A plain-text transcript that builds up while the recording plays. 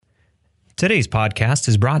Today's podcast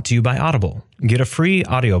is brought to you by Audible. Get a free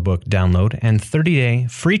audiobook download and 30-day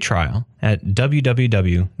free trial at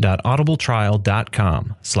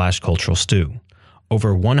www.audibletrial.com/culturalstew.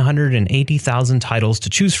 Over 180,000 titles to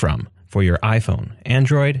choose from for your iPhone,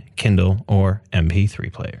 Android, Kindle, or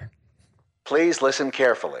MP3 player. Please listen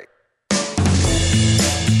carefully.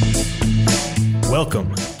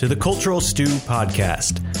 Welcome to the Cultural Stew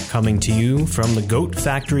Podcast, coming to you from the Goat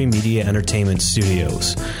Factory Media Entertainment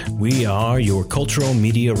Studios. We are your cultural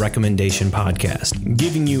media recommendation podcast,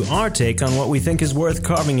 giving you our take on what we think is worth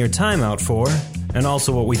carving your time out for, and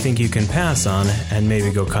also what we think you can pass on and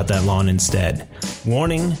maybe go cut that lawn instead.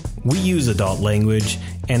 Warning, we use adult language,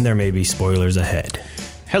 and there may be spoilers ahead.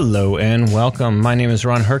 Hello and welcome. My name is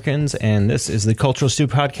Ron Herkins, and this is the Cultural Stew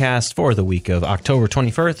Podcast for the week of October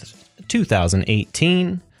 21st,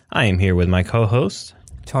 2018. I am here with my co-host,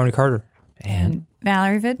 Tony Carter. And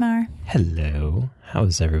Valerie Vidmar. Hello. How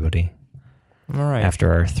is everybody? All right.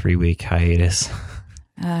 After our 3-week hiatus.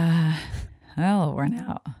 Well, worn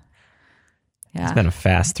out. Yeah. It's been a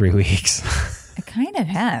fast 3 weeks. It kind of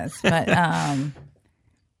has. But,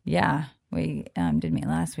 yeah, we did meet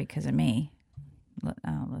last week because of me,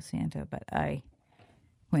 Los Santos. But I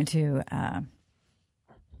went to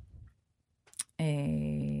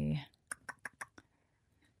a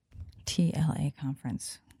TLA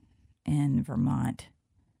conference in Vermont.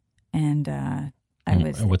 And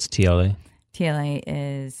What's TLA? TLA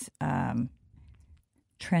is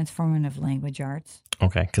Transformative Language Arts.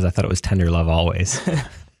 Okay, because I thought it was Tender Love Always.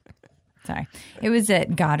 Sorry. It was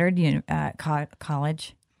at Goddard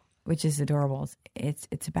College, which is adorable. It's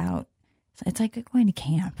like going to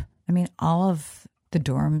camp. I mean, all of the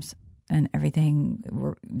dorms and everything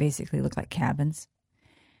basically look like cabins.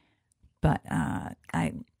 But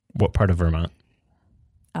What part of Vermont?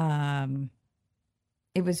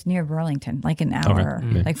 It was near Burlington, like an hour,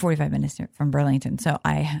 Okay. like 45 minutes from Burlington. So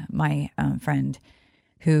my friend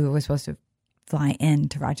who was supposed to fly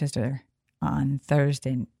into Rochester on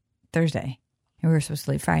Thursday, and we were supposed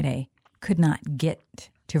to leave Friday, could not get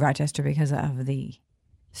to Rochester because of the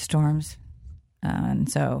storms.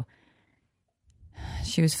 And so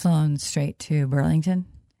she was flown straight to Burlington.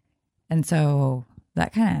 And so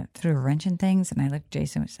that kind of threw a wrench in things. And I looked at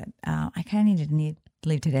Jason and said, I kind of need to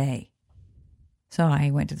leave today. So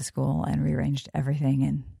I went to the school and rearranged everything,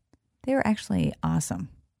 and they were actually awesome.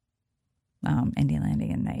 Indian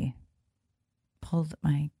Landing, and they pulled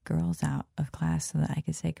my girls out of class so that I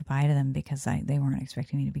could say goodbye to them because they weren't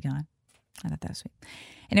expecting me to be gone. I thought that was sweet.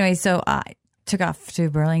 Anyway, so I took off to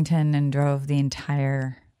Burlington and drove the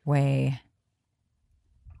entire way.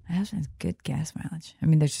 My husband has good gas mileage. I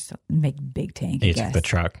mean, there's just a big tank. You took the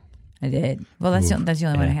truck. I did. Well, that's the only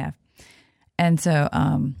one I have. And so,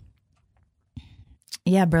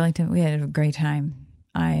 yeah, Burlington, we had a great time.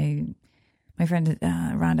 My friend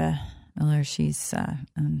Rhonda Miller, she's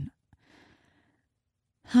an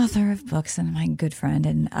author of books and my good friend,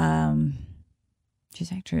 and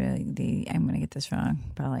she's actually I'm going to get this wrong,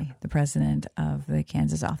 probably the president of the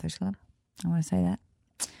Kansas Authors Club. I want to say that.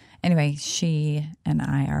 Anyway, she and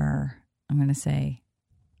I are, I'm going to say,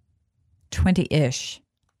 20-ish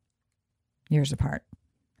years apart.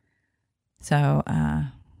 So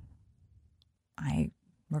I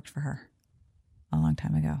worked for her a long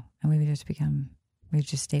time ago, and we just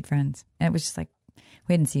stayed friends. And it was just like,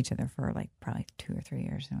 we didn't see each other for like probably 2 or 3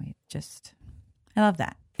 years, and I love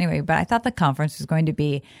that. Anyway, but I thought the conference was going to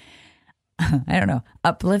be, I don't know,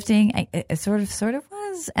 uplifting. It sort of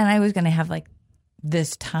was, and I was going to have like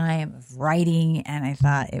this time of writing, and I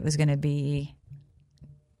thought it was going to be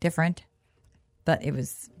different, but it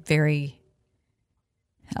was very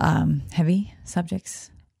heavy subjects,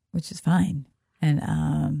 which is fine.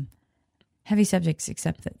 And heavy subjects,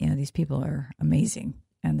 except that, these people are amazing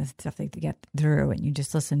and the stuff they get through, and you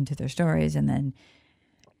just listen to their stories, and then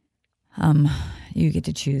you get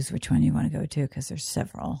to choose which one you want to go to because there's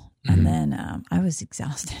several. Mm-hmm. And then I was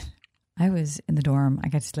exhausted. I was in the dorm. I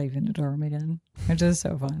got to sleep in the dorm again, which is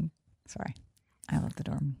so fun. Sorry. I love the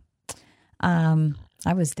dorm.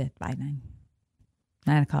 I was dead by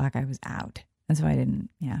 9 o'clock. I was out. And so I didn't,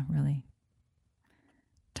 really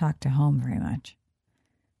talk to home very much.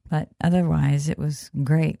 But otherwise, it was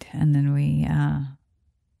great. And then we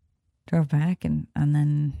drove back, and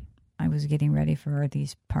then I was getting ready for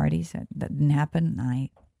these parties that didn't happen.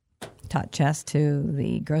 I taught chess to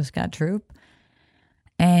the Girl Scout troop.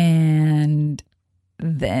 And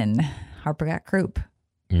then Harper got croup.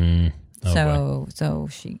 So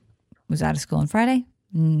she was out of school on Friday.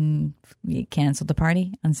 We canceled the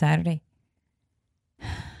party on Saturday.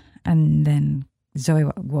 And then Zoe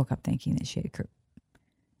woke up thinking that she had croup.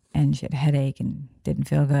 and she had a headache and didn't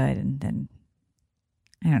feel good. And then,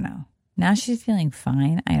 I don't know. Now she's feeling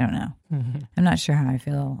fine. I don't know. Mm-hmm. I'm not sure how I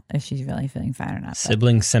feel, if she's really feeling fine or not.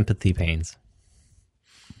 Sibling sympathy pains.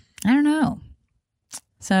 I don't know.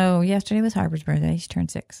 So yesterday was Harper's birthday. She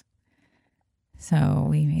turned 6. So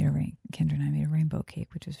we made Kendra and I made a rainbow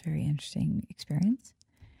cake, which was a very interesting experience.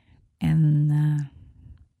 And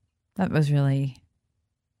that was really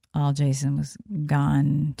all. Jason was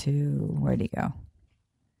gone to, where'd he go?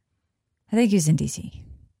 I think he was in D.C.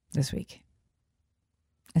 this week.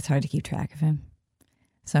 It's hard to keep track of him.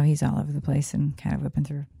 So he's all over the place and kind of whipping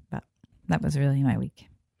through. But that was really my week.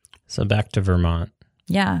 So back to Vermont.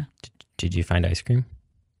 Yeah. Did you find ice cream?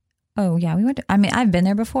 Oh, yeah. We went to, I mean, I've been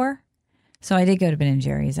there before. So I did go to Ben &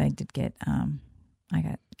 Jerry's. I did get, I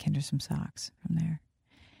got Kendra some socks from there.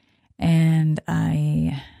 And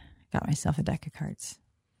I got myself a deck of cards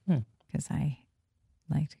because I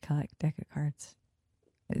like to collect deck of cards.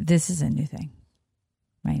 This is a new thing.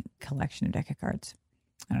 My collection of deck of cards.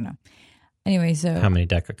 I don't know. Anyway, so How many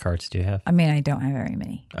deck of cards do you have? I mean, I don't have very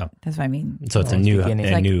many. Oh. That's what I mean. So it's a new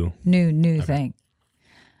Thing.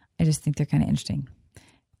 I just think they're kind of interesting.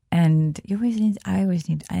 And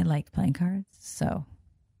I like playing cards, so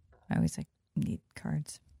I always need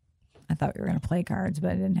cards. I thought we were going to play cards,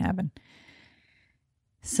 but it didn't happen.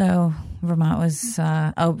 So Vermont was,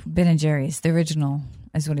 Ben & Jerry's, the original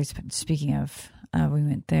is what he's speaking of. We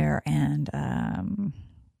went there, and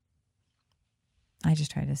I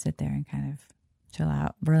just tried to sit there and kind of chill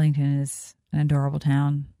out. Burlington is an adorable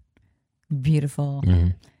town, beautiful.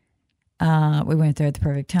 Mm-hmm. We went there at the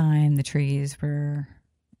perfect time. The trees were,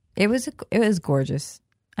 it was gorgeous.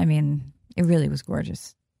 I mean, it really was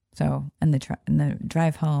gorgeous. So, and the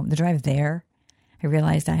drive home, the drive there, I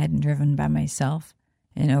realized I hadn't driven by myself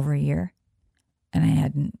in over a year. And I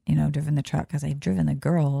hadn't, driven the truck because I'd driven the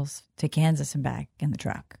girls to Kansas and back in the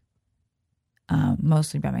truck,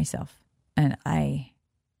 mostly by myself. And I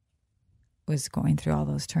was going through all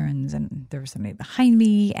those turns, and there was somebody behind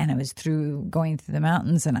me, and I was going through the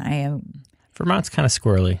mountains, and Vermont's kind of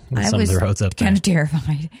squirrely with some of the roads up there. Kind of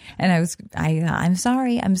terrified, and I'm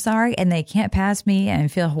sorry, and they can't pass me, and I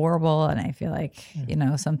feel horrible, and I feel like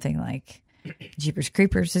something like Jeepers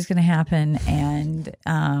Creepers is going to happen, and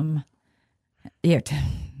you have to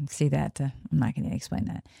see that. I'm not going to explain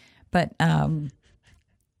that, but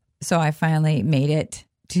so I finally made it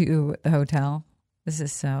to the hotel. This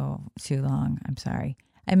is so too long. I'm sorry.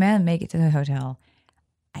 I managed to make it to the hotel.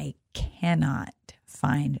 I cannot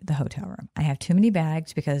find the hotel room. I have too many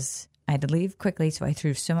bags because I had to leave quickly, so I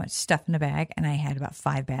threw so much stuff in a bag, and I had about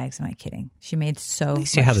 5 bags. Am I kidding? She made so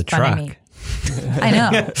much you have the fun truck. of me. I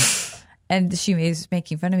know. And she was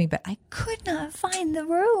making fun of me, but I could not find the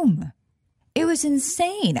room. It was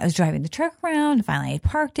insane. I was driving the truck around, and finally I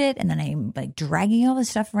parked it, and then I'm dragging all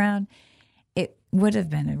this stuff around. It would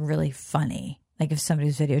have been really funny. If somebody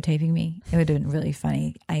was videotaping me, it would have been really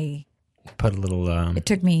funny. I put a little it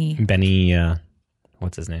took me Benny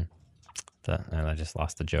what's his name? I just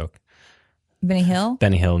lost the joke. Benny Hill?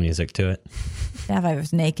 Benny Hill music to it. Yeah, if I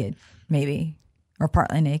was naked, maybe. Or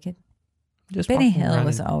partly naked. Just Benny walking Hill around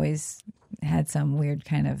was always had some weird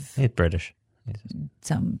kind of He's British.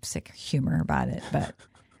 some sick humor about it. But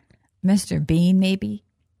Mr. Bean, maybe,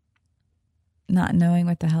 not knowing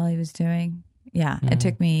what the hell he was doing. Yeah, It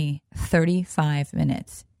took me 35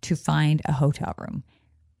 minutes to find a hotel room.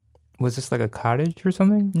 Was this like a cottage or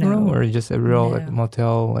something? No. Room, or just a real No.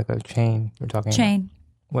 motel, like a chain we're talking Chain.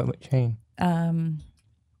 about? What chain?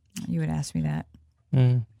 You would ask me that.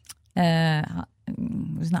 Mm.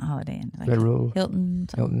 It was not Holiday Inn. Red Roof. Hilton.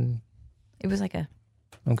 Hilton. It was like a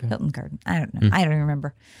Okay. Hilton Garden. I don't know. I don't even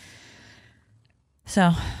remember.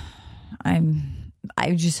 So I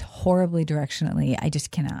just horribly directionally, I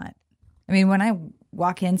just cannot. I mean, when I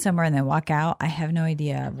walk in somewhere and then walk out, I have no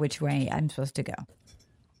idea which way I'm supposed to go.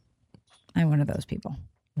 I'm one of those people.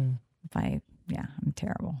 I'm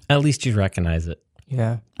terrible. At least you recognize it.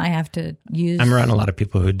 Yeah. I have to use. I'm around a lot of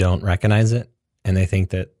people who don't recognize it, and they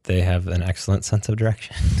think that they have an excellent sense of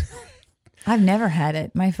direction. I've never had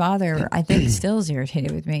it. My father, I think, still is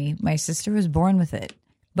irritated with me. My sister was born with it.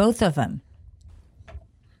 Both of them.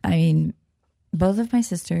 I mean, both of my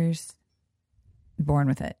sisters, born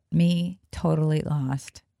with it. Me, totally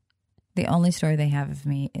lost. The only story they have of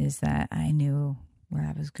me is that I knew where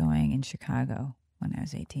I was going in Chicago when I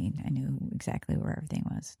was 18. I knew exactly where everything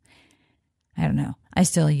was. I don't know. I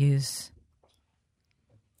still use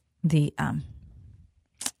the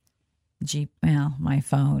my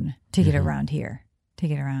phone to get around here. To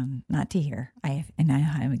get around, not to here. I know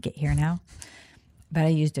how to get here now. But I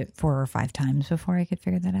used it 4 or 5 times before I could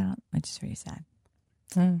figure that out, which is very sad.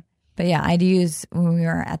 But But yeah, I had to use, when we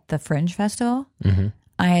were at the Fringe Festival,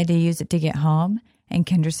 I had to use it to get home. And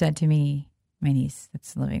Kendra said to me, my niece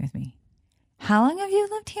that's living with me, how long have you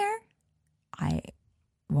lived here? I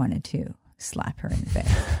wanted to slap her in the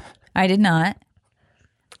face. I did not.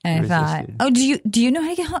 And I thought, oh, do you know how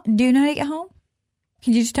to get home? Do you know how to get home?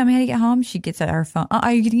 Can you just tell me how to get home? She gets at our phone. Oh,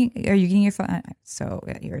 are you getting your phone? I'm so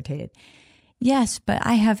irritated. Yes, but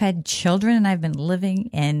I have had children and I've been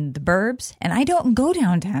living in the burbs and I don't go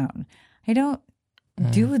downtown. I don't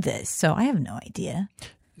do this. So I have no idea.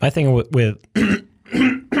 My thing with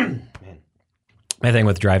my thing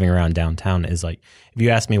with driving around downtown is like, if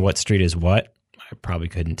you ask me what street is what, I probably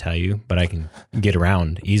couldn't tell you, but I can get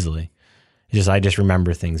around easily. I just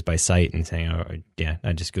remember things by sight and saying, oh, yeah,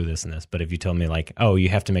 I just go this and this. But if you told me like, oh, you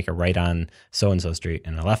have to make a right on so-and-so street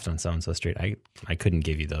and a left on so-and-so street, I couldn't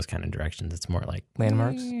give you those kind of directions. It's more like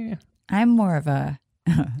landmarks. Yeah. I'm more of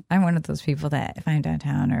I'm one of those people that if I'm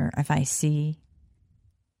downtown or if I see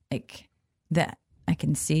like that, I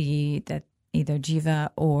can see that either Jiva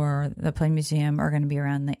or the Play Museum are going to be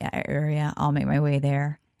around the area. I'll make my way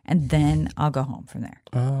there and then I'll go home from there.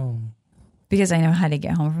 Oh. Because I know how to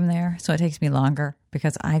get home from there. So it takes me longer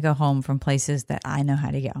because I go home from places that I know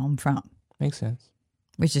how to get home from. Makes sense.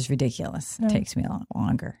 Which is ridiculous. Yeah. It takes me a lot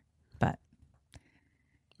longer. But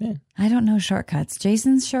Yeah. I don't know shortcuts.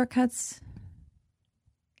 Jason's shortcuts.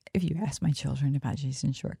 If you ask my children about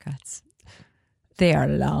Jason's shortcuts, they are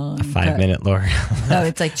long. A 5-minute, Laura. No,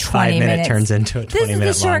 it's like 20 5 minute minutes. turns into a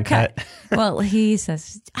 20-minute long cut. Well, he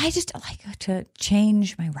says, I just like to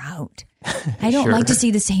change my route. I don't like to see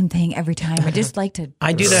the same thing every time. I just like to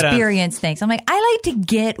experience things. I'm like, I like to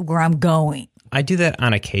get where I'm going. I do that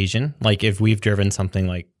on occasion. Like if we've driven something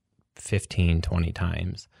like 15, 20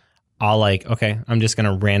 times, I'll like, okay, I'm just going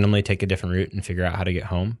to randomly take a different route and figure out how to get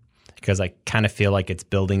home. Because I kind of feel like it's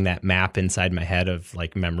building that map inside my head of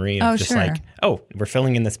like memory. Of just like, oh, we're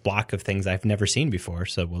filling in this block of things I've never seen before.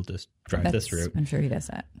 So we'll just drive this route. I'm sure he does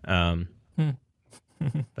that.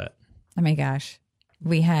 But oh my gosh.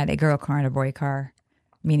 We had a girl car and a boy car,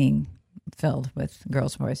 meaning filled with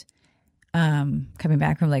girls and boys, coming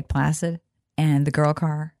back from Lake Placid. And the girl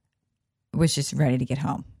car was just ready to get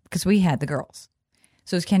home because we had the girls.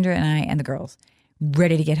 So it was Kendra and I and the girls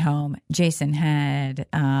ready to get home. Jason had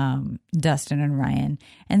Dustin and Ryan,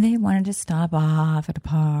 and they wanted to stop off at a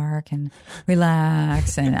park and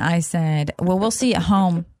relax. And I said, well, we'll see you at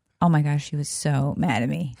home. Oh my gosh, she was so mad at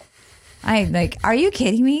me. I like, are you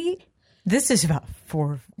kidding me? This is about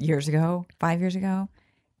 5 years ago.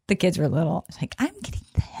 The kids were little. It's like, I'm getting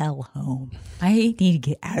the hell home. I need to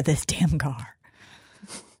get out of this damn car.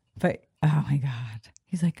 But, oh my God.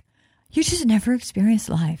 He's like, you just never experienced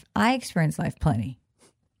life. I experienced life plenty.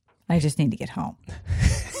 I just need to get home.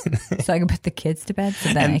 So I can put the kids to bed. So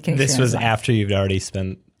then and I can this was life. after you'd already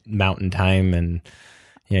spent mountain time and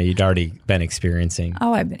you'd already been experiencing.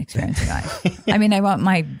 Oh, I've been experiencing life. I mean, I want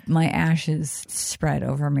my ashes spread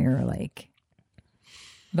over Mirror Lake.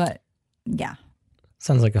 But, yeah.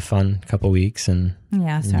 Sounds like a fun couple weeks. And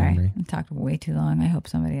yeah, sorry. I talked way too long. I hope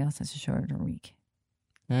somebody else has a shorter week.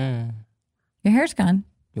 Your hair's gone.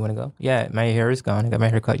 You want to go? Yeah, my hair is gone. I got my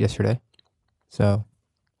hair cut yesterday. So,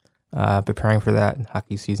 preparing for that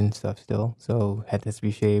hockey season stuff still. So, head has to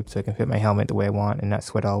be shaved so I can fit my helmet the way I want and not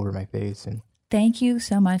sweat all over my face. And thank you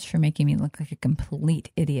so much for making me look like a complete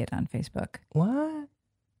idiot on Facebook. What?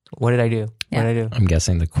 What did I do? Yeah. What did I do? I'm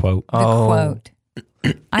guessing the quote. The quote.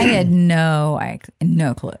 I had no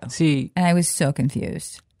clue. See. And I was so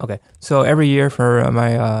confused. Okay. So, every year for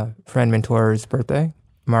my friend mentor's birthday,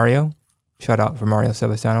 Mario, shout out for Mario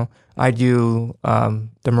Sebastiano, I do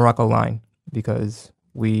the Morocco line because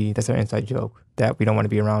that's our inside joke that we don't want to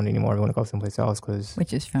be around anymore. We want to go someplace else because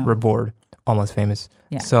we're bored, almost famous.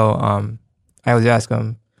 Yeah. So I always ask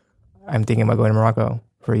him, I'm thinking about going to Morocco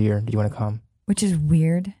for a year. Do you want to come? Which is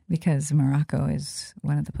weird because Morocco is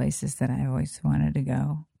one of the places that I always wanted to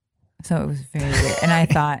go. So it was very weird. And I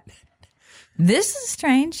thought, this is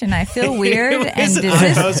strange and I feel weird.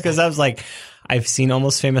 Because I was like, I've seen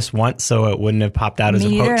Almost Famous once, so it wouldn't have popped out as a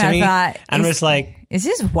quote to me. And I was like, is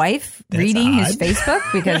his wife reading his Facebook?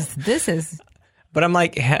 Because this is. But I'm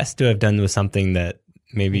like, it has to have done with something that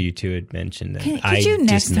maybe you two had mentioned. That could you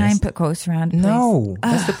next time put quotes around? Please? No,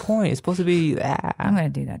 that's the point. It's supposed to be. I'm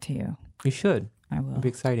going to do that to you. You should. I will. It'll be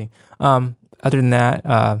exciting. Other than that,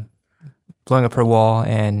 blowing up her wall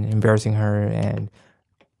and embarrassing her and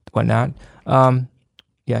whatnot.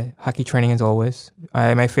 Yeah, hockey training as always.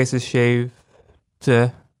 My face is shaved.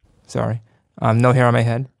 Sorry. No hair on my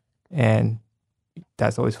head, and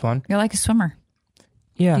that's always fun. You're like a swimmer.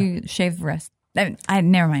 Yeah. You shave the rest. I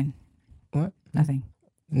never mind. What? Nothing.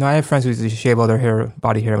 No, I have friends who shave all their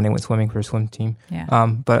body hair when they went swimming for a swim team. Yeah.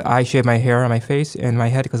 But I shave my hair on my face and my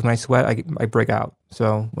head because when I sweat, I break out.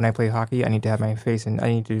 So when I play hockey, I need to have my face and I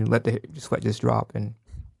need to let the sweat just drop and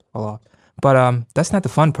fall off. But that's not the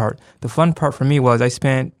fun part. The fun part for me was I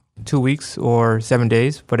spent 2 weeks or 7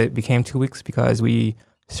 days, but it became 2 weeks because we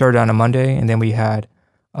started on a Monday and then we had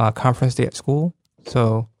a conference day at school.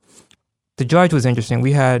 So the judge was interesting.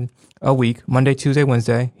 We had a week, Monday, Tuesday,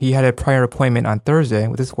 Wednesday. He had a prior appointment on Thursday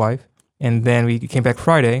with his wife. And then we came back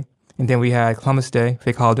Friday. And then we had Columbus Day,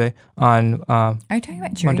 fake holiday, on Are you talking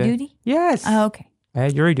about jury Monday. duty? Yes. Oh, okay. I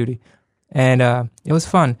had jury duty. And it was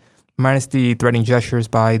fun, minus the threatening gestures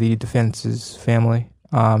by the defense's family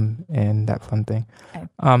and that fun thun thing.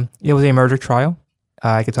 It was a murder trial.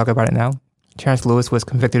 I could talk about it now. Terrence Lewis was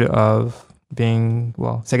convicted of being,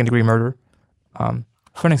 second-degree murder.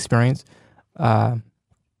 Fun experience.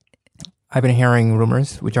 I've been hearing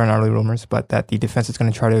rumors, which are not really rumors, but that the defense is going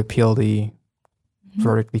to try to appeal the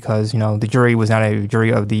verdict because, the jury was not a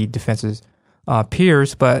jury of the defense's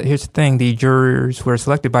peers. But here's the thing. The jurors were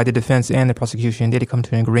selected by the defense and the prosecution. They did come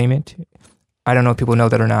to an agreement. I don't know if people know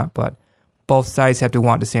that or not, but both sides have to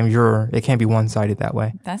want the same juror. It can't be one-sided that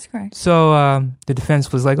way. That's correct. So the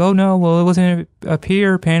defense was like, oh, no, well, it wasn't a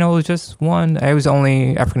peer panel. It was just one. I was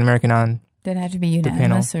only African-American on Did it have to be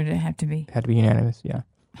unanimous or did it have to be? It had to be unanimous, yeah.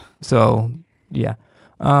 So, yeah.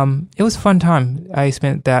 It was a fun time. I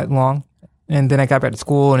spent that long. And then I got back to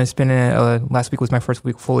school, and it's been last week was my first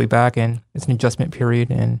week fully back, and it's an adjustment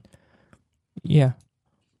period, and yeah.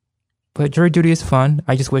 But jury duty is fun.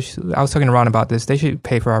 I just wish, I was talking to Ron about this, they should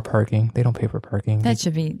pay for our parking. They don't pay for parking. That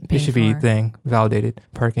should be paid It should be validated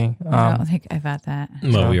parking. I don't think about that.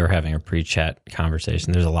 Well, we were having a pre-chat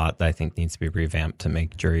conversation. There's a lot that I think needs to be revamped to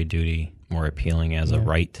make jury duty more appealing as a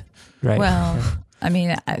right. Right. Well, I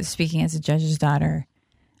mean, speaking as a judge's daughter,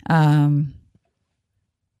 good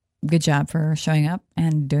job for showing up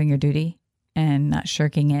and doing your duty and not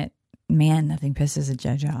shirking it. Man, nothing pisses a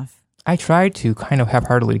judge off. I tried to kind of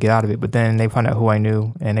half-heartedly get out of it, but then they found out who I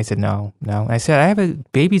knew, and they said no. And I said, I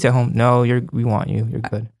have babies at home. No, we want you. You're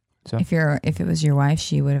good. So if it was your wife,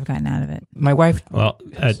 she would have gotten out of it. My wife. Well,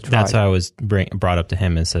 that's how I was brought up to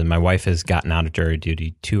him and said my wife has gotten out of jury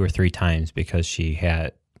duty 2 or 3 times because she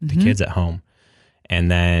had the kids at home, and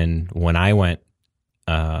then when I went,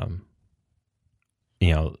 my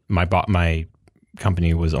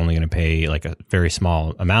company was only going to pay like a very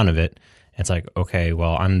small amount of it. It's like, okay,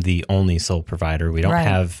 well, I'm the only sole provider. We don't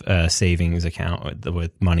have a savings account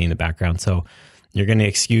with money in the background. So you're going to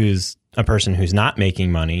excuse a person who's not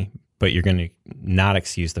making money, but you're going to not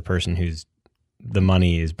excuse the person who's the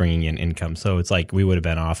money is bringing in income. So it's like we would have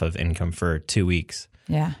been off of income for 2 weeks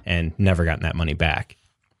and never gotten that money back.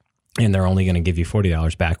 And they're only going to give you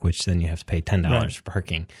 $40 back, which then you have to pay $10 for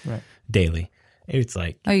parking daily. It's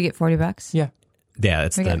like... Oh, you get $40? Yeah. Yeah,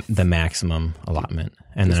 it's the maximum allotment.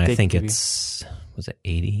 And then I think was it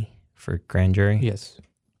 80 for grand jury? Yes.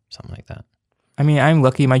 Something like that. I mean, I'm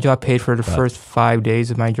lucky. My job paid for the first 5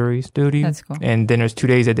 days of my jury's duty. That's cool. And then there's 2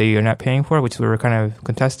 days that they are not paying for, which we were kind of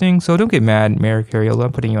contesting. So don't get mad, Mayor Cariola.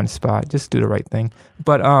 I'm putting you on the spot. Just do the right thing.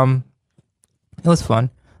 But it was fun.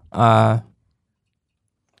 I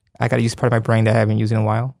got to use part of my brain that I haven't used in a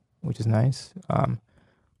while, which is nice.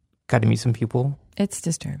 Got to meet some people. It's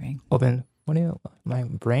disturbing. My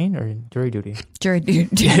brain or jury duty? Jury duty,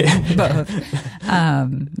 both.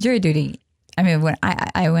 Jury duty. I mean, when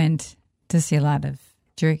I went to see a lot of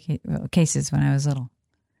jury cases when I was little,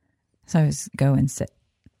 so I was go and sit,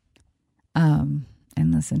 and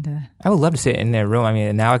listen to. I would love to sit in that room. I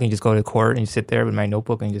mean, now I can just go to court and sit there with my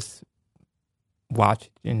notebook and just watch.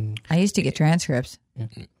 And I used to get transcripts.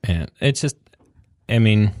 Yeah, it's just. I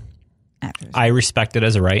mean, I respect it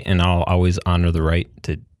as a right, and I'll always honor the right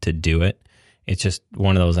to do it. It's just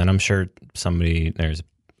one of those, and I'm sure there's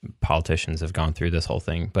politicians have gone through this whole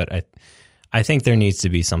thing, but I think there needs to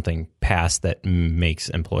be something passed that makes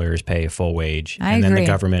employers pay a full wage, and then the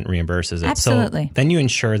government reimburses it. Absolutely. So then you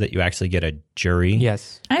ensure that you actually get a jury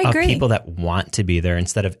of people that want to be there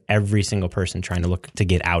instead of every single person trying to look to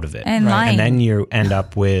get out of it. And lying. And then you end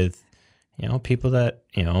up with people that,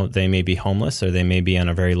 they may be homeless or they may be on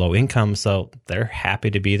a very low income, so they're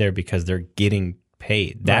happy to be there because they're getting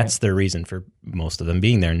paid. That's the reason for most of them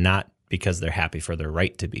being there, not because they're happy for their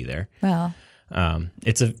right to be there. Well,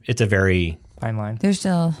 it's a very fine line. There's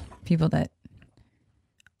still people that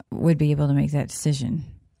would be able to make that decision,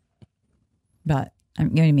 but you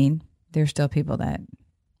know what I mean? There's still people that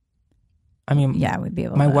would be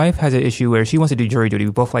able. My wife has an issue where she wants to do jury duty.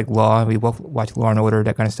 We both like law. We both watch Law and Order,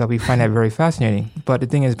 that kind of stuff. We find that very fascinating. But the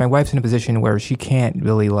thing is, my wife's in a position where she can't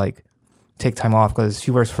really take time off because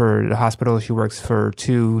she works for the hospital. She works for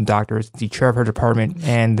 2 doctors, the chair of her department,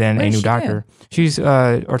 and then What a does new she doctor. She's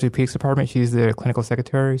orthopedics department. She's the clinical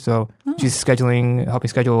secretary, so she's helping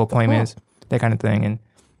schedule appointments, that kind of thing. And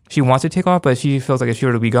she wants to take off, but she feels like if she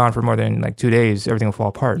were to be gone for more than like 2 days, everything will fall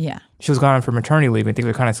apart. Yeah. She was gone for maternity leave, and things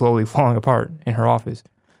were kind of slowly falling apart in her office.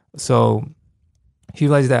 So she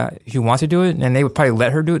realized that she wants to do it, and they would probably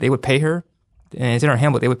let her do it. They would pay her. And it's in her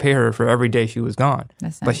handbook. They would pay her for every day she was gone.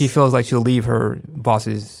 That's nice. But she feels like she'll leave her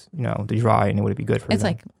bosses, to dry, and it would be good for It's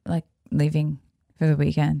them. like leaving for the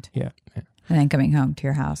weekend. Yeah. And then coming home to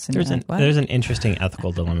your house. And There's an interesting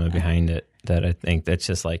ethical dilemma behind it that I think that's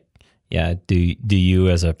just like, yeah, do you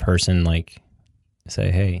as a person like say,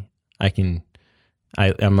 hey,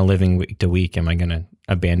 I'm a living week to week. Am I going to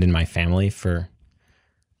abandon my family for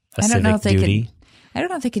a civic duty? I don't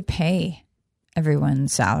know if they could pay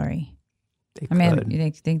everyone's salary. They I mean, could. they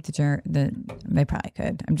think they probably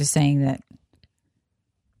could. I'm just saying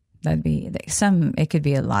that'd be it could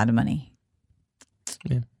be a lot of money.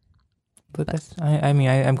 Yeah. But that's,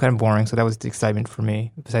 I'm kind of boring, so that was the excitement for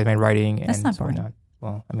me, besides my writing. That's and not so boring. whatnot.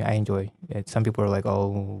 Well, I enjoy it. Some people are like,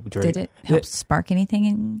 oh, Jerry. Did it help spark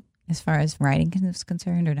anything as far as writing is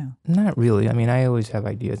concerned, or no? Not really. I always have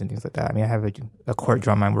ideas and things like that. I have a chord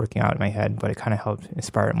drum I'm working out in my head, but it kind of helped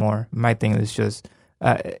inspire it more. My thing is just,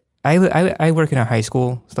 I work in a high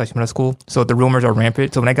school / middle school, so the rumors are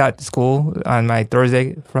rampant. So when I got to school on my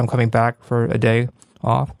Thursday from coming back for a day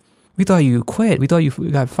off, we thought you quit. We thought you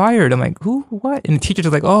got fired. I'm like, who? What? And the teachers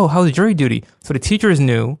are like, oh, how's jury duty? So the teachers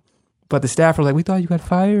knew, but the staff were like, we thought you got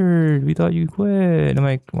fired. We thought you quit. I'm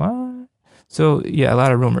like, what? So yeah, a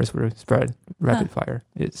lot of rumors were spread rapid fire.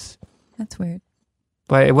 That's weird.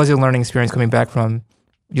 But it was a learning experience coming back from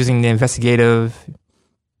using the investigative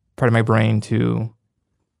part of my brain to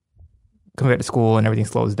come back to school, and everything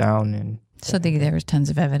slows down. And so there was tons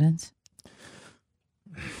of evidence.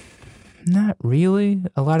 Not really.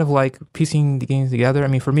 A lot of like piecing the games together.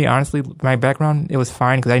 For me, honestly, my background, it was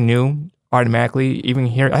fine because I knew automatically. Even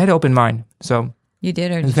here, I had an open mind. So you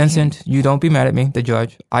did, or Vincent, you don't be mad at me, the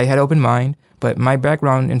judge. I had open mind, but my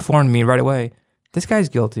background informed me right away. This guy's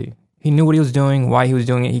guilty. He knew what he was doing, why he was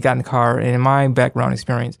doing it. He got in the car, and in my background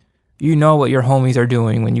experience, you know what your homies are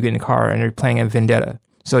doing when you get in the car and they're playing a vendetta.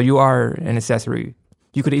 So you are an accessory.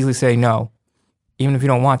 You could easily say no. Even if you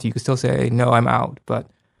don't want to, you could still say, no, I'm out. But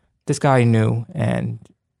this guy knew, and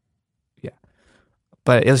yeah.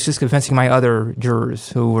 But it was just convincing my other jurors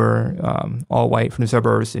who were all white from the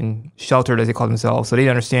suburbs and sheltered, as they call themselves. So they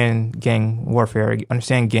understand gang warfare,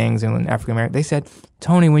 understand gangs and African American. They said,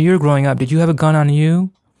 Tony, when you were growing up, did you have a gun on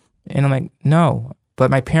you? And I'm like, no.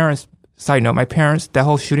 But my parents, side note, that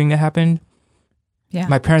whole shooting that happened,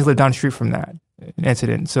 my parents lived down the street from that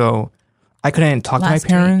incident. So I couldn't talk to my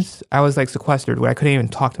parents. I was like sequestered where I couldn't even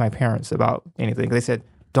talk to my parents about anything. They said,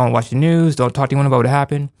 don't watch the news, don't talk to anyone about what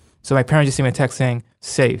happened. So my parents just sent me a text saying,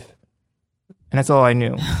 safe. And that's all I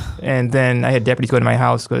knew. And then I had deputies go to my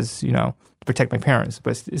house because, to protect my parents.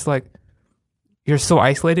 But it's like, you're so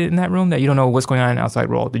isolated in that room that you don't know what's going on in the outside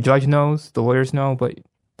world. The judge knows, the lawyers know, but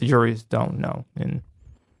the juries don't know. And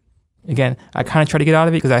again, I kind of try to get out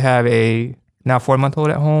of it because I have a now 4-month-old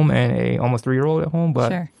at home and a almost 3-year-old at home.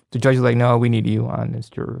 But the judge was like, no, we need you on this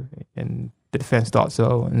juror. And the defense thought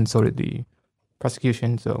so, and so did the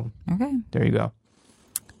prosecution. So there you go.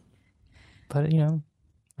 But,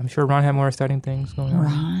 I'm sure Ron had more exciting things going on.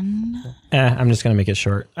 Ron? I'm just going to make it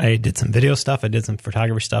short. I did some video stuff. I did some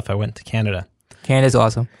photography stuff. I went to Canada. Canada's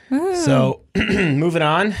awesome. So moving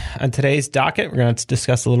on today's docket, we're going to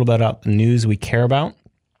discuss a little bit about the news we care about.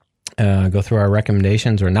 Go through our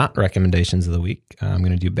recommendations or not recommendations of the week. I'm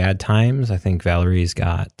going to do bad times. I think Valerie's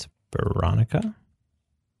got Veronica.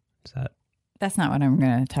 Is that? That's not what I'm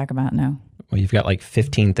going to talk about, no. Well, you've got like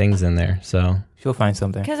 15 things in there, so. She'll find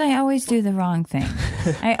something. Because I always do the wrong thing.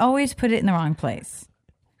 I always put it in the wrong place.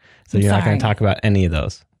 So you're not going to talk about any of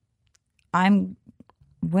those?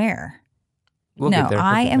 Where? We'll get there.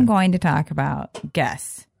 I am going to talk about,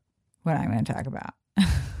 guess what I'm going to talk about.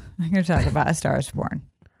 I'm going to talk about A Star Is Born.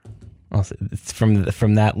 Well,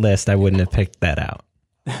 from that list, I wouldn't have picked that out.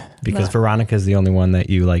 Because Veronica is the only one that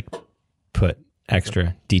you put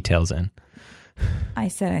extra details in. I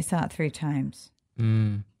said I saw it 3 times.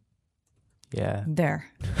 Yeah.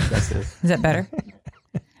 There. That's it. Is that better?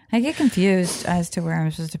 I get confused as to where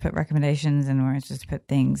I'm supposed to put recommendations and where I'm supposed to put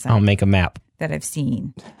things. I'll make a map that I've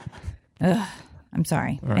seen. Ugh, I'm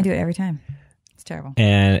sorry. Right. I do it every time. It's terrible.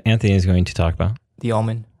 And Anthony is going to talk about The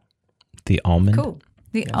Omen. The Almond? Cool.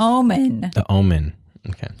 The Omen. The Omen.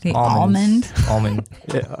 Okay. The almond. Almond.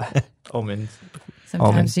 Yeah. Almonds.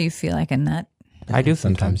 Sometimes you feel like a nut. I do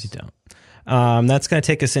sometimes you don't. That's going to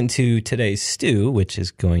take us into today's stew, which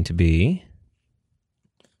is going to be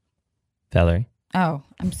Valerie. Oh,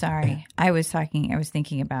 I'm sorry. I was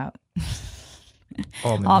thinking about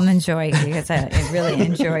Almonds. Almond Joy because I really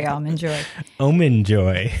enjoy Almond Joy. Almond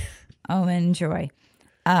Joy. Almond Joy.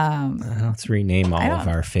 Let's rename all of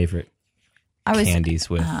our favorite candies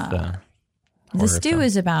with the horror stew film.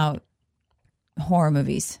 is about horror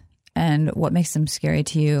movies and what makes them scary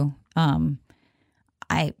to you.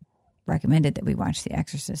 I recommended that we watch The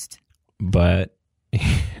Exorcist. But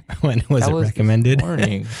when was it recommended? This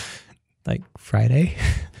morning. Like Friday?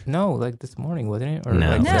 No, like this morning, wasn't it? Or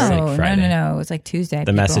No. like It was like Friday. No. It was like Tuesday.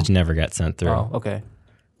 The message never got sent through. Oh, okay.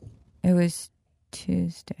 It was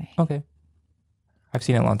Tuesday. Okay. I've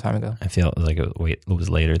seen it a long time ago. I feel like it was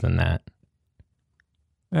later than that.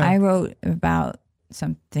 Yeah. I wrote about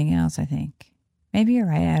something else, I think. Maybe you're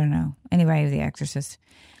right. I don't know. Anyway, The Exorcist.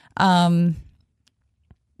 But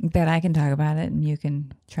I can talk about it and you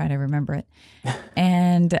can try to remember it.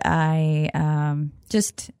 And I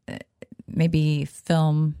just maybe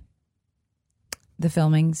film the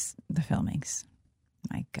filmings.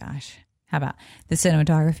 My gosh. How about the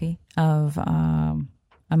cinematography of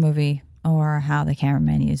a movie or how the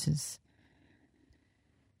cameraman uses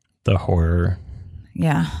The horror.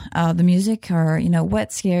 Yeah. The music or,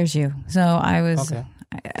 what scares you. So I was, Okay.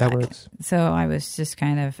 That works. so I was just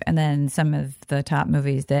kind of, and then some of the top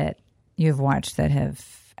movies that you've watched that have,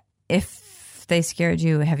 if they scared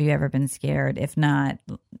you, have you ever been scared? If not,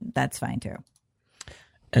 that's fine too.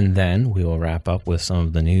 And then we will wrap up with some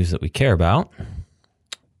of the news that we care about.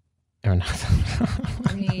 Or not.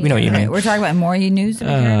 We know what you mean. We're talking about more news. that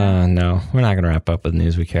we care about? No, we're not going to wrap up with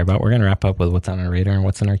news we care about. We're going to wrap up with what's on our radar and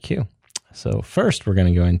what's in our queue. So first, we're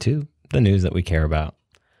going to go into the news that we care about.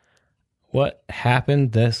 What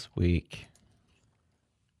happened this week?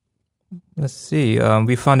 Let's see.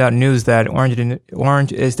 We found out news that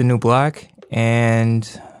Orange is the New Black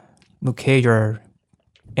and Luke Cage are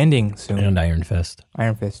ending soon. And Iron Fist.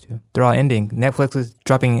 Iron Fist too. They're all ending. Netflix is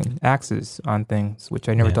dropping axes on things, which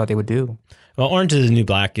I never thought they would do. Well, Orange is the New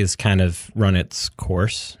Black is kind of run its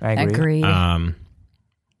course. I agree.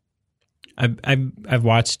 I've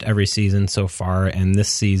watched every season so far, and this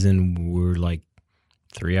season we're like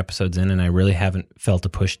 3 episodes in, and I really haven't felt a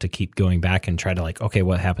push to keep going back and try to like, okay,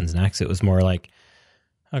 what happens next? It was more like,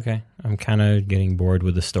 okay, I'm kind of getting bored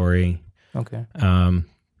with the story. Okay. So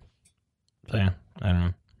yeah, I don't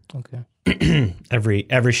know. Okay.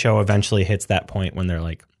 Every show eventually hits that point when they're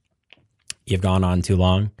like, you've gone on too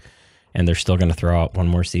long, and they're still going to throw out one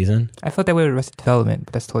more season. I felt that way with Arrested Development,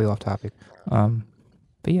 but that's totally off topic. But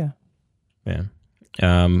yeah. Yeah.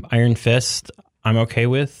 Iron Fist, I'm okay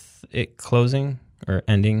with it closing or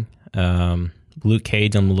ending. Luke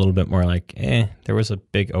Cage, I'm a little bit more like, there was a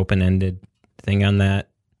big open-ended thing on that.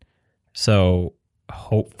 So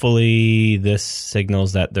hopefully this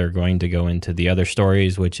signals that they're going to go into the other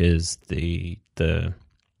stories, which is the I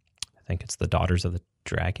think it's the Daughters of the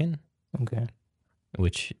Dragon. Okay.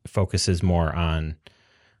 Which focuses more on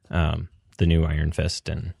the new Iron Fist,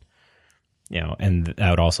 and and that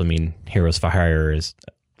would also mean Heroes for Hire is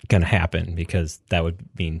going to happen, because that would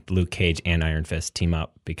mean Luke Cage and Iron Fist team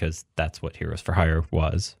up, because that's what Heroes for Hire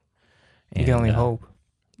was. You can only hope.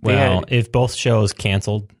 Well, if both shows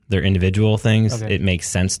canceled their individual things, Okay. it makes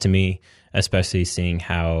sense to me, especially seeing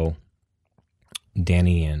how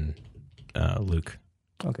Danny and Luke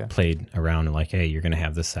played around and like, hey, you're going to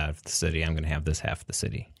have this half of the city, I'm going to have this half of the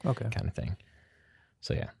city, kind of thing.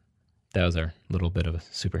 So yeah, that was our little bit of a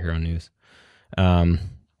superhero news.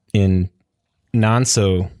 In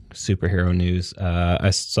non-so superhero news, I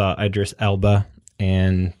saw Idris Elba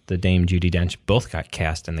and the Dame Judi Dench both got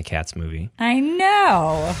cast in the Cats movie. I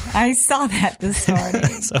know. I saw that this morning.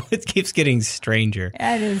 So it keeps getting stranger.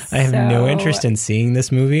 That is I have no interest in seeing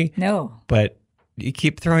this movie. No. But you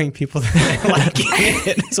keep throwing people that I like in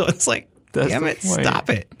it. So it's like, damn it,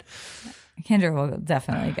 stop it. Kendra will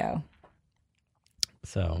definitely go.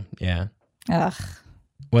 So, yeah. Ugh.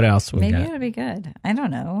 What else we maybe got? it'll be good. I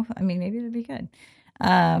don't know. I mean, maybe it'll be good.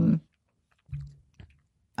 I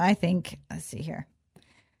think, let's see here.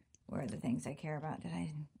 What are the things I care about? Did I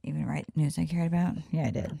even write news I cared about? Yeah,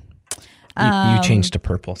 I did. You changed to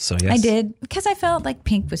purple, so yes. I did, because I felt like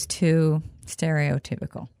pink was too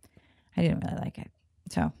stereotypical. I didn't really like it.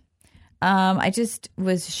 So I just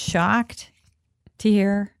was shocked to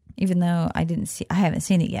hear, even though I haven't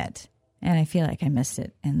seen it yet. And I feel like I missed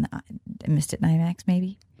it, and I missed it in IMAX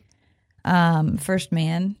maybe. First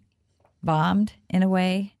Man bombed in a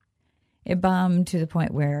way. It bombed to the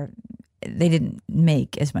point where they didn't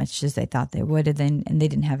make as much as they thought they would, and they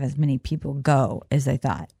didn't have as many people go as they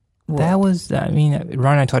thought. That was, I mean,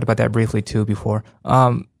 Ron and I talked about that briefly too before.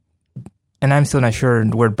 And I'm still not sure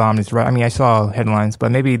the word bombed is right. I mean, I saw headlines,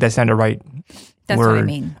 but maybe that's not the right That's word. what I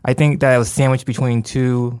mean. I think that it was sandwiched between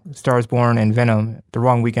two Stars Born and Venom the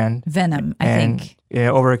wrong weekend. Venom, I And think.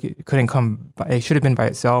 it couldn't come, it should have been by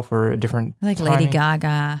itself or a different Like timing. Lady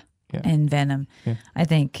Gaga Yeah. and Venom, Yeah. I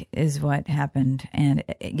think is what happened. And,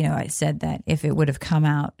 I said that if it would have come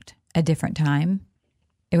out a different time,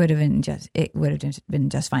 it would have been just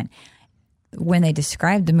fine. When they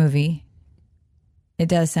described the movie, it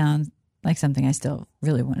does sound like something I still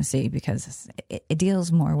really want to see because it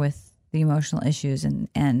deals more with the emotional issues and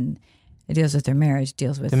it deals with their marriage,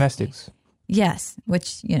 deals with Domestics. Yes,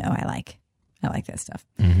 which I like. I like that stuff.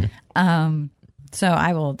 Mm-hmm. So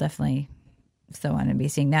I will definitely still want to be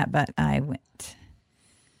seeing that, but I went.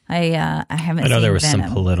 I haven't. I know seen there was Venom.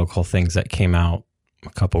 some political things that came out a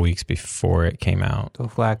couple weeks before it came out. The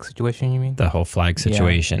flag situation, you mean? The whole flag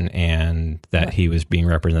situation, and that he was being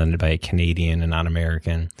represented by a Canadian and not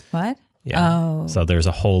American. What? Yeah. Oh. So there's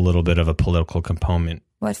a whole little bit of a political component.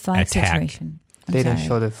 What flag Attack. situation? I'm They didn't sorry.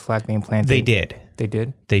 show the flag being planted. They did. They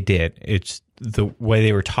did? They did. It's the way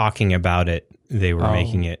they were talking about it. They were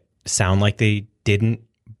making it sound like they didn't,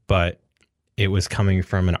 but it was coming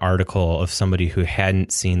from an article of somebody who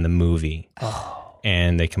hadn't seen the movie.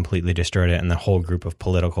 And they completely destroyed it. And the whole group of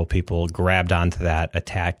political people grabbed onto that,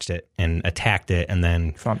 attacked it. And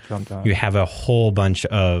then Trump jumped on. you have a whole bunch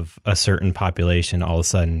of a certain population all of a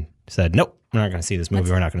sudden said, nope, we're not going to see this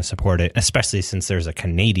movie. We're not going to support it, especially since there's a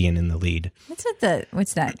Canadian in the lead. What's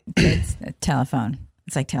that? It's a telephone.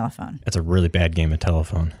 It's like telephone. That's a really bad game of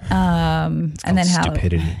telephone. And then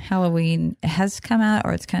stupidity. Halloween has come out,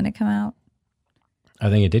 or it's kind of come out. I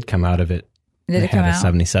think it did come out of it. Did it come had a out?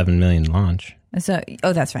 77 million launch. So,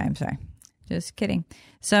 that's right. I'm sorry. Just kidding.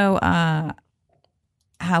 So,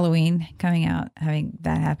 Halloween coming out, having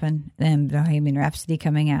that happen, then Bohemian Rhapsody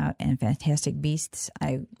coming out, and Fantastic Beasts.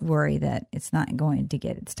 I worry that it's not going to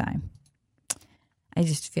get its time. I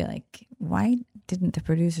just feel like, why didn't the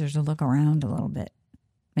producers look around a little bit?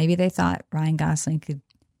 Maybe they thought Ryan Gosling could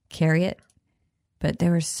carry it, but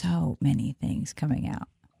there were so many things coming out.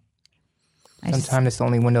 Sometimes it's the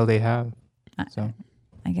only window they have. So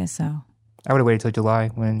I guess so. I would have waited till July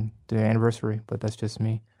when the anniversary, but that's just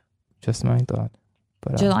me. Just my thought.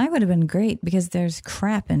 But July would have been great because there's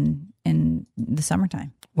crap in the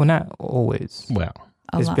summertime. well, not always. Well,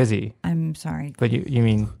 It's lot. busy, I'm sorry. but you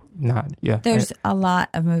mean not? Yeah, There's a lot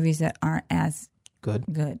of movies that aren't as good.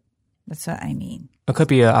 good. That's what I mean. It could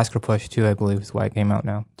be an Oscar push too. I believe is why it came out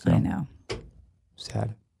now. So I know.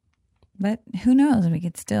 sad. But who knows? We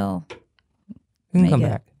could still. We can Make come it.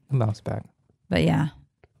 back. We can bounce back. But yeah,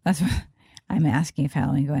 that's what I'm asking if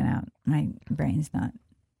Halloween going out. My brain's not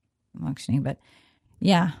functioning. But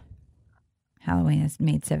yeah, Halloween has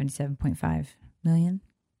made $77.5 million.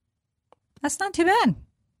 That's not too bad.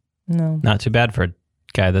 No, not too bad for a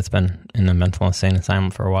guy that's been in a mental insane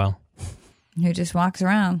asylum for a while. Who just walks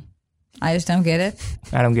around. I just don't get it.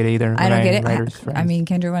 I don't get it either. I don't get it. Writers, I friends. mean,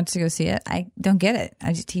 Kendra wants to go see it. I don't get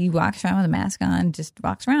it. He walks around with a mask on, just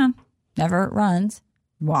walks around, never runs,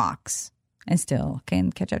 walks, and still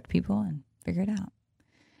can catch up to people and figure it out.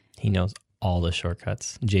 He knows all the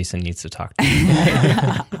shortcuts. Jason needs to talk to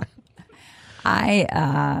him.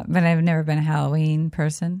 But I've never been a Halloween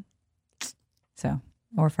person. So,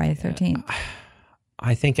 or Friday the 13th.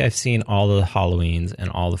 I think I've seen all the Halloweens and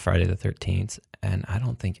all the Friday the 13th, and I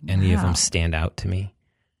don't think any of Wow. them stand out to me.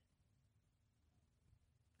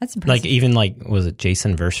 That's impressive. Was it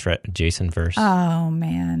Jason Verse? Oh,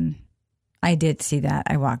 man. I did see that.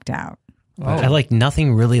 I walked out. I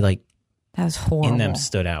nothing really That was horrible. in them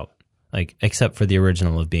stood out, except for the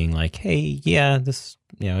original of being like, hey, yeah, this,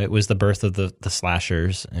 it was the birth of the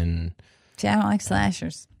slashers, and See, I don't like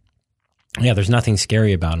slashers. yeah, there's nothing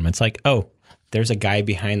scary about them. It's like, oh, there's a guy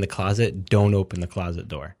behind the closet. Don't open the closet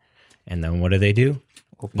door. And then what do?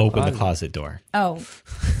 Open the closet door. Oh,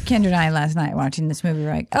 Kendra and I last night watching this movie were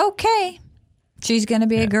like, okay, she's going to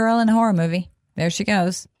be a girl in a horror movie. There she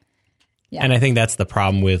goes. Yeah. And I think that's the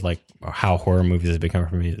problem with how horror movies have become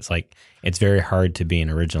for me. It's it's very hard to be an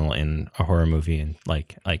original in a horror movie and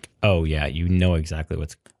oh yeah, exactly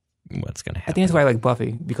what's going to happen. I think that's why I like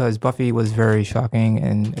Buffy, because Buffy was very shocking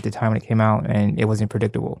and at the time when it came out, and it wasn't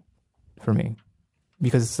predictable for me.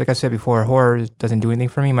 Because like I said before, horror doesn't do anything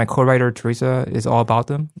for me. My co-writer, Teresa, is all about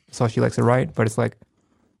them. So she likes to write, but it's I've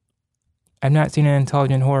not seen an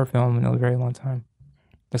intelligent horror film in a very long time.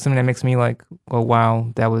 That's something that makes me oh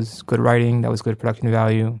wow, that was good writing, that was good production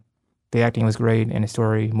value, the acting was great, and the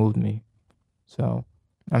story moved me. So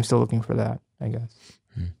I'm still looking for that, I guess.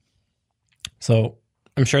 So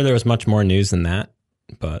I'm sure there was much more news than that.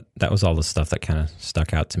 but that was all the stuff that kind of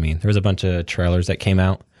stuck out to me. There was a bunch of trailers that came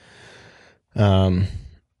out.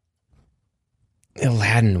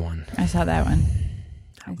 Aladdin one. I saw that one.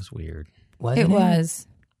 That was weird. It was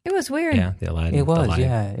weird. Yeah, the Aladdin. It was. the live.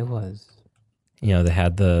 Yeah, it was. You know, they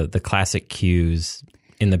had the classic cues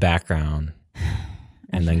in the background,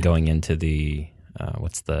 and then going into the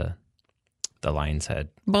what's the lion's head?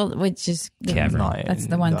 Well, which is Cavern. that's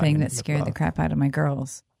the one thing that scared the above. crap out of my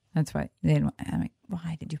girls. That's why they didn't. I'm like,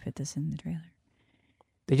 why did you put this in the trailer?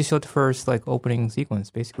 They just showed the first like opening sequence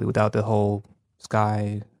basically without the whole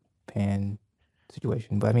sky pan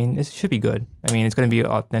situation. But I mean, it should be good. I mean, it's going to be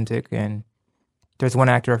authentic. And there's one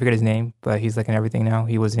actor, I forget his name, but he's like in everything now.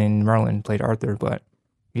 He was in Merlin, played Arthur, but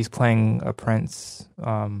he's playing a prince.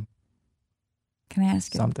 Can I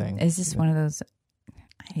ask Something. Is this one of those?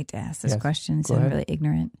 I hate to ask this Yes. question. It's Go ahead. really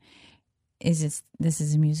ignorant. This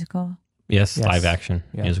is a musical? Yes, Yes. live action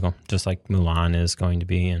Yeah. musical, just like Mulan is going to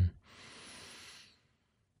be, and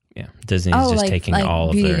yeah, Disney's just like, taking like all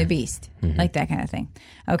of Beauty their and the Beast, Mhm. like that kind of thing.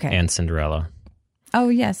 Okay. and Cinderella. Oh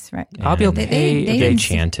yes, right. I'll be And okay. They if didn't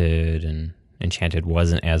Enchanted, and Enchanted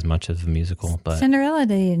wasn't as much of a musical, but Cinderella,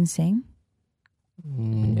 they didn't sing.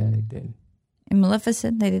 Yeah, they did. And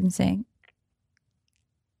Maleficent, they didn't sing.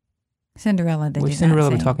 Cinderella, they Which did Cinderella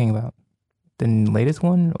not are we sing. talking about? The latest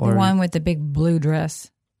one, or The one with the big blue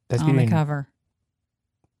dress that's on the Beauty and- cover.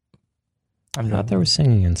 I thought there was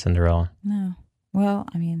singing in Cinderella No. Well,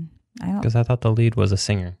 I mean, I because I thought the lead was a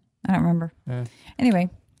singer. don't remember. Yeah. Anyway,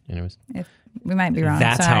 And it was, we might be wrong.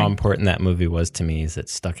 that's Sorry. how important that movie was to me. Is it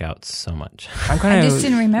stuck out so much? I'm kind I just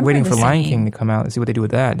didn't of remember waiting the for Lion singing. King to come out and see what they do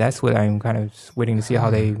with that. That's what I'm kind of waiting to see how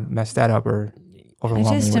they mess that up or I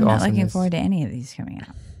overwhelm me just with am not looking awesomeness. forward to any of these coming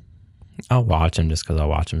out. I'll watch them just because I'll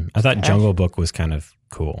watch them. I thought Actually- Jungle Book was kind of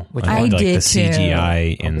cool. Which I one? thought, I did the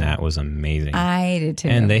CGI too. in that was amazing, I did too.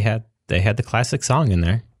 and they had the classic song in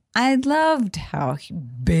there. I loved how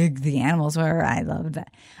big the animals were. I loved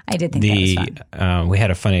that. I did think that was fun. We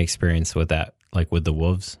had a funny experience with that, like with the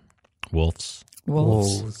wolves. Wolves.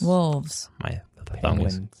 My thumb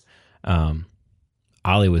is. Penguins.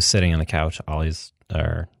 Ollie was sitting on the couch. Ollie's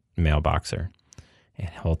our male boxer, and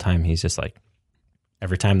the whole time he's just like,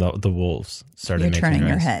 every time the wolves started You're making turning your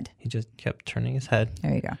noise, head. he just kept turning his head,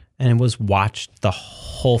 There you go. and it was watched the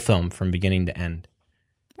whole film from beginning to end.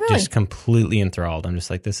 Really? Just completely enthralled. I'm just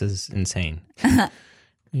like, this is insane. You're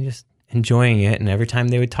just enjoying it, and every time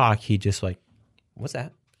they would talk, he just like, what's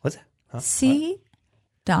that? What's that? Huh? See,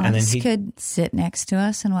 And then dogs he- could sit next to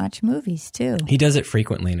us and watch movies too. He does it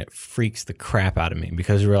frequently, and it freaks the crap out of me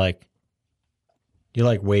because we're like, you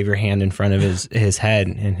like wave your hand in front of his head,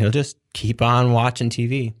 and he'll just keep on watching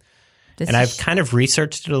TV. This And I've is- kind of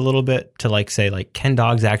researched it a little bit to like say, like, can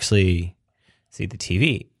dogs actually see the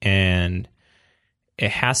TV? And it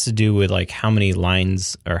has to do with like how many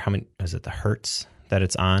lines or how many, is it the hertz that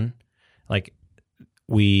it's on? Like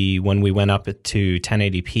when we went up to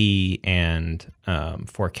 1080p and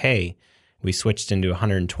 4K, we switched into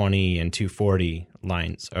 120 and 240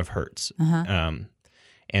 lines of hertz.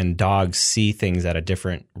 And dogs see things at a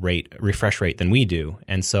different refresh rate than we do.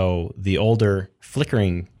 And so the older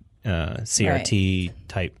flickering CRT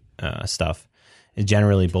type stuff is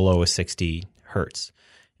generally below a 60 hertz.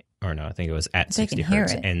 Or no, I think it was at They 60 can hear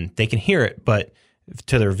hertz. it. And they can hear it, but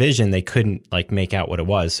to their vision, they couldn't like make out what it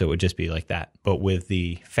was. So it would just be like that. But with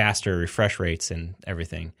the faster refresh rates and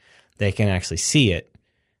everything, they can actually see it.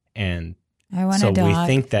 And I want so a dog we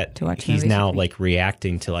think that to watch he's movies now with me. like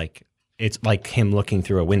reacting to like, it's like him looking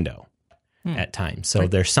through a window at times. So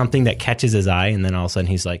there's something that catches his eye, and then all of a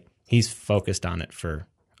sudden he's focused on it for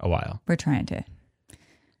a while. We're trying to.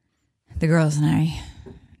 The girls and I,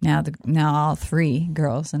 now all three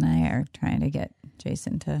girls and I are trying to get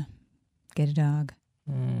Jason to get a dog.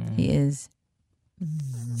 He is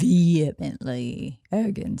vehemently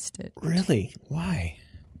against it. Really? Why?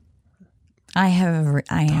 I have are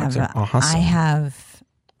awesome.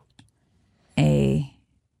 a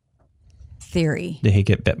theory. Did he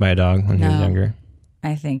get bit by a dog when he was No. younger?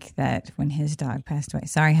 I think that when his dog passed away,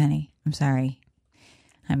 sorry, honey, I'm sorry.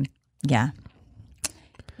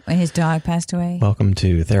 When his dog passed away, Welcome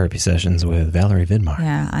to therapy sessions with Valerie Vidmar.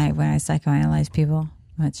 when I psychoanalyze people,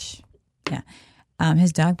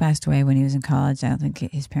 his dog passed away when he was in college. I don't think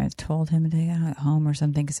his parents told him to take it home or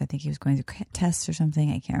something because I think he was going through tests or something.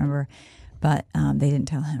 I can't remember, but they didn't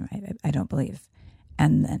tell him. I don't believe.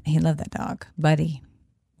 And then he loved that dog, Buddy.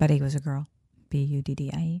 Buddy was a girl,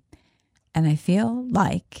 Buddie, and I feel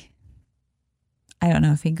like I don't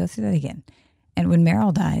know if he can go through that again. And when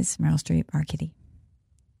Meryl dies, Meryl Streep, our kitty,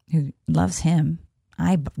 who loves him,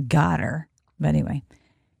 I got her. But anyway,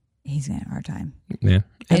 he's going to have a hard time. Yeah.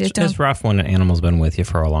 It's rough when an animal's been with you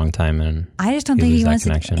for a long time. And I just don't think he wants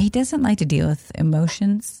to. He doesn't like to deal with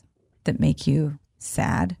emotions that make you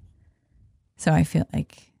sad. So I feel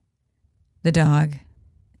like the dog,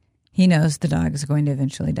 he knows the dog is going to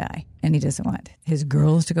eventually die, and he doesn't want his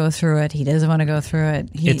girls to go through it. He doesn't want to go through it.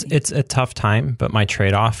 It's a tough time, but my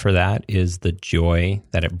trade-off for that is the joy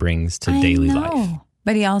that it brings to daily life.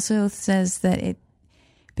 But he also says that it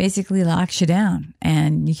basically locks you down,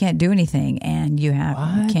 and you can't do anything, and you have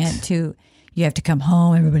to come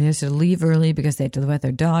home. Everybody has to leave early because they have to let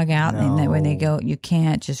their dog out, and then when they go, you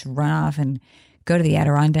can't just run off and go to the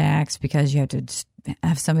Adirondacks because you have to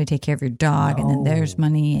have somebody take care of your dog, and then there's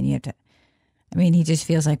money, and you have to. I mean, he just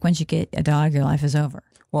feels like once you get a dog, your life is over.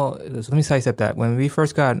 Well, let me sidestep that. When we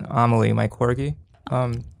first got Amelie, my corgi,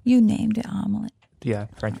 you named it Amelie. Yeah,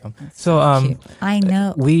 French. So I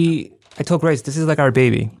know. I told Grace, this is like our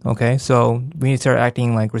baby. Okay, so we need to start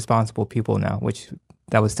acting like responsible people now, which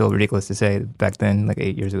that was still ridiculous to say back then, like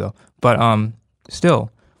 8 years ago. But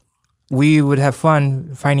still, we would have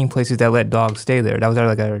fun finding places that let dogs stay there. That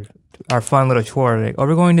was our fun little chore. Like,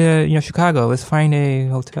 we're going to Chicago. Let's find a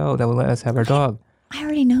hotel that will let us have our dog. I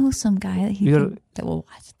already know some guy that will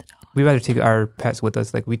watch the dog. We'd rather take our pets with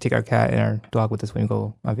us. Like, we take our cat and our dog with us when we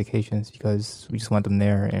go on vacations because we just want them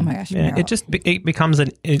there. And, oh my gosh! Yeah, it becomes an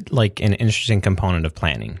interesting component of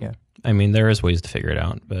planning. Yeah, I mean, there is ways to figure it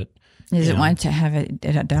out, but does it want to have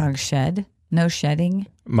a dog shed? No shedding?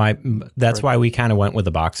 That's why we kind of went with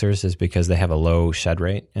the boxers, is because they have a low shed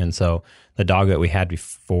rate. And so the dog that we had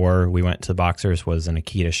before we went to the boxers was an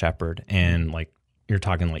Akita Shepherd. And like, you're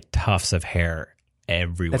talking like tufts of hair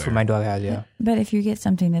everywhere. That's what my dog has, yeah. But if you get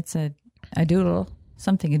something that's a doodle,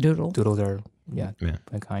 a doodle. Doodles are, yeah.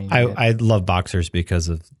 I love boxers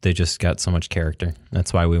because they just got so much character.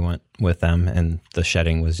 That's why we went with them. And the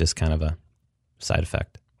shedding was just kind of a side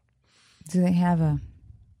effect. Do they have a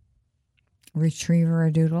retriever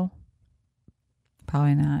or doodle?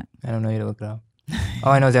 Probably not. I don't know. You to look it up.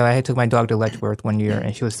 All I know is that I took my dog to Letchworth one year,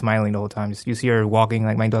 and she was smiling the whole time. You see her walking,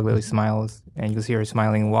 like my dog really smiles, and you see her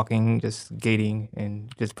smiling, walking, just gating,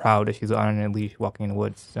 and just proud that she's on a leash walking in the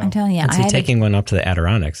woods. So. I'm telling you, taking one up to the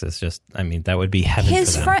Adirondacks is just, I mean, that would be heaven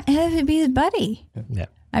his for them. It would be his buddy. Yeah.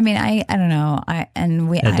 I mean, I don't know.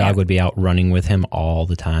 The dog would be out running with him all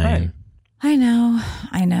the time. Right. I know.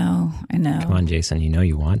 Come on, Jason. You know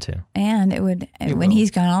you want to. And it would when he's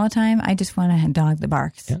gone all the time. I just want a dog that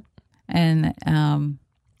barks. Yeah. And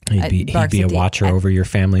he'd be a watcher over your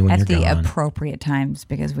family when you're gone. At the appropriate times,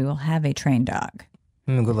 because we will have a trained dog.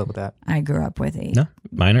 Good luck with that. I grew up with a. No,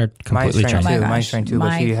 mine are completely trained. Mine's trained too,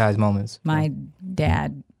 but she has moments. My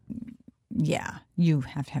dad, yeah, you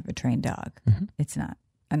have to have a trained dog. Mm-hmm. It's not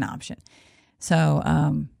an option. So,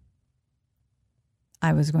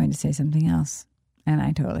 I was going to say something else, and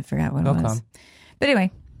I totally forgot what it was. But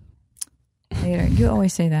anyway, later. You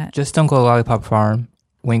always say that. Just don't go to Lollipop Farm,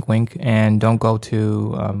 wink, wink, and don't go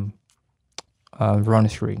to Verona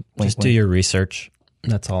Street. Wink, just do your research.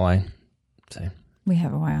 That's all I say. We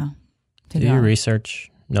have a while to do your research.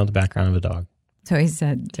 Know the background of a dog. So he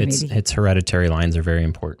said, its hereditary lines are very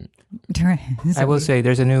important. I will say,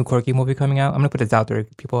 there's a new Corgi movie coming out. I'm going to put this out there,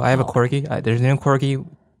 people. I have a Corgi. There's a new Corgi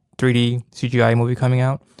 3D CGI movie coming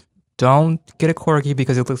out. Don't get a Corgi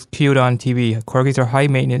because it looks cute on TV. Corgis are high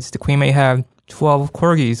maintenance. The queen may have 12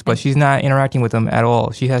 Corgis, but she's not interacting with them at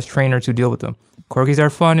all. She has trainers who deal with them. Corgis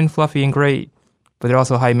are fun and fluffy and great, but they're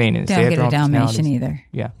also high maintenance. Don't get a Dalmatian either.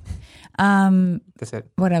 Yeah. That's it.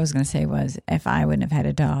 What I was going to say was, if I wouldn't have had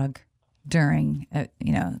a dog during a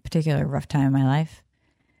particular rough time in my life,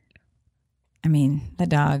 I mean, the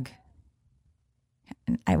dog,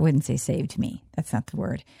 I wouldn't say saved me. That's not the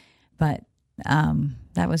word. But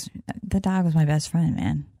the dog was my best friend,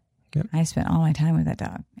 man. Yep. I spent all my time with that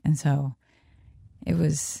dog. And so it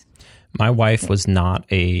was. My wife was not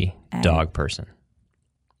a dog person.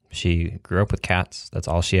 She grew up with cats. That's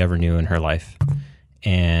all she ever knew in her life.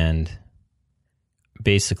 And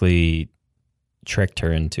basically tricked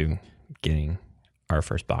her into getting our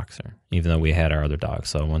first boxer, even though we had our other dog.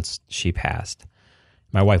 So once she passed,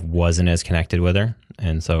 my wife wasn't as connected with her.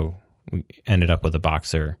 And so we ended up with a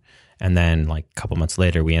boxer. And then like a couple months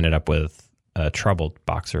later, we ended up with a troubled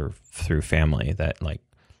boxer through family that like,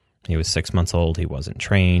 he was 6 months old. He wasn't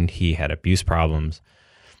trained. He had abuse problems.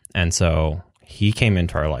 And so he came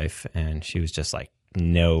into our life and she was just like,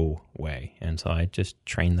 no way. And so I just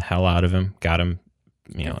trained the hell out of him, got him,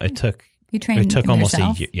 it took almost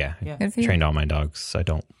yourself? a year. Yeah. I trained all my dogs. I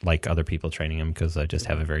don't like other people training them because I just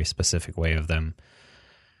have a very specific way of them.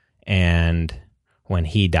 And when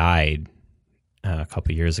he died a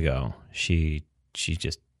couple years ago, she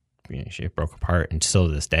just she broke apart, and still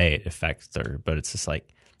to this day it affects her. But it's just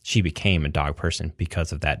like she became a dog person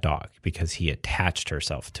because of that dog, because he attached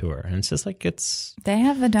herself to her, and it's just like They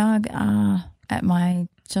have a dog at my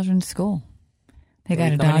children's school. They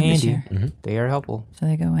got a dog this year. Mm-hmm. They are helpful. So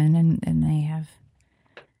they go in and they have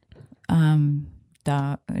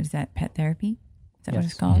dog. Is that pet therapy? Is that what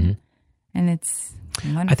it's called? Mm-hmm. And it's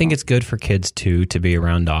wonderful. I think it's good for kids too to be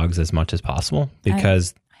around dogs as much as possible,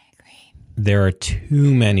 because I agree. There are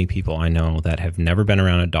too many people I know that have never been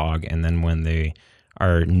around a dog, and then when they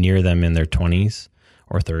are near them in their 20s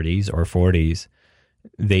or 30s or 40s,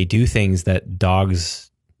 they do things that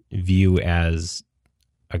dogs view as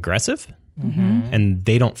aggressive. Mm-hmm. And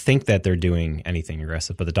they don't think that they're doing anything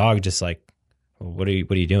aggressive, but the dog just like, well, what are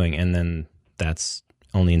you doing? And then that's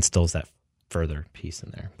only instills that further piece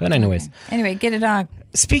in there. But anyways, Anyway, get a dog.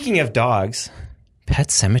 Speaking of dogs, Pet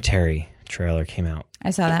Sematary trailer came out. I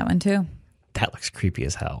saw that one too. That looks creepy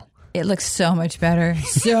as hell. It looks so much better.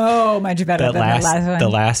 So much better than the last one. The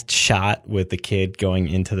last shot with the kid going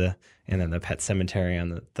into and then the Pet Sematary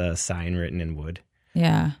on the sign written in wood.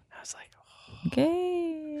 Yeah. I was like, oh.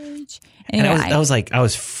 Gage. Anyway, and I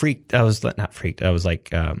was freaked. I was not freaked. I was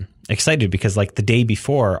like excited because like the day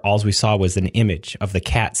before, all we saw was an image of the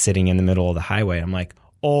cat sitting in the middle of the highway. I'm like,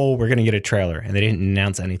 oh, we're going to get a trailer. And they didn't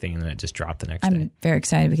announce anything, and then it just dropped the next day. I'm very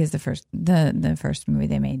excited because the first movie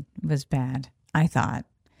they made was bad. I thought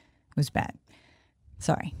it was bad.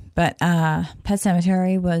 Sorry. But Pet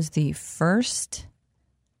Sematary was the first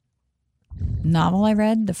novel I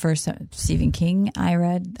read, the first Stephen King I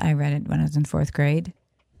read. I read it when I was in 4th grade,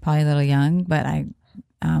 probably a little young, but I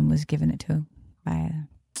was given it to by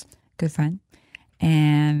a good friend,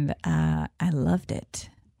 and I loved it.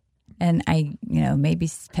 And I, maybe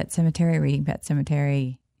reading Pet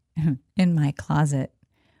Sematary in my closet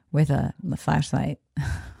with a flashlight.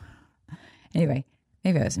 Anyway,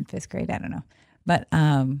 maybe I was in 5th grade. I don't know. But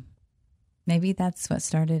maybe that's what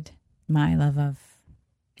started my love of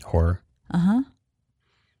horror. Uh-huh.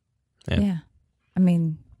 Yeah. I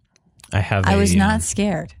mean, I was not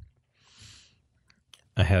scared.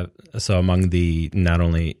 So among not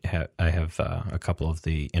only I have a couple of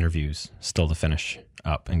the interviews still to finish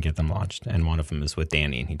up and get them launched, and one of them is with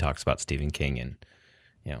Danny, and he talks about Stephen King, and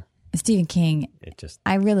Stephen King.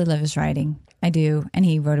 I really love his writing. I do, and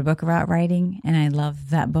he wrote a book about writing, and I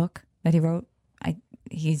love that book that he wrote. I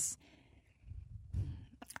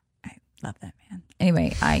love that man.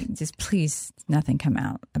 Anyway, please nothing come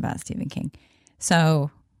out about Stephen King. So,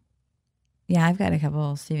 yeah, I've got a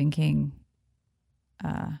couple Stephen King.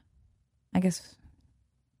 I guess,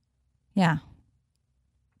 yeah,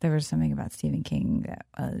 there was something about Stephen King that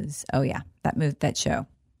was, that show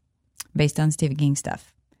based on Stephen King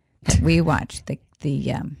stuff that we watched.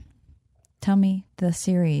 Tell me the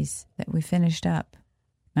series that we finished up.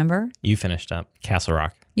 Remember? You finished up Castle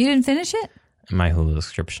Rock. You didn't finish it? My Hulu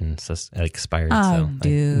subscription expired, so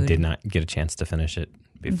dude. I did not get a chance to finish it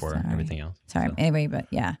before everything else. Sorry. So. Anyway, but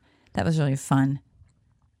yeah, that was really fun.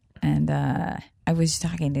 And I was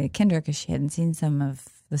talking to Kendra because she hadn't seen some of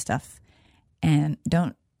the stuff. And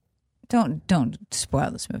don't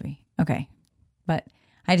spoil this movie, okay? But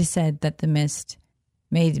I just said that The Mist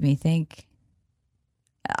made me think.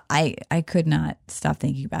 I could not stop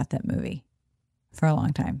thinking about that movie for a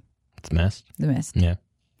long time. The Mist? The Mist. Yeah.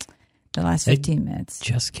 The last 15 minutes.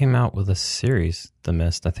 Just came out with a series, The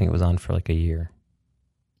Mist. I think it was on for like a year.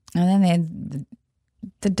 And then they had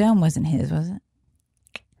the dome wasn't his, was it?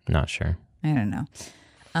 Not sure. I don't know.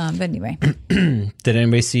 But anyway. Did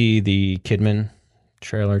anybody see the Kidman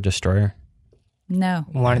trailer, Destroyer? No.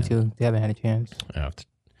 Wanted to. They haven't had a chance.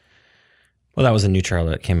 Well, that was a new trailer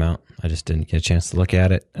that came out. I just didn't get a chance to look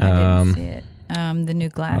at it. I didn't see it. The new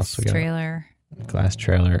Glass trailer. Glass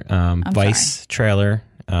trailer. Vice trailer.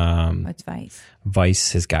 What's Vice?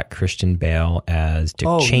 Vice has got Christian Bale as Dick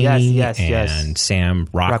Cheney and Sam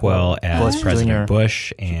Rockwell as President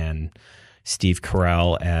Bush and Steve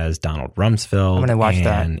Carell as Donald Rumsfeld. I'm going to watch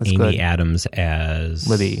that. And That's Amy good. Adams as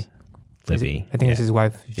Libby. I think it's his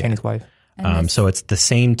wife, Cheney's wife. So it's the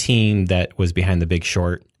same team that was behind The Big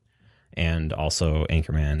Short and also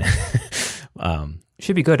Anchorman.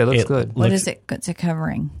 Should be good. It looks good. What's it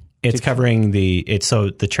covering? It's covering so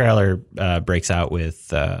the trailer breaks out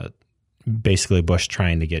with basically Bush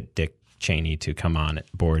trying to get Dick Cheney to come on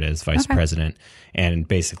board as vice president, and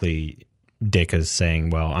basically Dick is saying,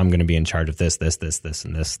 well, I'm going to be in charge of this,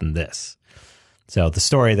 and this, and this. So the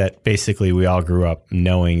story that basically we all grew up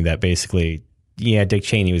knowing that basically, Dick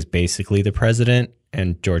Cheney was basically the president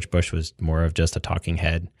and George Bush was more of just a talking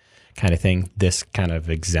head kind of thing. This kind of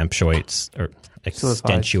accentuates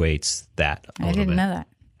that a I little didn't bit. know that.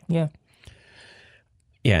 Yeah.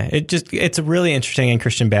 Yeah, it's really interesting. And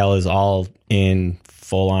Christian Bale is all in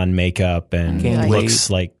full on makeup and Gained looks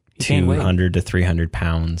like gained weight. 200 to 300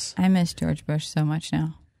 pounds. I miss George Bush so much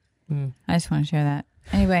now. I just want to share that.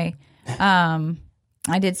 Anyway,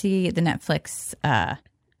 I did see the Netflix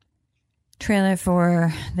trailer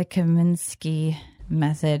for the Kominsky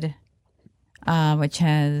Method, which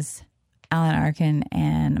has Alan Arkin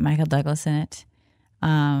and Michael Douglas in it.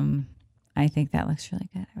 I think that looks really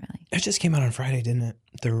good. It just came out on Friday, didn't it?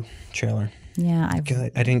 The trailer. Yeah, I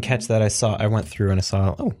didn't catch that. I went through and I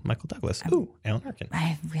saw, Michael Douglas. Alan Arkin.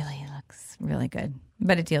 It really looks really good,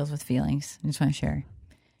 but it deals with feelings. I just want to share.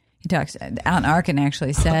 He talks. Alan Arkin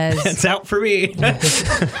actually says, "It's out for me."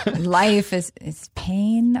 Life is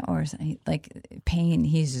pain, or like pain.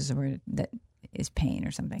 He uses a word that is pain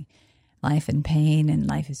or something. Life and pain, and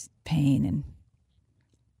life is pain, and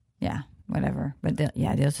yeah, whatever. But it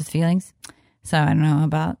deals with feelings. So I don't know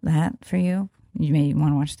about that for you. You may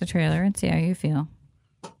want to watch the trailer and see how you feel.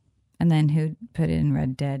 And then who put in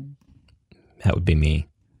Red Dead? That would be me.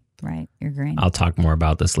 Right, you're green. I'll talk more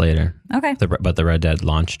about this later. Okay. But the Red Dead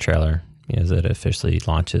launch trailer, is it officially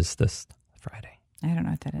launches this Friday. I don't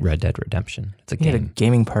know what that is. Red Dead Redemption. It's a We had a game.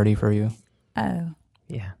 gaming party for you. Oh,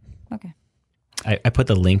 Yeah. okay. I put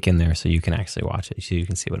the link in there so you can actually watch it, so you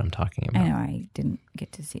can see what I'm talking about. I know I didn't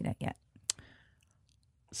get to see that yet.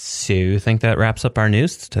 So you think that wraps up our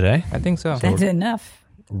news today? I think so. That's enough.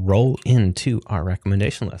 Roll into our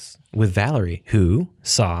recommendation list with Valerie, who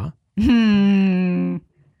saw Okay,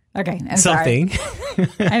 I'm something. sorry.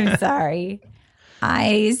 I'm sorry.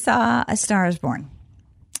 I saw A Star Is Born.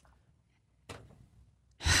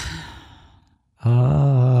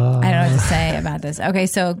 I don't know what to say about this. Okay,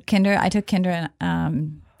 so I took Kendra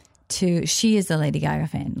to. She is a Lady Gaga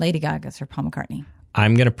fan. Lady Gaga's her Paul McCartney.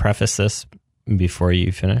 I'm going to preface this before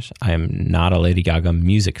you finish. I am not a Lady Gaga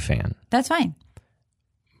music fan, That's fine.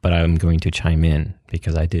 but I'm going to chime in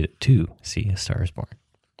because I did it too. See A Star Is Born.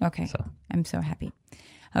 Okay, So. I'm so happy.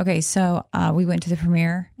 Okay, so we went to the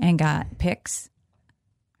premiere and got picks.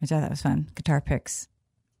 I thought that was fun. Guitar picks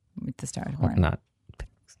with The Star Is Born. Not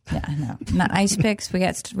Yeah, no, not ice picks. We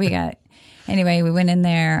got. Anyway, we went in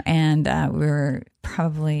there and we were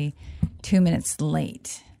probably 2 minutes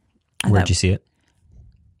late. Where'd you see it?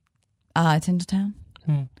 Tinseltown.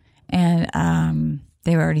 And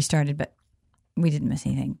they were already started, but we didn't miss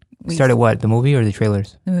anything. We Started what? The movie or the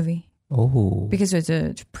trailers? the movie Oh. because it was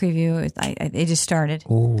a preview. It just started.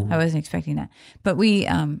 Oh. I wasn't expecting that, but we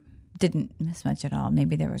didn't miss much at all.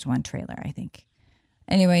 Maybe there was one trailer, I think.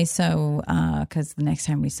 Anyway, so because the next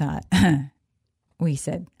time we saw it, we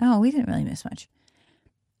said, "Oh, we didn't really miss much."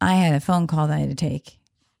 I had a phone call that I had to take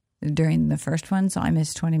during the first one, so I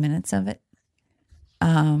missed 20 minutes of it.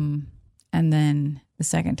 And then the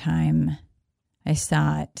second time I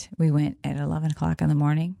saw it, we went at 11 o'clock in the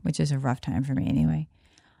morning, which is a rough time for me anyway.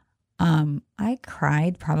 I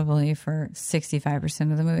cried probably for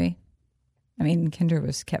 65% of the movie. I mean,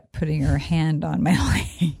 Kendra kept putting her hand on my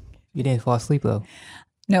leg. You didn't fall asleep though.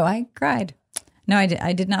 No, I cried. No, I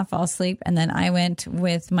did not fall asleep. And then I went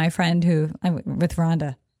with my friend with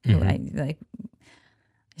Rhonda. Who I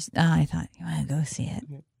thought, you want to go see it?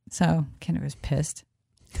 So Kendra was pissed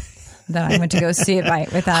that I went to go see it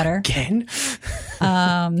without her. Again?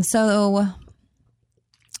 So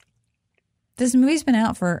this movie's been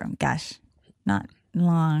out for, not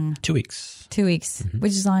long. 2 weeks. 2 weeks,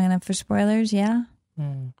 which is long enough for spoilers, yeah?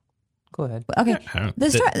 Go ahead. Okay. I don't-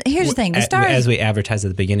 Here's the thing. The Star as we advertise at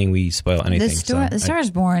the beginning, we spoil anything. The Star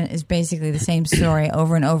Is Born is basically the same story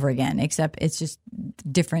over and over again, except it's just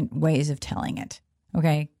different ways of telling it.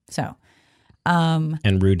 Okay? So.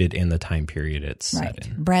 And rooted in the time period it's set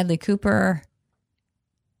in. Bradley Cooper.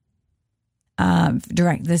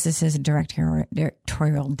 This is his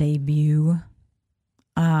directorial debut.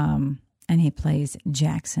 And he plays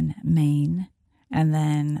Jackson Maine. And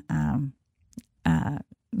then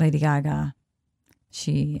Lady Gaga,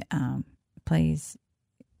 she plays,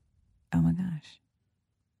 oh my gosh.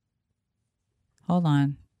 Hold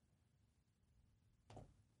on.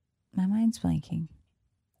 My mind's blanking.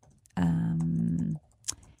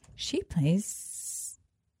 She plays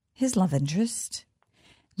his love interest.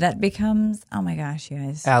 That becomes, oh my gosh, you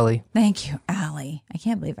guys. Allie. Thank you, Allie. I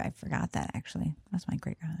can't believe I forgot that, actually. That's my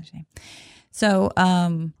great-grandmother's name. So,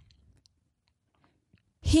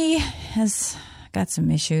 he has got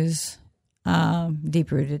some issues,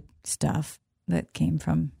 deep-rooted stuff that came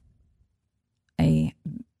from a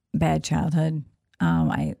bad childhood.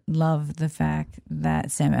 I love the fact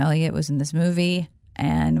that Sam Elliott was in this movie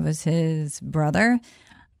and was his brother.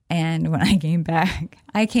 And when I came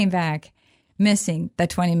back missing the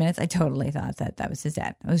 20 minutes. I totally thought that was his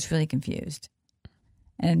dad. I was really confused.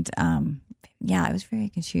 And I was very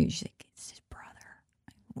confused. She's like, it's his brother.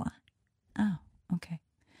 What? Oh, okay.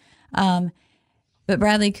 But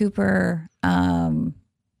Bradley Cooper, the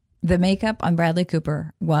makeup on Bradley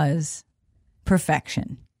Cooper was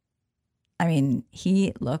perfection. I mean,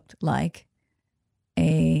 he looked like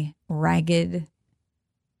a ragged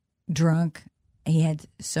drunk. He had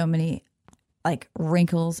so many like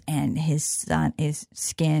wrinkles, and his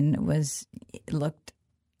skin looked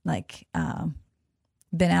like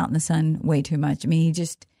been out in the sun way too much. I mean, he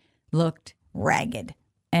just looked ragged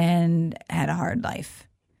and had a hard life,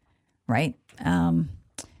 right?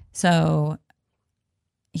 So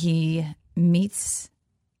he meets.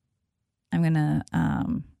 I'm gonna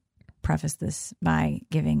preface this by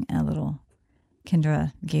giving a little.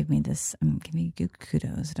 Kendra gave me this. I'm giving you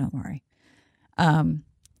kudos. Don't worry.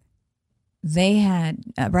 They had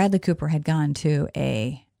Bradley Cooper had gone to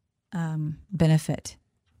a benefit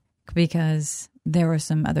because there were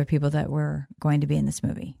some other people that were going to be in this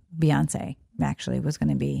movie. Beyonce actually was going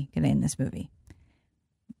to be in this movie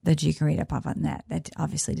that you can read up on that. That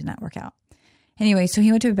obviously did not work out. Anyway, so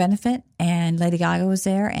he went to a benefit, and Lady Gaga was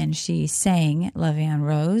there, and she sang La Vie en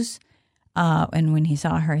Rose. And when he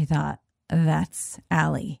saw her, he thought, that's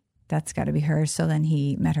Allie. That's got to be her. So then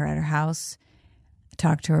he met her at her house,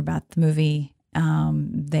 talked to her about the movie.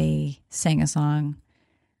 They sang a song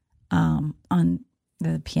on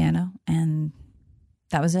the piano, and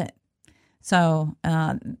that was it. So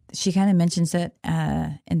she kind of mentions it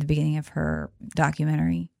in the beginning of her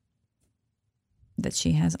documentary that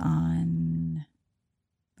she has on.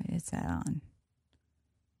 What is that on?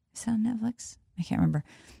 Is that on Netflix? I can't remember.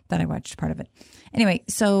 That I watched part of it. Anyway,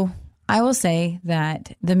 so I will say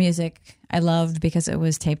that the music I loved because it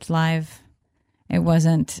was taped live. It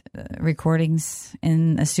wasn't recordings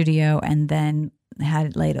in a studio and then had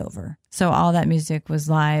it laid over. So all that music was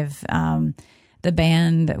live. The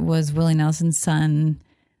band was Willie Nelson's son.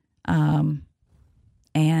 And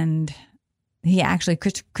he actually,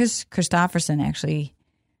 Chris Christopherson actually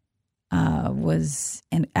was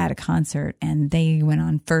at a concert, and they went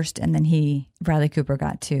on first, and then Bradley Cooper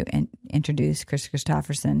got to introduce Chris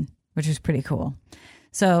Christopherson, which was pretty cool.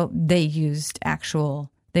 So they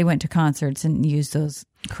went to concerts and used those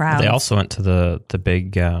crowds. They also went to the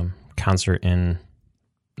big concert in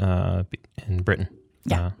Britain.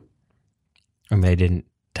 Yeah. And they didn't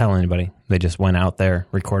tell anybody. They just went out there,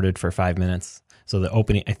 recorded for 5 minutes. So I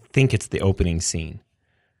think it's the opening scene.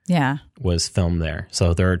 Yeah. Was filmed there.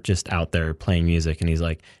 So they're just out there playing music, and he's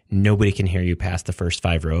like, nobody can hear you past the first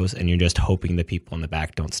 5 rows, and you're just hoping the people in the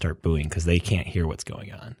back don't start booing because they can't hear what's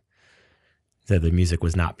going on. So the music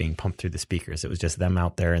was not being pumped through the speakers. It was just them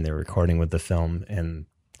out there, and they were recording with the film and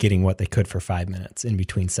getting what they could for 5 minutes in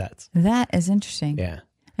between sets. That is interesting. Yeah.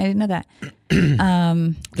 I didn't know that.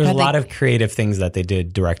 There's a lot of creative things that they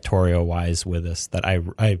did directorial-wise with this that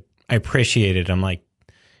I appreciated. I'm like,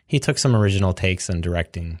 he took some original takes on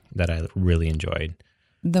directing that I really enjoyed.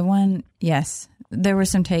 Yes. There were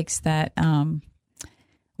some takes that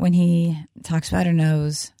when he talks about her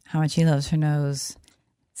nose, how much he loves her nose,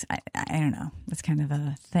 I don't know. That's kind of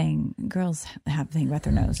a thing. Girls have a thing about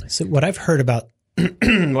their nose. So what I've heard about,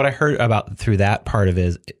 through that part of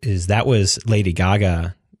it is that was Lady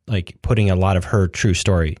Gaga, like putting a lot of her true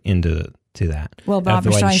story into that. Well,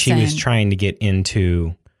 Barbra Streisand, she was saying, trying to get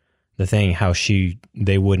into the thing, how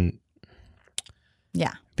they wouldn't.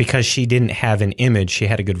 Yeah. Because she didn't have an image. She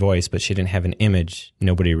had a good voice, but she didn't have an image.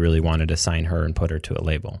 Nobody really wanted to sign her and put her to a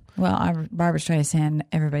label. Well, Barbra Streisand,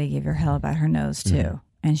 everybody gave her hell about her nose too. Mm-hmm.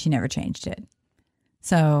 And she never changed it.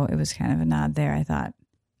 So it was kind of a nod there, I thought.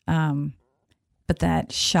 But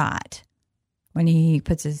that shot, when he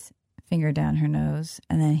puts his finger down her nose,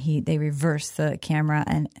 and then they reverse the camera,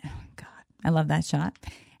 and oh God, I love that shot.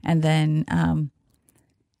 And then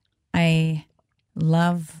I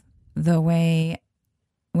love the way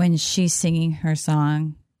when she's singing her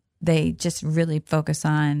song, they just really focus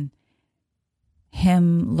on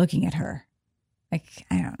him looking at her. Like,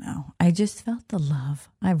 I don't know. I just felt the love.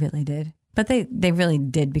 I really did. But they really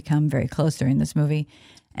did become very close during this movie.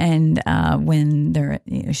 And when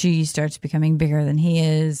she starts becoming bigger than he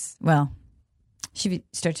is, well, she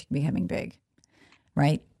starts becoming big,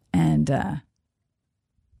 right? And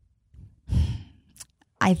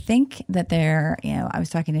I think that I was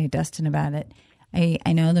talking to Dustin about it.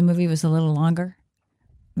 I know the movie was a little longer,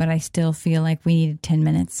 but I still feel like we needed 10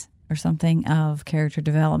 minutes or something of character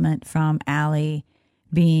development from Allie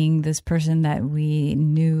being this person that we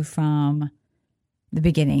knew from the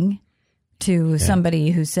beginning to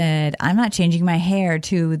somebody who said, I'm not changing my hair,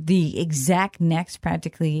 to the exact next part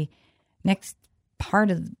of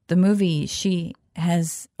the movie. She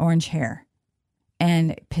has orange hair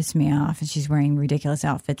and it pissed me off. And she's wearing ridiculous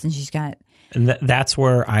outfits, and she's got. And that's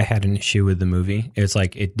where I had an issue with the movie. It's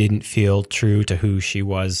like it didn't feel true to who she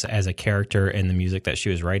was as a character and the music that she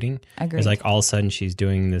was writing. Agreed. It's like all of a sudden she's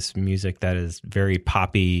doing this music that is very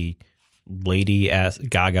poppy, lady-ass,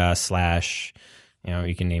 Gaga /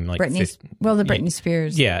 you can name like Britney. The Britney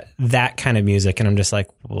Spears. Yeah, that kind of music. And I'm just like,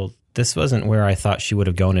 well, this wasn't where I thought she would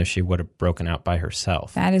have gone if she would have broken out by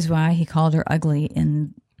herself. That is why he called her ugly,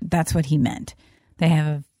 and that's what he meant. They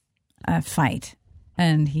have a fight.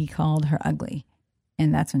 And he called her ugly.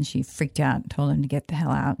 And that's when she freaked out and told him to get the hell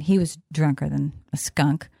out. He was drunker than a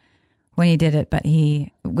skunk when he did it, but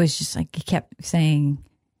he was just like, he kept saying,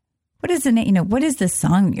 what is the name? What is the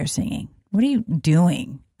song you're singing? What are you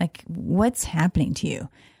doing? Like, what's happening to you?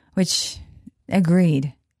 Which,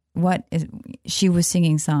 agreed. She was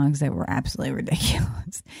singing songs that were absolutely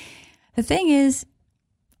ridiculous. The thing is,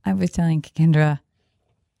 I was telling Kendra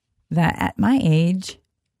that at my age,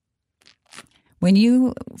 when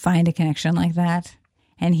you find a connection like that,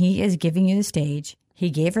 and he is giving you the stage, he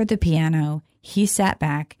gave her the piano, he sat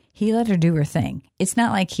back, he let her do her thing. It's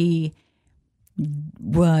not like he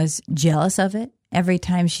was jealous of it. Every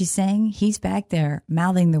time she sang, he's back there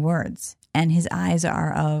mouthing the words, and his eyes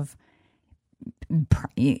are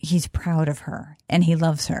he's proud of her, and he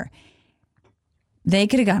loves her. They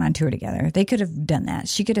could have gone on tour together. They could have done that.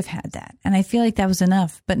 She could have had that. And I feel like that was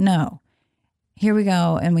enough, but no. Here we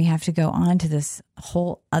go, and we have to go on to this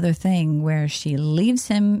whole other thing where she leaves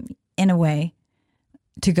him in a way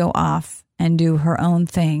to go off and do her own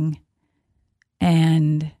thing,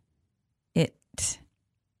 and it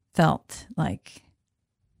felt like,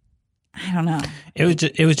 I don't know.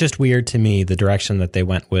 It was just weird to me, the direction that they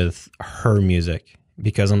went with her music,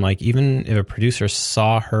 because I'm like, even if a producer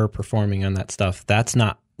saw her performing on that stuff, that's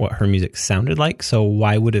not what her music sounded like. So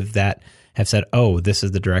why would have said, oh, this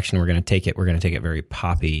is the direction we're going to take it. We're going to take it very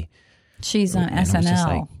poppy. She's on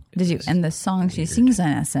SNL. And the song she sings on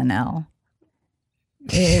SNL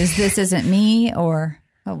is This Isn't Me, or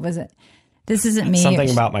what was it? This Isn't Me. Something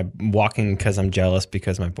about my walking because I'm jealous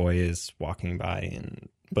because my boy is walking by,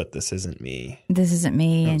 but this isn't me. This isn't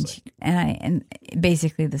me. And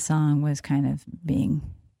basically the song was kind of being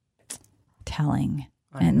telling.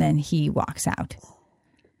 And then he walks out.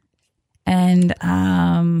 And,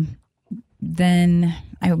 then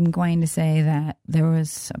I'm going to say that there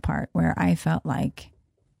was a part where I felt like,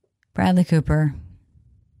 Bradley Cooper,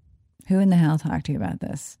 who in the hell talked to you about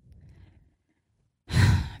this?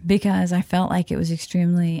 Because I felt like it was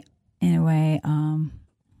extremely, in a way,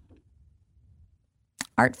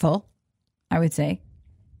 artful, I would say.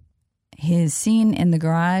 His scene in the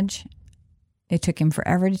garage, it took him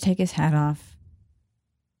forever to take his hat off.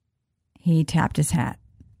 He tapped his hat.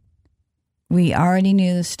 We already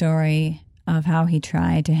knew the story of how he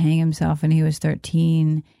tried to hang himself when he was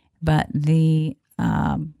 13, but the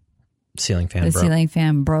ceiling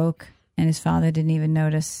fan broke, and his father didn't even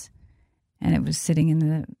notice, and it was sitting in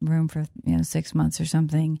the room for 6 months or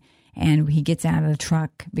something. And he gets out of the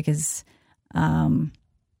truck because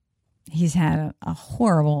he's had a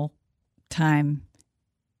horrible time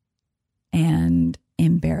and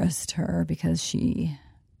embarrassed her because she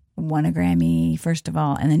won a Grammy, first of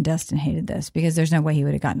all, and then Dustin hated this because there's no way he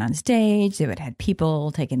would have gotten on stage. They would have had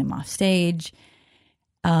people taking him off stage.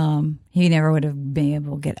 He never would have been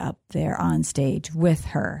able to get up there on stage with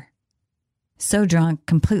her. So drunk,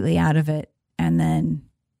 completely out of it, and then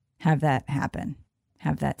have that happen,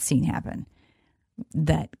 have that scene happen.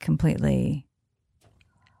 That completely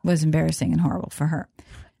was embarrassing and horrible for her.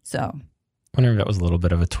 So I wonder if that was a little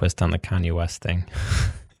bit of a twist on the Kanye West thing.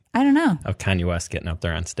 I don't know. Of Kanye West getting up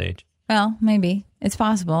there on stage. Well, maybe. It's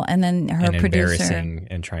possible. And then her producer. Embarrassing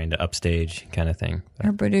and trying to upstage kind of thing.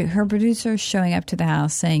 Her producer showing up to the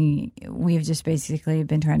house saying, we've just basically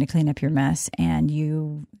been trying to clean up your mess, and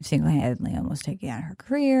you single-handedly almost taking out her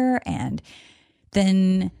career. And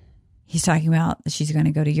then he's talking about that she's going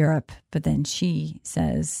to go to Europe, but then she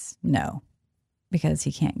says no because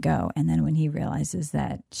he can't go. And then when he realizes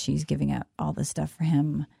that she's giving up all this stuff for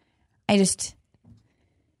him,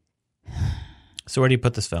 So where do you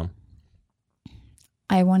put this film?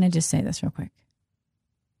 I want to just say this real quick.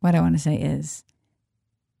 What I want to say is,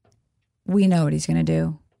 we know what he's going to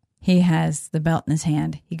do. He has the belt in his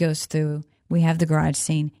hand. He goes through. We have the garage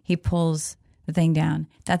scene. He pulls the thing down.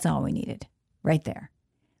 That's all we needed right there.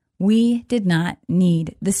 We did not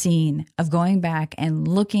need the scene of going back and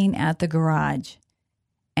looking at the garage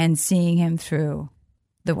and seeing him through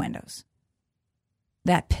the windows.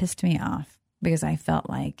 That pissed me off because I felt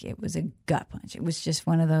like it was a gut punch. It was just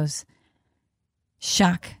one of those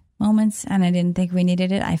shock moments, and I didn't think we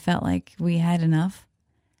needed it. I felt like we had enough,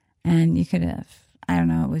 and you could have I don't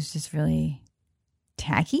know, it was just really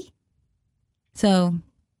tacky. So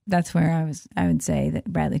that's where I would say that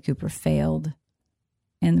Bradley Cooper failed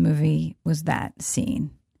in the movie, was that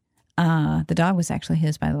scene. The dog was actually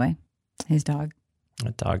his, by the way. His dog.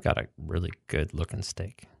 That dog got a really good looking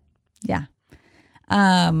steak. Yeah.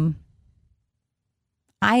 I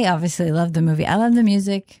obviously love the movie. I love the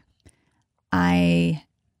music. I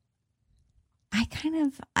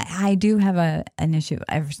do have an issue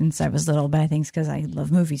ever since I was little, but I think it's because I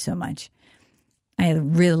love movies so much. I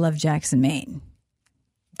really love Jackson Maine.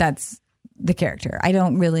 That's the character. I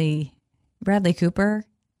don't really... Bradley Cooper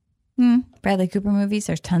movies,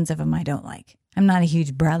 there's tons of them I don't like. I'm not a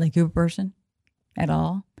huge Bradley Cooper person at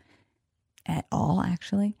all. At all,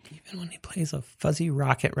 actually. Even when he plays a fuzzy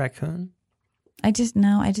rocket raccoon? I just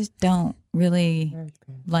don't really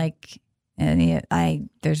like any.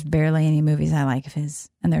 There's barely any movies I like of his,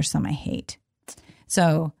 and there's some I hate.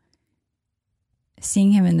 So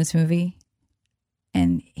seeing him in this movie,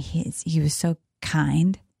 and he was so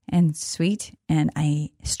kind and sweet, and I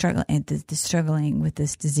struggle at the struggling with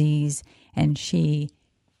this disease, and she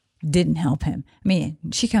didn't help him. I mean,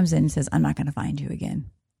 she comes in and says, "I'm not going to find you again.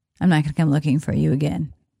 I'm not going to come looking for you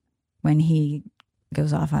again." When he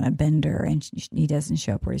goes off on a bender and he doesn't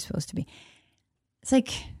show up where he's supposed to be. It's like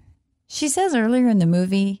she says earlier in the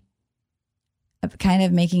movie, kind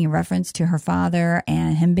of making a reference to her father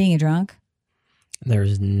and him being a drunk.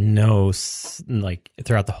 There's no, like,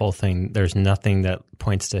 throughout the whole thing, there's nothing that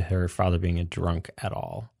points to her father being a drunk at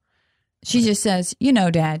all. She just says,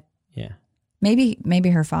 Dad. Yeah. Maybe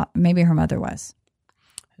her mother was.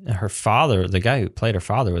 Her father, the guy who played her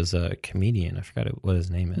father, was a comedian. I forgot what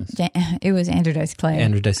his name is. It was Andrew Dice Clay.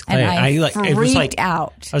 Andrew Dice Clay. And I freaked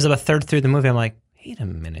out. I was about a third through the movie. I'm like, wait a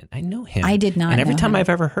minute, I know him. I did not. And every know time him. I've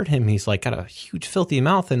ever heard him, he's like got a huge filthy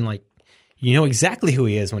mouth, and like you know exactly who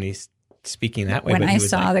he is when he's speaking that way. When but I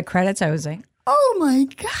saw the credits, I was like, oh my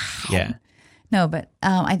God. Yeah. No, but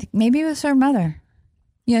I think maybe it was her mother.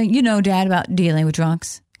 You know, Dad, about dealing with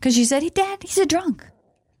drunks, because she said, Dad, he's a drunk,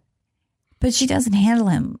 but she doesn't handle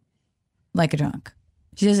him like a drunk.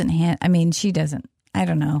 She doesn't. I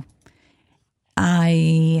don't know.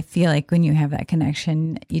 I feel like when you have that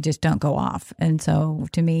connection, you just don't go off. And so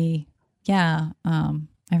to me, yeah, my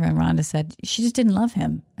friend Rhonda said she just didn't love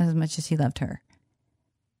him as much as he loved her.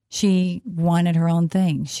 She wanted her own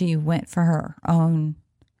thing. She went for her own.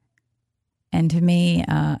 And to me,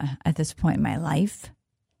 at this point in my life,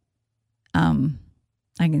 I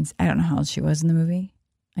don't know how old she was in the movie,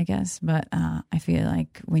 I guess, but I feel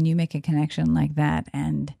like when you make a connection like that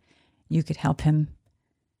and you could help him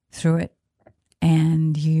through it,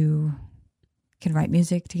 and you could write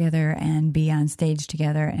music together and be on stage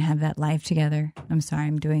together and have that life together. I'm sorry,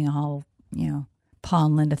 I'm doing a whole, Paul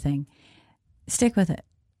and Linda thing. Stick with it.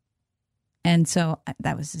 And so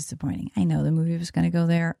that was disappointing. I know the movie was going to go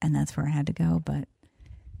there, and that's where I had to go, but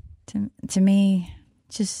to me,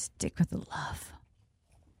 just stick with the love.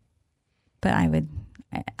 But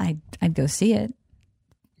I'd go see it.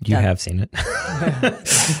 You have seen it.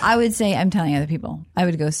 I would say, I'm telling other people, I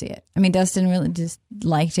would go see it. I mean, Dustin really just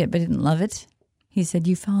liked it, but didn't love it. He said,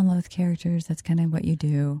 you fall in love with characters. That's kind of what you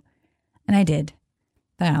do. And I did.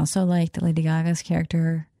 But I also liked Lady Gaga's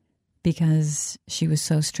character because she was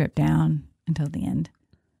so stripped down until the end,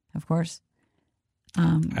 of course.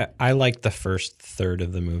 I liked the first third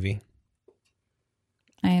of the movie.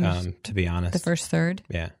 I understand. To be honest. The first third?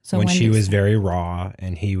 Yeah. So when she was very raw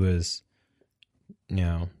and he was,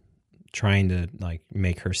 trying to like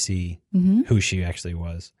make her see who she actually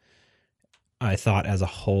was. I thought as a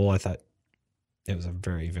whole, it was a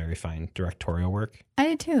very, very fine directorial work. I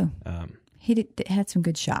did too. He had some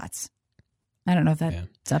good shots. I don't know if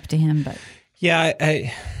that's up to him, but...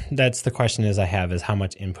 Yeah, that's the question I have is how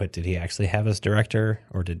much input did he actually have as director,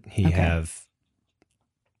 or did he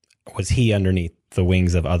was he underneath the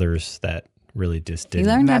wings of others that really just didn't?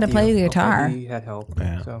 He learned how to play the guitar. He had help.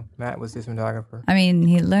 Yeah. So Matt was the cinematographer. I mean,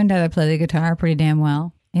 he learned how to play the guitar pretty damn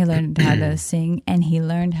well. He learned how to sing, and he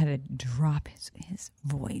learned how to drop his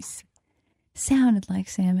voice. Sounded like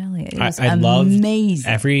Sam Elliott. It was amazing.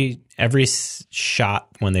 Loved every shot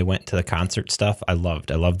when they went to the concert stuff. I loved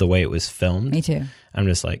the way it was filmed. Me too. I'm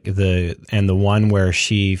just like the one where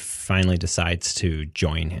she finally decides to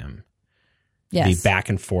join him. Yes. The back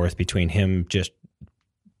and forth between him just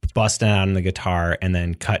busting out on the guitar and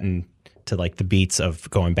then cutting to like the beats of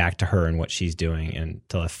going back to her and what she's doing, and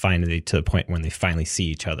to the point when they finally see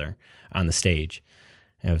each other on the stage.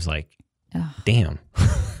 And it was like, damn.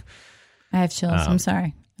 I have chills. I'm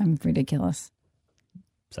sorry. I'm ridiculous.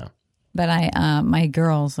 So, but my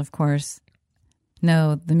girls, of course,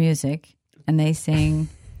 know the music, and they sing,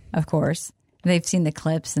 of course. they've seen the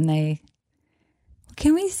clips and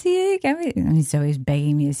can we see it? And he's always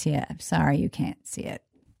begging me to see it. I'm sorry, you can't see it.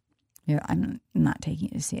 I'm not taking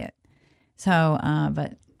you to see it. So,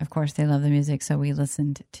 but of course they love the music. So we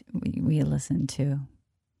listened to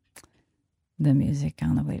the music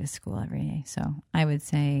on the way to school every day. So I would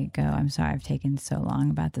say go. I'm sorry I've taken so long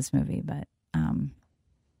about this movie, but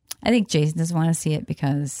I think Jason doesn't want to see it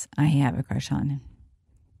because I have a crush on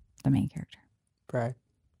the main character. Brad?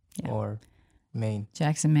 Yeah. Or Maine?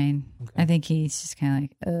 Jackson Maine. Okay. I think he's just kind of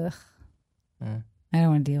like, ugh. I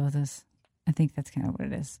don't want to deal with this. I think that's kind of what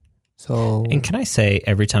it is. So, and can I say,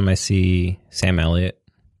 every time I see Sam Elliott,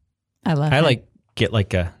 I love him.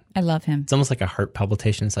 I love him. It's almost like a heart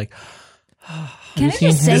palpitation. It's like, can I just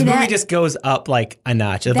say this that? movie just goes up like a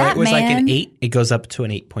notch. If it was like an 8, it goes up to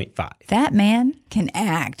an 8.5. That man can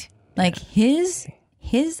act. Like his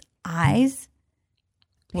eyes.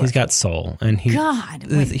 He's got soul, and he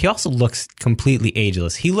also looks completely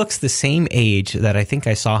ageless. He looks the same age that I think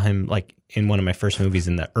I saw him like in one of my first movies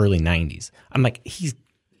in the early 90s. I'm like, he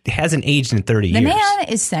hasn't aged in 30 years. The man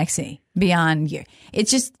is sexy beyond you. It's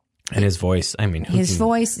just, and his voice. I mean, his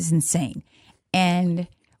voice is insane. And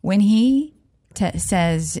when he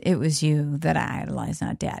says it was you that I idolized,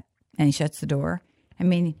 not Dad, and he shuts the door. I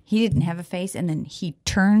mean, he didn't have a face, and then he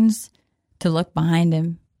turns to look behind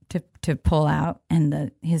him to pull out,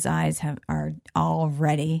 and his eyes are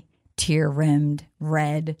already tear-rimmed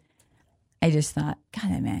red. I just thought,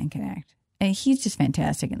 God, that man can act. And he's just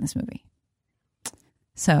fantastic in this movie.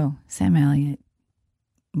 So, Sam Elliott,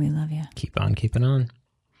 we love you. Keep on keeping on.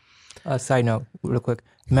 Side note, real quick.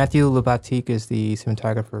 Matthew Libatique is the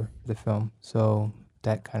cinematographer of the film, so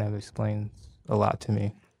that kind of explains a lot to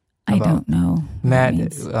me. I don't know. Matt,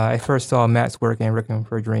 I first saw Matt's work in Requiem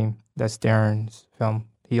for a Dream. That's Darren's film.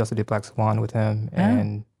 He also did Black Swan with him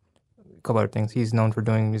and a couple other things. He's known for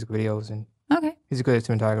doing music videos, and he's a good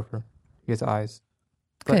cinematographer. He has eyes.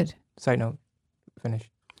 But, good. Side note, finish.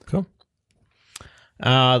 Cool.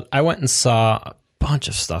 I went and saw a bunch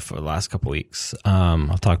of stuff over the last couple weeks.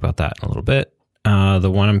 I'll talk about that in a little bit. The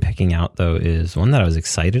one I'm picking out, though, is one that I was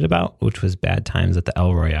excited about, which was Bad Times at the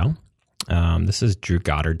El Royale. This is Drew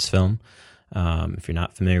Goddard's film. If you're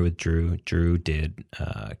not familiar with Drew did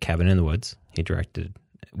Cabin in the Woods. He directed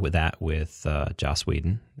with Joss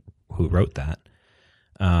Whedon, who wrote that.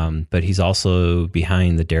 But he's also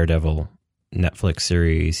behind the Daredevil Netflix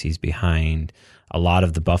series. He's behind a lot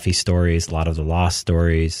of the Buffy stories, a lot of the Lost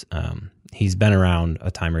stories. He's been around a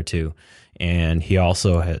time or two, and he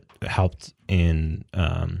also had helped in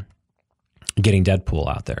getting Deadpool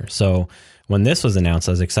out there. So when this was announced,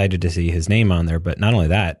 I was excited to see his name on there. But not only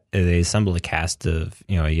that, they assembled a cast of,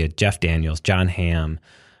 you had Jeff Daniels, John Hamm,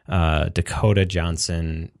 Dakota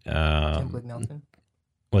Johnson. Tim Blake Nelson?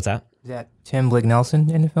 What's that? Is that Tim Blake Nelson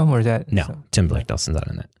in the film, or is that... No, Tim Blake Nelson's not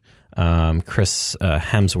in it. Chris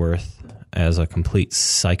Hemsworth as a complete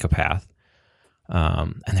psychopath.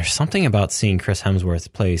 And there's something about seeing Chris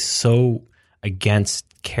Hemsworth play so against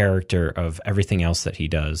character of everything else that he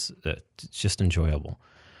does that it's just enjoyable.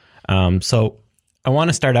 So I want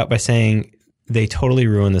to start out by saying they totally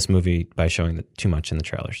ruined this movie by showing too much in the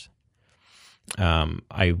trailers.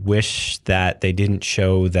 I wish that they didn't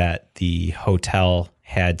show that the hotel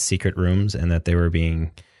had secret rooms and that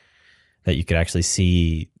that you could actually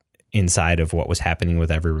see inside of what was happening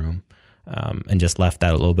with every room, and just left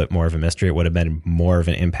that a little bit more of a mystery. It would have been more of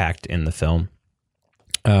an impact in the film.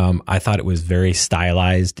 I thought it was very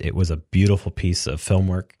stylized. It was a beautiful piece of film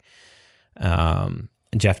work.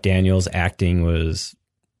 Jeff Daniels' acting was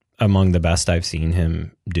among the best I've seen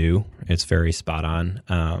him do. It's very spot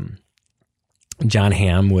on. John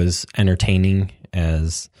Hamm was entertaining,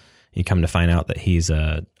 as you come to find out that he's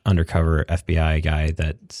a undercover FBI guy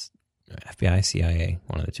that's FBI, CIA,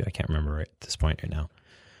 one of the two. I can't remember right at this point right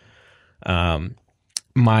now.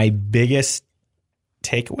 My biggest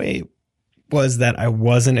takeaway was that I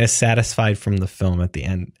wasn't as satisfied from the film at the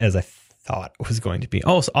end as I thought it was going to be.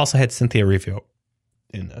 Oh, also had Cynthia Erivo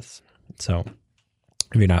in this. So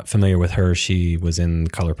if you're not familiar with her, she was in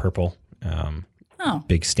Color Purple.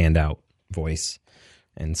 Big standout voice.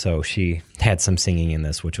 And so she had some singing in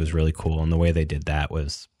this, which was really cool. And the way they did that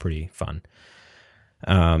was pretty fun.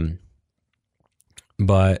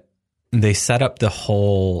 But they set up the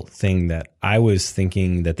whole thing that I was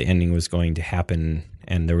thinking that the ending was going to happen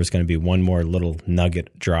and there was going to be one more little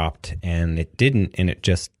nugget dropped, and it didn't, and it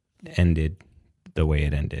just ended the way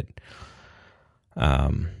it ended. I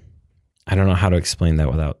don't know how to explain that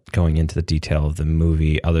without going into the detail of the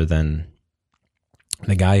movie, other than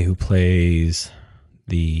the guy who plays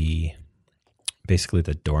basically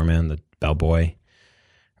the doorman, the bellboy,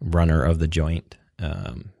 runner of the joint.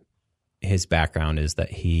 his background is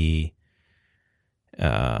that he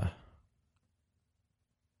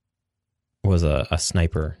was a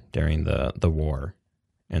sniper during the war,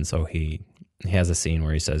 and so he has a scene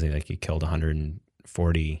where he says he killed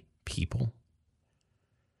 140 people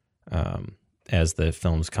as the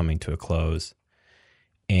film's coming to a close.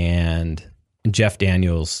 And Jeff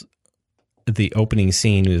Daniels, the opening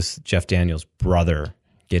scene is Jeff Daniels' brother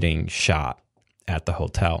getting shot at the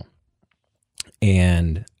hotel.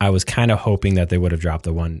 And I was kind of hoping that they would have dropped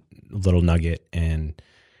the one little nugget and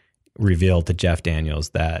revealed to Jeff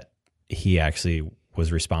Daniels that he actually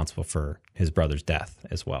was responsible for his brother's death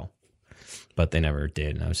as well. But they never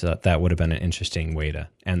did. And I just thought that would have been an interesting way to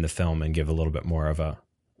end the film and give a little bit more of a,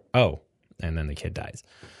 and then the kid dies.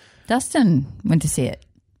 Dustin went to see it.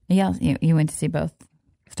 He went to see both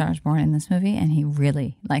Stars Born in this movie, and he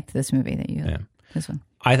really liked this movie this one.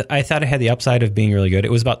 I thought it had the upside of being really good.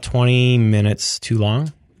 It was about 20 minutes too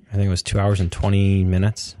long. I think it was 2 hours and 20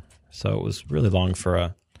 minutes. So it was really long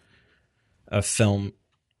for a film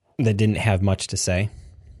that didn't have much to say.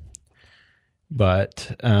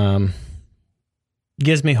 But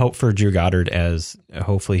gives me hope for Drew Goddard, as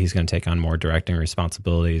hopefully he's going to take on more directing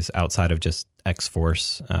responsibilities outside of just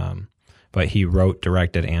X-Force. But he wrote,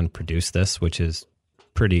 directed, and produced this, which is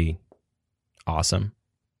pretty awesome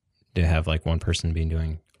to have like one person being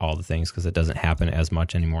doing all the things, because it doesn't happen as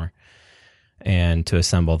much anymore. And to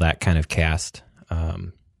assemble that kind of cast,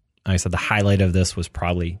 like I said, the highlight of this was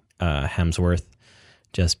probably Hemsworth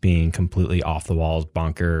just being completely off the walls,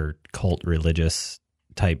 bonker, cult religious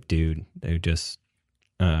type dude who just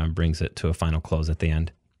brings it to a final close at the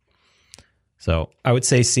end. So I would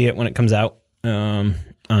say see it when it comes out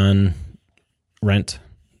on rent.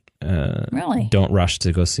 Really? Don't rush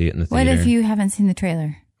to go see it in the theater. What if you haven't seen the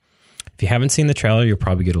trailer? If you haven't seen the trailer, you'll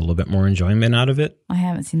probably get a little bit more enjoyment out of it. I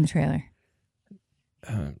haven't seen the trailer.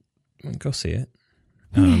 Go see it.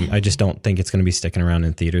 I just don't think it's going to be sticking around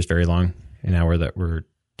in theaters very long. And now we're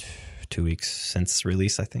 2 weeks since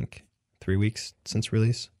release, I think. 3 weeks since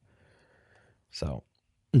release. So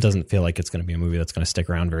it doesn't feel like it's going to be a movie that's going to stick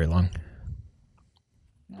around very long.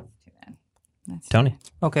 That's too bad. Tony?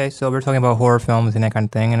 Okay, so we're talking about horror films and that kind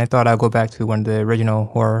of thing, and I thought I'd go back to one of the original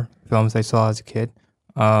horror films I saw as a kid.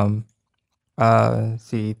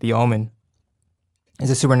 See, The Omen.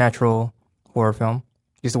 It's a supernatural horror film.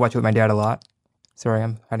 Used to watch it with my dad a lot. Sorry,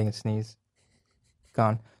 I'm hiding a sneeze.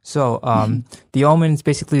 Gone. So, The Omen is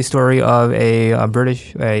basically a story of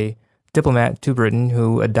a diplomat to Britain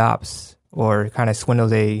who adopts or kind of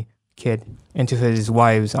swindles a kid into his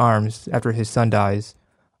wife's arms after his son dies.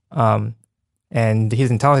 And he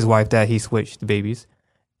doesn't tell his wife that he switched the babies.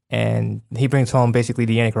 And he brings home basically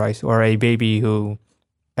the Antichrist, or a baby who,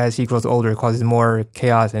 as he grows older, causes more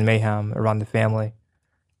chaos and mayhem around the family.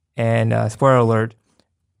 And spoiler alert,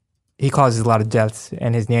 he causes a lot of deaths,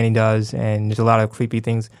 and his nanny does, and there's a lot of creepy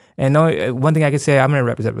things. And one thing I could say, I'm going to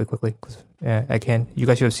represent really quickly, because I can. You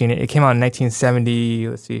guys should have seen it. It came out in 1970,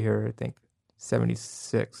 let's see here, I think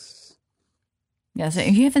 76. Yeah, so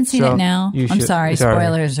if you haven't seen it now, I'm sorry,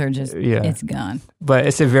 spoilers are just, it's gone. But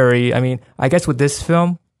it's I guess with this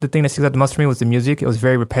film, the thing that sticks out the most for me was the music. It was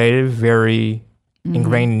very repetitive, very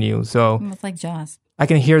ingrained in you. So it's like Jaws. I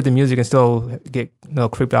can hear the music and still get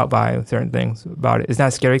creeped out by certain things about it. It's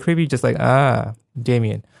not scary creepy, just like,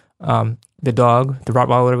 Damien. The dog, the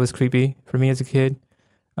Rottweiler, was creepy for me as a kid.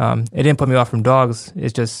 It didn't put me off from dogs.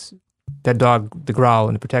 It's just that dog, the growl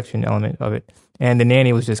and the protection element of it. And the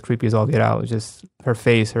nanny was just creepy as all get out. It was just her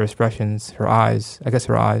face, her expressions, her eyes. I guess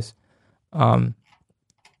her eyes. If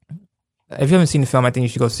you haven't seen the film, I think you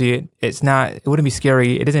should go see it. It wouldn't be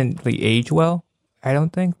scary. It doesn't really age well, I don't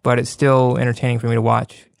think, but it's still entertaining for me to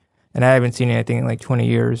watch. And I haven't seen it, I think, in like 20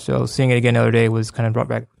 years. So seeing it again the other day was kind of brought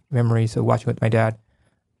back memories of watching it with my dad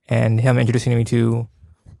and him introducing me to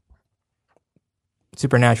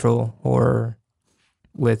supernatural horror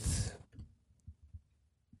with,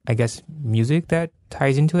 I guess, music that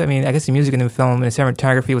ties into it. I mean, I guess the music in the film and the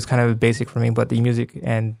cinematography was kind of basic for me, but the music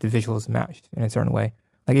and the visuals matched in a certain way.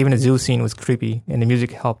 Like even the zoo scene was creepy, and the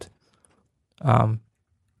music helped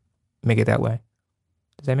make it that way.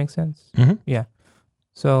 Does that make sense? Mm-hmm. Yeah.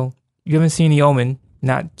 So you haven't seen The Omen,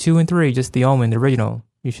 not 2 and 3, just The Omen, the original.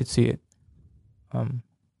 You should see it.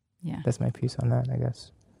 Yeah. That's my piece on that, I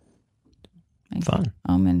guess. Fun.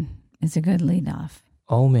 Omen is a good lead off.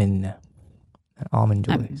 Omen. Not Almond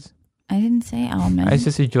Joys. I didn't say almond. It's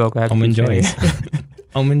just a joke. Almond Joys.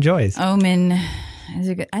 Almond Joys. Omen is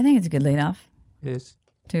I think it's a good lead off. It is.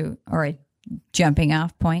 Or a jumping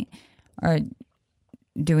off point. Or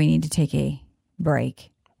do we need to take a break?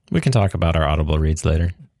 We can talk about our Audible reads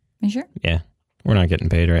later. You sure? Yeah. We're not getting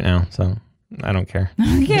paid right now, so I don't care.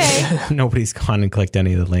 Okay. Nobody's gone and clicked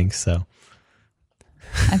any of the links, so.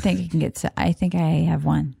 I think you can get. I think I have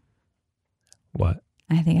one. What?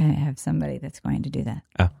 I think I have somebody that's going to do that.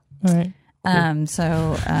 Oh. All right. I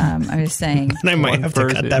was saying. And I might have to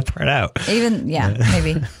cut that part out. Even,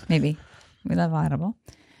 maybe. We love Audible.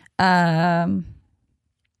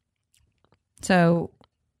 So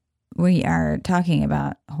we are talking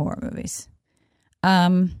about horror movies.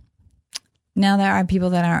 Now there are people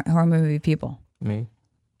that aren't horror movie people. Me.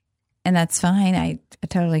 And that's fine. I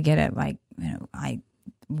totally get it. Like,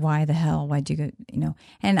 why the hell? Why'd you go,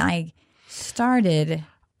 and I started.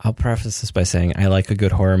 I'll preface this by saying I like a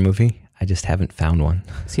good horror movie. I just haven't found one.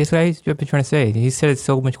 See, that's what I've been trying to say. He said it's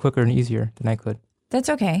so much quicker and easier than I could. That's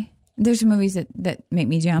okay. There's movies that make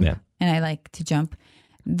me jump, and I like to jump.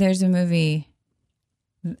 There's a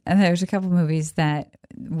couple movies that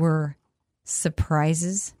were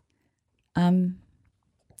surprises,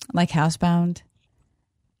 like Housebound.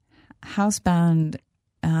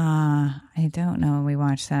 I don't know when we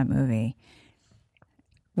watched that movie.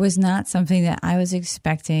 Was not something that I was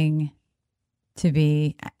expecting to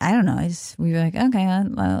be. I don't know. We were like, okay, that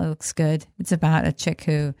looks good. It's about a chick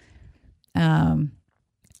who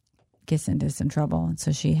gets into some trouble, and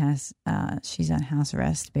so she's on house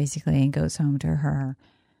arrest basically, and goes home to her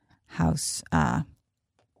house, her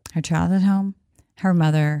childhood home. Her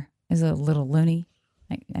mother is a little loony.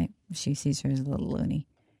 She sees her as a little loony,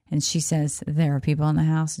 and she says there are people in the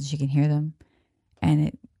house, and she can hear them, and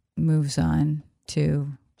it moves on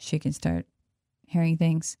to she can start hearing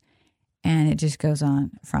things, and it just goes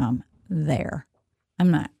on from there.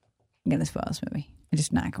 I'm not going to spoil this movie. I'm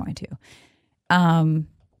just not going to.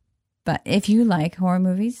 But if you like horror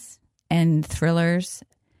movies and thrillers,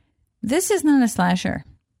 this is not a slasher.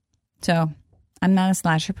 So I'm not a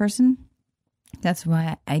slasher person. That's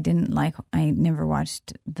why I never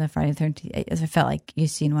watched the Friday the 13th. I felt like you've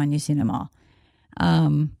seen one, you've seen them all.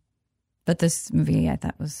 But this movie I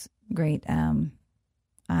thought was great.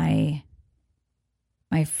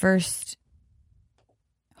 My first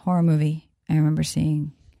horror movie, I remember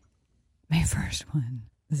seeing my first one.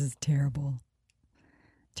 This is terrible.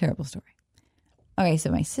 Terrible story. Okay, so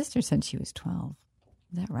my sister said she was 12.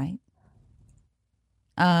 Is that right?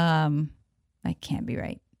 That can't be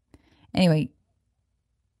right. Anyway,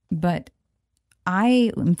 but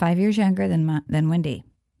I am 5 years younger than Wendy.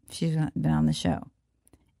 She's been on the show.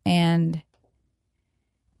 And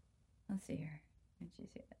let's see here. When did she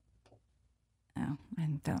see it? Oh, I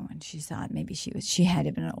don't know when she saw it. Maybe she had to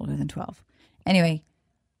have been older than 12. Anyway,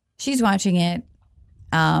 she's watching it.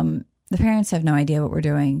 The parents have no idea what we're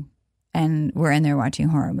doing, and we're in there watching a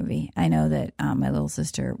horror movie. I know that my little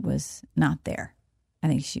sister was not there. I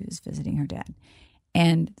think she was visiting her dad.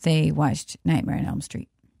 And they watched Nightmare on Elm Street.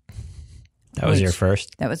 That was your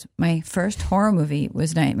first? That was my first horror movie,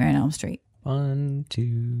 was Nightmare on Elm Street. 1,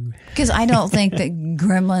 2. Because I don't think that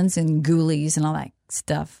Gremlins and Ghoulies and all that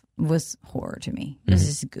stuff was horror to me. It was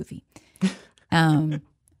just goofy. But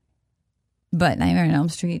Nightmare on Elm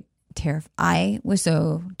Street, I was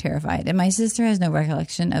so terrified. And my sister has no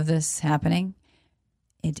recollection of this happening.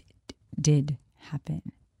 It did happen.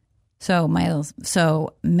 So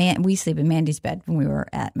we sleep in Mandy's bed when we were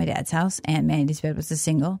at my dad's house, and Mandy's bed was a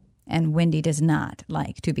single, and Wendy does not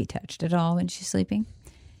like to be touched at all when she's sleeping.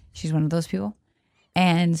 She's one of those people.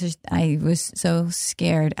 And so I was so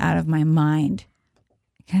scared out of my mind.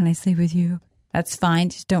 Can I sleep with you? That's fine.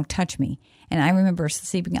 Just don't touch me. And I remember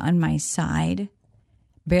sleeping on my side,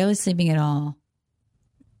 barely sleeping at all,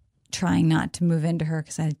 trying not to move into her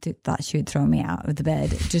because I thought she would throw me out of the bed.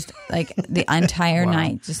 Just like the entire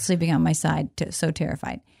night, just sleeping on my side, so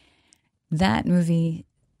terrified. That movie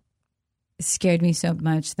scared me so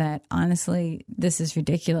much that honestly, this is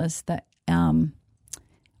ridiculous. That I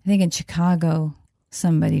think in Chicago,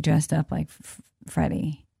 somebody dressed up like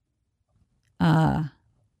Freddy at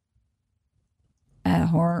a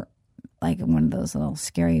horror, like one of those little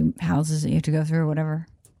scary houses that you have to go through or whatever.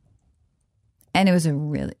 And it was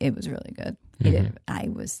really good. I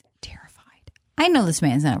was terrified. I know this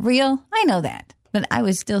man's not real. I know that. But I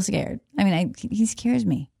was still scared. I mean, he scares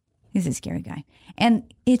me. He's a scary guy.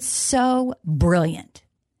 And it's so brilliant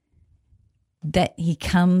that he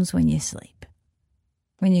comes when you sleep.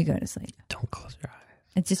 When you go to sleep. Don't close your eyes.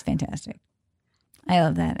 It's just fantastic. I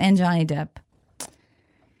love that. And Johnny Depp.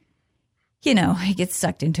 You know, he gets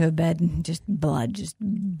sucked into a bed and just blood just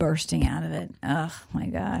bursting out of it. Oh, my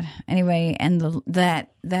God. Anyway, and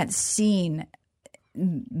that scene,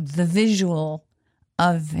 the visual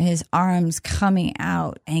of his arms coming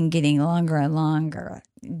out and getting longer and longer,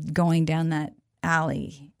 going down that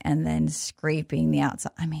alley and then scraping the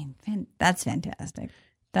outside. I mean, that's fantastic.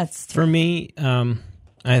 That's for me.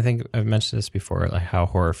 I think I've mentioned this before, like how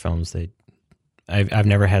horror films I've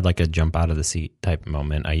never had like a jump out of the seat type of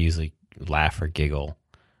moment. I usually laugh or giggle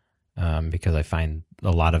because I find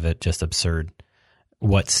a lot of it just absurd.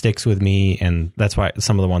 What sticks with me, and that's why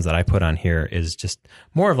some of the ones that I put on here is just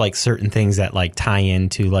more of like certain things that like tie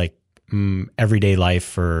into like everyday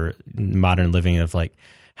life or modern living, of like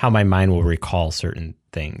how my mind will recall certain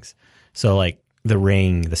things. So like The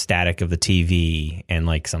Ring, the static of the TV, and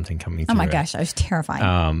like something coming through. Oh my gosh, I was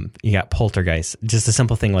terrified. You got Poltergeist, just a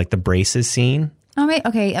simple thing like the braces scene. Oh, wait,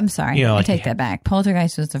 okay, I'm sorry. I take that back.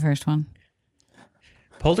 Poltergeist was the first one.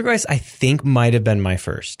 Poltergeist, I think, might have been my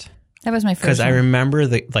first. That was my first one. Because I remember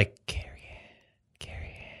the, like, Carrie.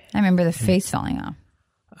 I remember the face falling off.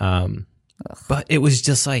 But it was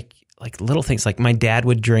just like little things. Like my dad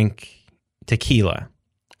would drink tequila,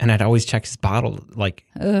 and I'd always check his bottle. Like,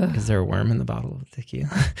 is there a worm in the bottle of tequila?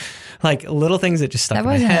 Like little things that just stuck in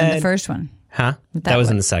my head. That wasn't in the first one. Huh? That was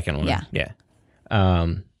in the second one. Yeah.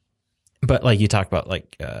 But like you talk about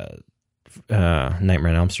like Nightmare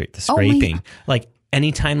on Elm Street, the scraping. Like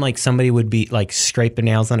anytime like somebody would be like scrape the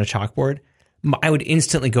nails on a chalkboard, I would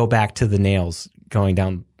instantly go back to the nails going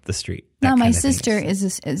down the street. No, my sister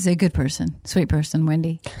is a good person, sweet person,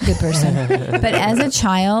 Wendy, good person. But as a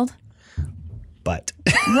child, what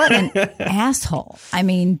an asshole! I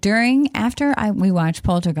mean, after we watched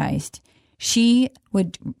Poltergeist, she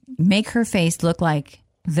would make her face look like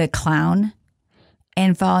the clown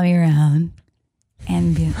and follow me around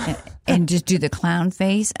and just do the clown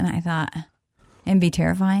face, and I thought, and be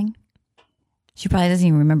terrifying. She probably doesn't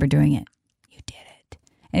even remember doing it. You did it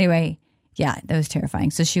anyway. Yeah, that was terrifying.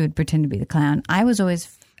 So she would pretend to be the clown. I was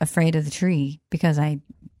always afraid of the tree because I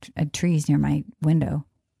had trees near my window.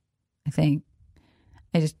 I think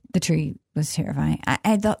the tree was terrifying.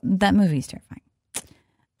 I thought that movie's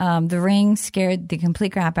terrifying. The Ring scared the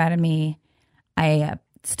complete crap out of me. I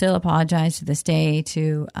still apologize to this day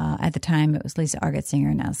to at the time it was Lisa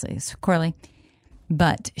Argett-Singer, now it's Lisa Corley,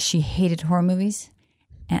 but she hated horror movies,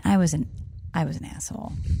 and I was an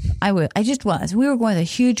asshole. I just was. We were going with a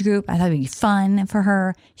huge group. I thought it'd be fun for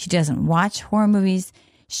her. She doesn't watch horror movies.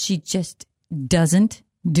 She just doesn't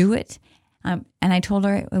do it. And I told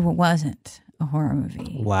her it wasn't a horror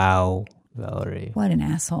movie. Wow, Valerie. What an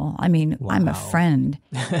asshole. I mean, wow. I'm a friend.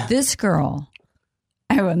 This girl,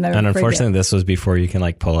 I will never And unfortunately, forget. this was before you can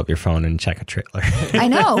like pull up your phone and check a trailer. I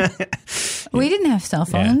know. We didn't have cell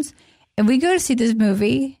phones. Yeah. And we go to see this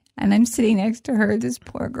movie, and I'm sitting next to her, this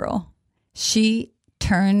poor girl. She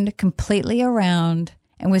turned completely around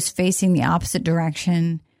and was facing the opposite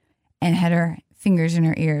direction and had her fingers in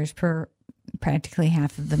her ears for practically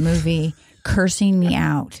half of the movie, cursing me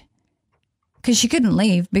out. Because she couldn't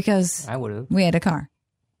leave because we had a car.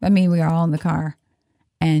 I mean, we were all in the car.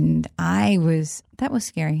 And that was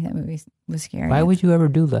scary. That movie was scary. Why would you ever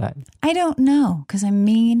do that? I don't know. Because I'm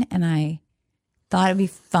mean and I thought it'd be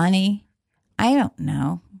funny. I don't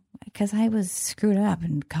know. Because I was screwed up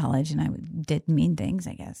in college and I did mean things,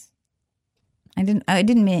 I guess. I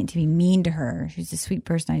didn't mean it to be mean to her. She's a sweet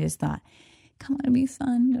person. I just thought, come on, it'll be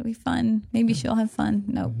fun. It'll be fun. Maybe she'll have fun.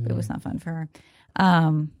 No, it was not fun for her.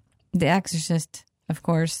 The Exorcist, of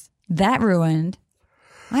course, that ruined.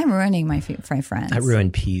 I'm ruining my friends. That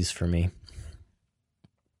ruined peas for me.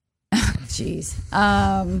 Jeez.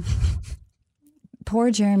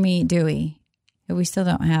 Poor Jeremy Dewey, who we still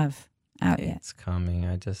don't have out yet. It's coming.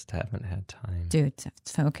 I just haven't had time. Dude,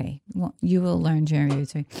 it's okay. Well, you will learn Jeremy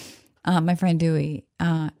Dewey. My friend Dewey,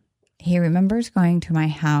 he remembers going to my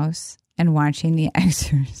house and watching The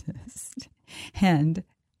Exorcist. And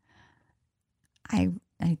I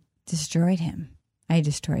destroyed him. I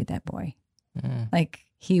destroyed that boy. Like,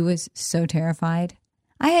 he was so terrified.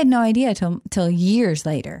 I had no idea till years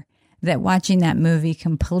later that watching that movie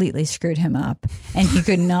completely screwed him up, and he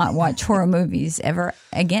could not watch horror movies ever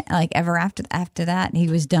again. Like ever after that, he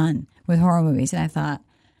was done with horror movies. And I thought,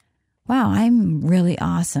 wow, I'm really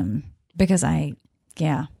awesome because I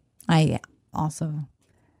also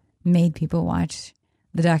made people watch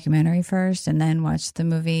the documentary first and then watch the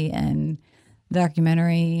movie. And the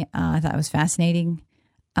documentary I thought was fascinating.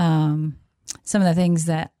 Some of the things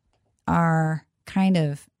that are kind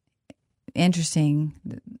of interesting.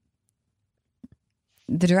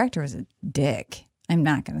 The director was a dick. I'm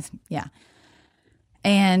not going to, yeah.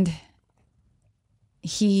 And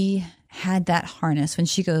he had that harness when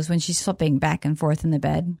she's flipping back and forth in the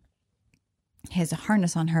bed. He has a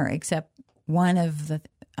harness on her, except one of the,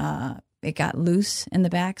 it got loose in the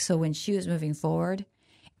back. So when she was moving forward,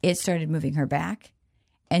 it started moving her back.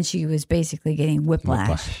 And she was basically getting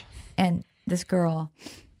whiplash. And this girl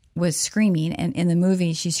was screaming, and in the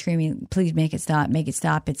movie she's screaming, "Please make it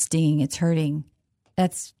stop, it's stinging, it's hurting."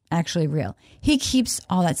 That's actually real. He keeps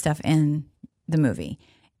all that stuff in the movie.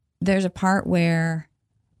 There's a part where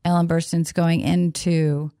Ellen Burstyn's going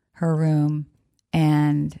into her room,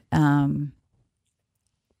 and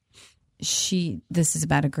this is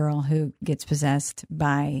about a girl who gets possessed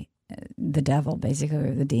by the devil, basically,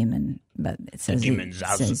 or the demon, but it says the demon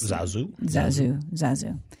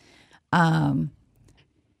Zazu.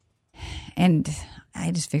 And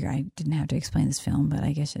I just figure I didn't have to explain this film, but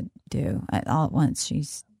I guess I do. All at once,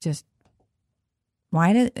 she's just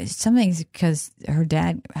something's because her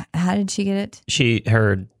dad. How did she get it?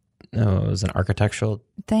 It was an architectural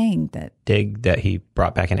thing that he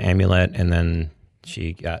brought back an amulet, and then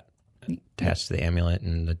she got attached to the amulet,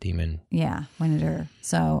 and the demon wanted her.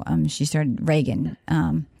 So she started Reagan,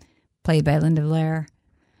 played by Linda Blair.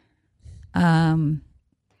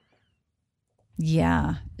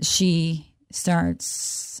 She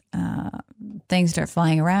starts things start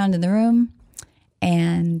flying around in the room,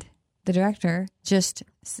 and the director just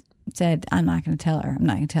said, I'm not going to tell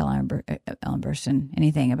Ellen Burstyn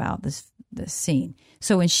anything about this scene.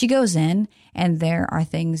 So when she goes in and there are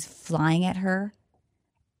things flying at her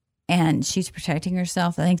and she's protecting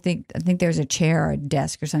herself, I think there's a chair or a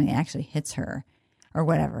desk or something that actually hits her or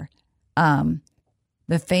whatever.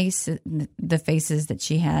 The faces that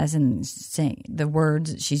she has and saying the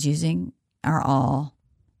words that she's using are all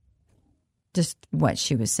just what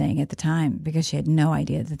she was saying at the time, because she had no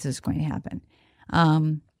idea that this was going to happen.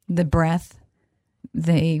 The breath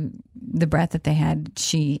that they had,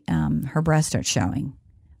 her breath starts showing,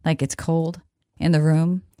 like it's cold in the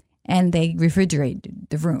room, and they refrigerated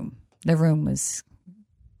the room. The room was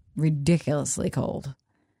ridiculously cold.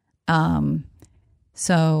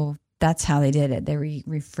 So that's how they did it. They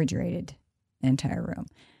refrigerated the entire room.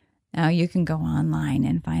 Now you can go online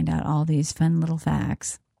and find out all these fun little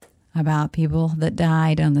facts about people that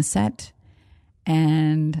died on the set,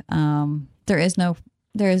 and there is no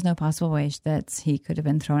possible way that he could have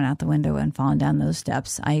been thrown out the window and fallen down those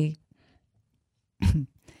steps. We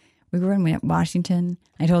were in Washington.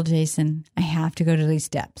 I told Jason, I have to go to these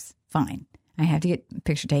steps. Fine. I have to get a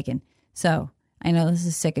picture taken. So I know this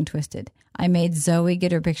is sick and twisted. I made Zoe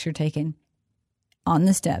get her picture taken on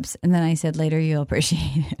the steps, and then I said, later you'll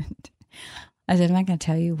appreciate it. I said, I'm not going to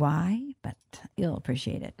tell you why, but you'll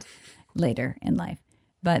appreciate it later in life.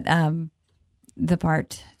 But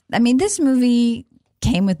this movie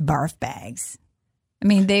came with barf bags.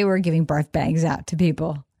 They were giving barf bags out to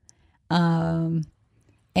people. And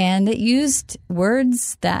it used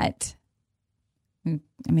words that, do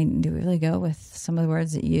we really go with some of the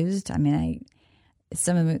words it used?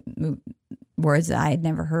 Some of the words that I had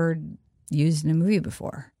never heard used in a movie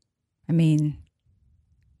before. They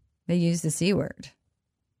used the C word,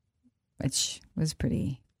 which was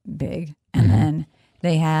pretty big. And then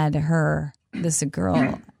they had this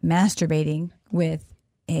girl masturbating with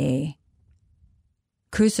a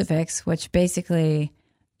crucifix, which basically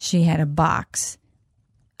she had a box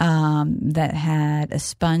that had a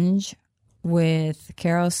sponge with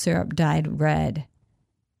Karo syrup dyed red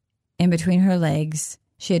in between her legs.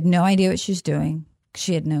 She had no idea what she was doing.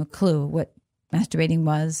 She had no clue what masturbating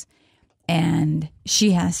was. And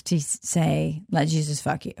she has to say, let Jesus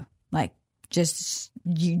fuck you. Like, just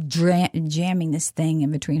jamming this thing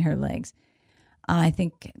in between her legs. I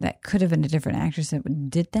think that could have been a different actress that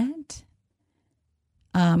did that.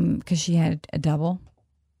 Because she had a double.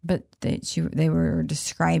 But they were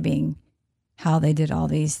describing how they did all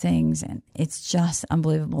these things. And it's just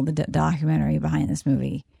unbelievable, the documentary behind this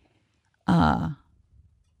movie.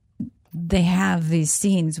 They have these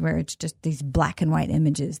scenes where it's just these black and white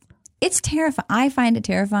images. It's terrifying. I find it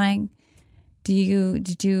terrifying.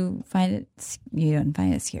 Did you find it? You don't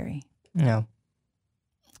find it scary? No.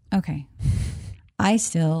 Okay. I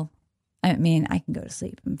can go to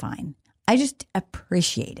sleep. I'm fine. I just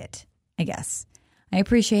appreciate it, I guess. I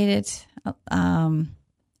appreciate it.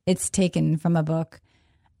 It's taken from a book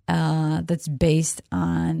that's based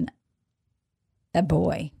on a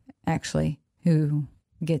boy, actually, who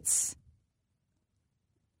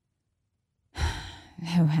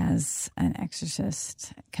has an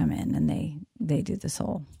exorcist come in, and they do this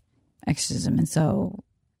whole exorcism. And so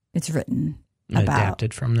it's written about.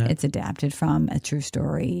 Adapted from that? It's adapted from a true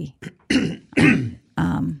story.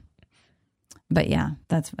 But yeah,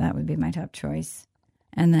 that would be my top choice.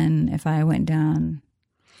 And then if I went down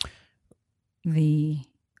the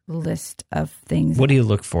list of things. What do you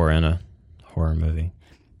look for in a horror movie?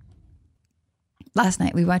 Last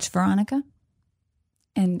night we watched Veronica,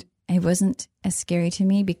 and it wasn't as scary to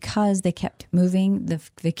me because they kept moving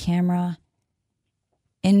the camera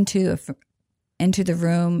into the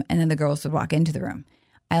room, and then the girls would walk into the room.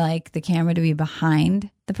 I like the camera to be behind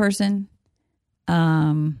the person.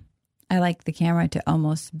 I like the camera to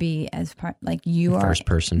almost be as part like you are first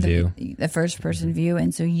person view. The first person view,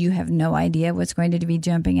 and so you have no idea what's going to be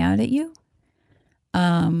jumping out at you.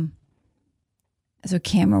 So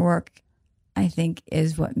camera work, I think,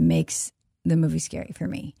 is what makes the movie scary for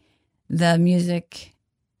me. The music,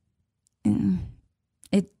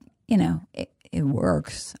 it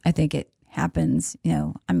works. I think it happens.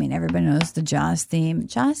 I mean, everybody knows the Jaws theme.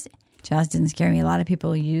 Jaws didn't scare me. A lot of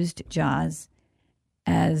people used Jaws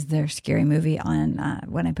as their scary movie on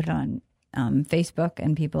when I put it on Facebook,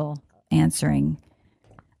 and people answering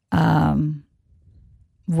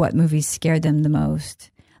what movies scared them the most.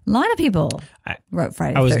 A lot of people wrote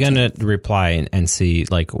Friday the 13th. I was going to reply and see,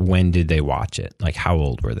 like, when did they watch it? Like, how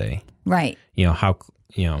old were they? Right.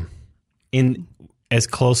 In as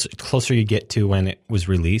closer you get to when it was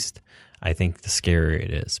released, I think the scarier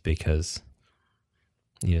it is, because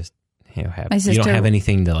you just you don't have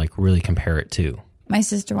anything to like really compare it to. My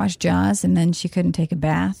sister watched Jaws, and then she couldn't take a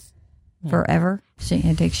bath forever. She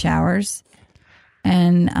had to take showers,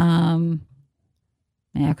 and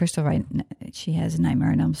Crystal Wright, she has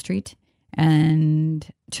Nightmare on Elm Street and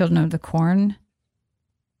Children of the Corn.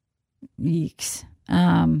 Yeeks.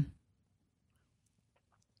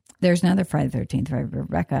 There's another Friday the 13th, right?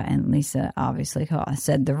 Rebecca and Lisa obviously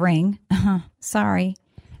said The Ring. Sorry.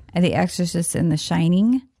 The Exorcist and The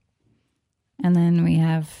Shining. And then we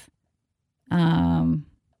have one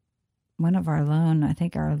of our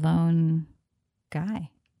lone guy,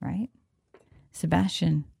 right?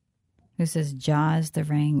 Sebastian, who says Jaws, The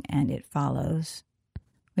Ring, and It Follows.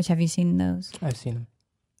 Which, have you seen those? I've seen them.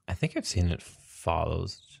 I think I've seen It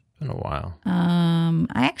Follows. It's been a while.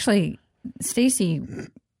 Stacy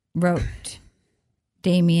wrote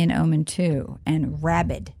Damien, Omen 2, and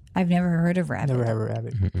Rabid. I've never heard of Rabid. Never heard of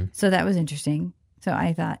Rabid. Mm-hmm. So that was interesting. So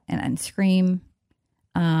I thought, and Scream,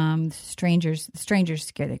 Strangers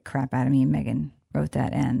scared the crap out of me. Megan wrote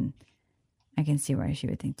that, and I can see why she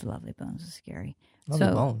would think The Lovely Bones was scary. Lovely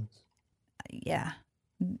Bones. Yeah,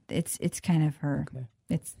 it's kind of her. Okay.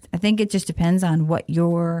 I think it just depends on what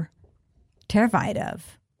you're terrified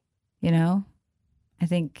of. I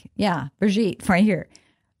think, Brigitte right here.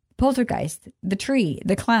 Poltergeist, The Tree,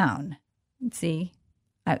 The Clown. See,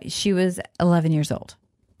 she was 11 years old.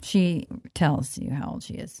 She tells you how old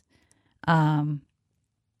she is.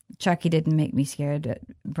 Chucky didn't make me scared. But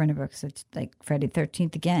Brenda Brooks, it's like Friday the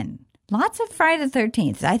 13th again. Lots of Friday the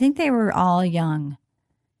 13th. I think they were all young.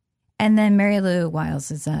 And then Mary Lou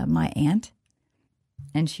Wiles is my aunt.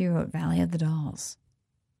 And she wrote Valley of the Dolls,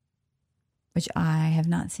 which I have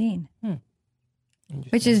not seen.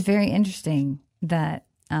 Which is very interesting that,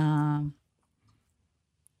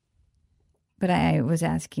 but I was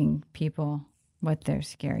asking people what their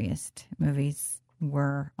scariest movies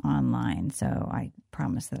were online. So I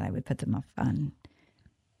promised that I would put them up on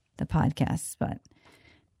the podcast, but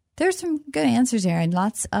there's some good answers there and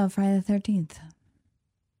lots of Friday the 13th.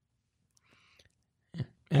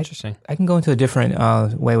 Interesting. I can go into a different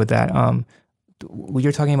way with that.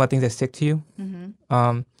 You're talking about things that stick to you.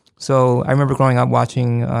 Mm-hmm. So I remember growing up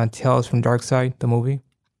watching Tales from Dark Side, the movie.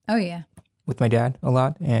 Oh, yeah. With my dad a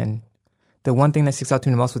lot. And the one thing that sticks out to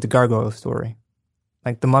me the most was the gargoyle story.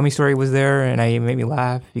 Like, the mummy story was there, and it made me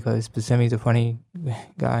laugh because Buscemi's a funny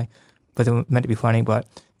guy, but it meant to be funny. But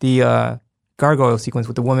the gargoyle sequence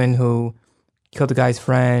with the woman who killed the guy's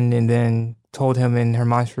friend and then told him in her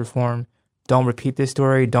monster form, don't repeat this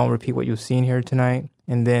story, don't repeat what you've seen here tonight.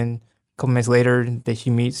 And then a couple minutes later, that she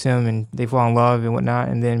meets him and they fall in love and whatnot.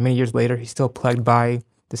 And then many years later, he's still plagued by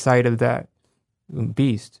the sight of that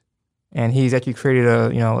beast. And he's actually created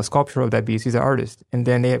a sculpture of that beast. He's an artist. And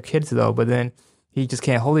then they have kids, though, but then he just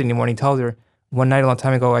can't hold it anymore. And he tells her, one night a long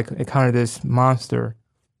time ago, I encountered this monster.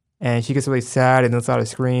 And she gets really sad and lets out a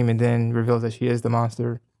scream and then reveals that she is the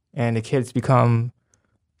monster. And the kids become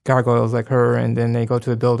gargoyles like her. And then they go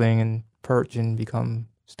to a building and perch and become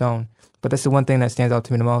stone. But that's the one thing that stands out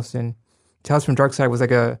to me the most. And Tales from Dark Side was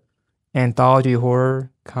like a anthology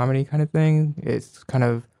horror comedy kind of thing. It's kind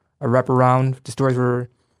of a wraparound. The stories were...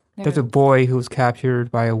 There's a boy who was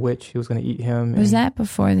captured by a witch who was going to eat him. Was that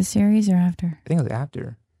before the series or after? I think it was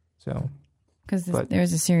after. So, because there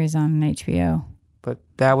was a series on HBO. But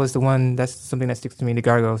that was the one. That's something that sticks to me. The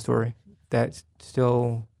gargoyle story. That's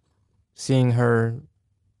still seeing her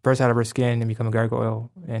burst out of her skin and become a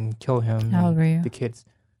gargoyle and kill him. How old were you? The kids,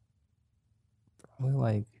 probably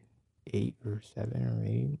like 8 or 7 or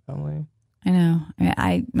 8, probably. I know.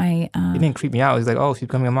 It didn't creep me out. It was like, oh, she's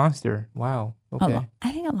becoming a monster. Wow. Okay.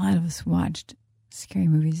 I think a lot of us watched scary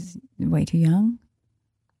movies way too young.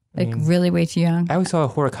 Like really way too young? I always saw a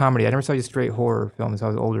horror comedy. I never saw just straight horror films as I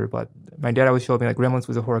was older, but my dad always showed me like Gremlins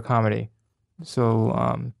was a horror comedy.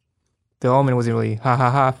 So The Omen wasn't really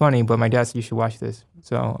funny, but my dad said you should watch this.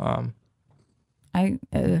 So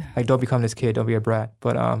like don't become this kid, don't be a brat.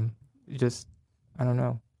 But just I don't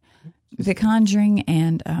know. The Conjuring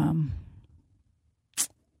and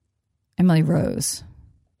Emily Rose.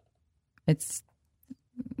 It's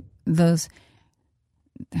those.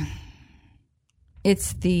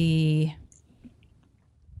 It's the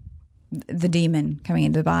demon coming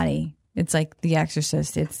into the body. It's like The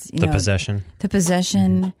Exorcist. It's the possession. The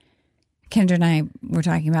possession. Kendra and I were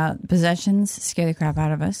talking about possessions scare the crap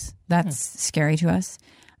out of us. That's scary to us.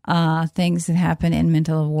 Things that happen in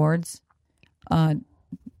mental wards,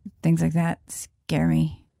 things like that scare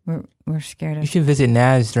me. We're scared of. You should visit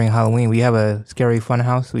Naz during Halloween. We have a scary fun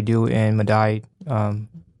house we do in Madai, the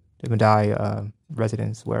Madai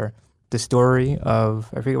residence, where the story of,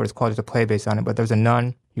 I forget what it's called, there's a play based on it, but there's a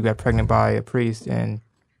nun who got pregnant by a priest and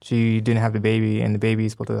she didn't have the baby, and the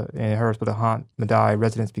baby's supposed to haunt Madai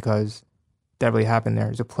residence because that really happened there.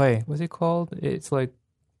 There's a play. What's it called? It's like,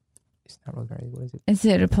 it's not really right. What is it? Is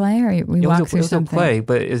it a play or we walk through something? It was a play,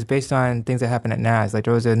 but it's based on things that happened at Naz. Like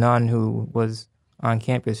there was a nun who was on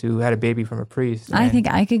campus who had a baby from a priest. I think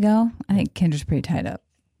I could go. I think Kendra's pretty tied up.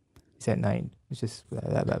 It's at night. It's just blah,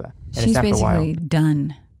 blah, blah, blah. And she's basically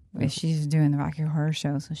done. She's doing the Rocky Horror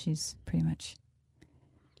Show, so she's pretty much.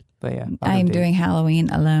 But yeah, I'm doing Halloween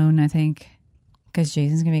alone, I think, because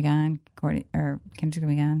Jason's gonna be gone, Kendra's gonna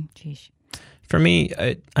be gone. Jeez. For me,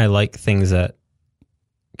 I like things that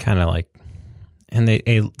kind of like, and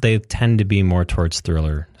they tend to be more towards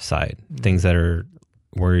thriller side. Mm-hmm. Things that are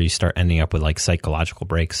where you start ending up with like psychological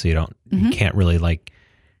breaks, so you can't really like,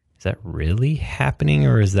 is that really happening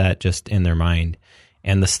or is that just in their mind?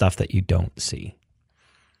 And the stuff that you don't see.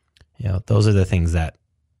 You know, those are the things that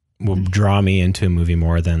will draw me into a movie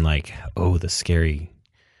more than like, oh, the scary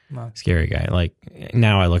guy. Like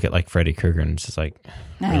now I look at like Freddy Krueger and it's just like,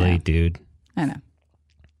 really, dude? I know.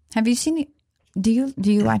 Have you seen it? Do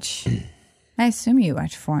you watch, I assume you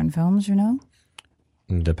watch foreign films or no?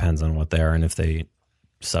 It depends on what they are and if the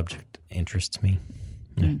subject interests me.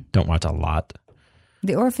 I don't watch a lot.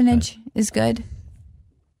 The Orphanage is good.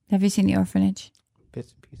 Have you seen The Orphanage?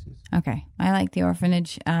 Bits and pieces. Okay. I like The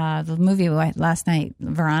Orphanage. The movie last night,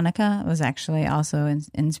 Veronica, was actually also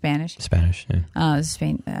in Spanish. Spanish, yeah.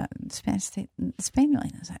 Spain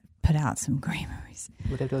really knows how to put out some great movies.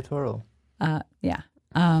 With Del Toro. Yeah.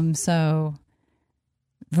 So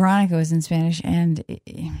Veronica was in Spanish and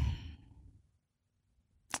it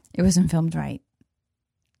wasn't filmed right.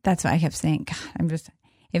 That's why I kept saying, God,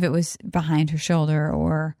 if it was behind her shoulder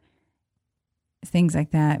or things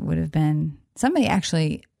like that would have been, somebody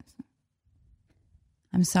actually,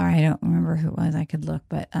 I'm sorry, I don't remember who it was. I could look,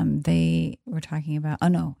 but they were talking about, oh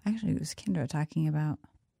no, actually it was Kendra talking about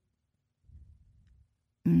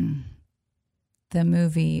the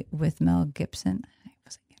movie with Mel Gibson. It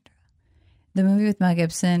wasn't Kendra. The movie with Mel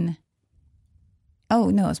Gibson. Oh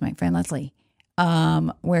no, it was my friend Leslie.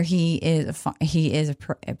 Where he is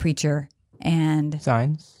a preacher and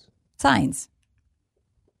Signs.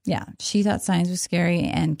 Yeah, she thought Signs was scary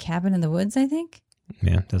and Cabin in the Woods, I think.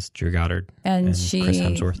 Yeah, that's Drew Goddard and Chris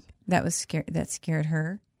Hemsworth. That was that scared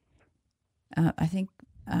her. I think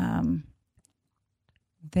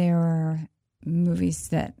there are movies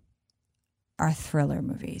that are thriller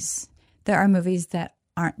movies. There are movies that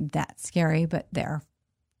aren't that scary, but they're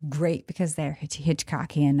great because they're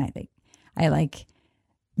Hitchcockian. I think I like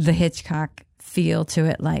the Hitchcock feel to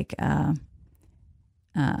it, like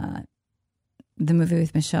the movie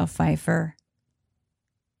with Michelle Pfeiffer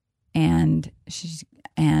and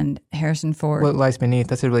Harrison Ford. What Lies Beneath?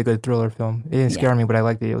 That's a really good thriller film. It didn't scare me, but I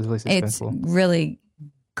liked it. It was really suspenseful. It's really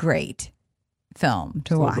great film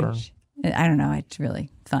to watch. I don't know. It's really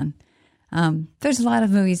fun. There's a lot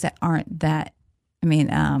of movies that aren't that. I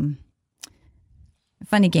mean,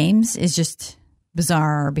 Funny Games is just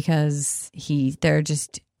bizarre because they're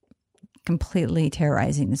just completely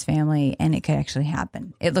terrorizing this family, and it could actually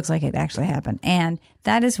happen. It looks like it actually happened, and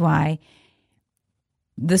that is why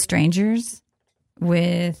The Strangers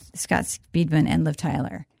with Scott Speedman and Liv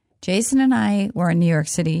Tyler. Jason and I were in New York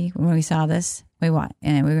City when we saw this. We were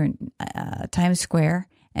in Times Square,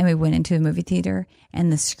 and we went into the movie theater,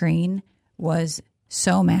 and the screen was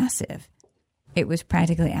so massive. It was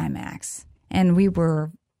practically IMAX, and there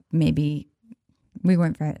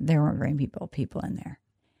weren't very people in there.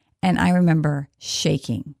 And I remember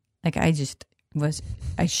shaking. Like I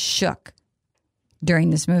shook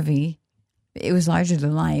during this movie. It was larger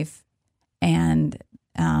than life. And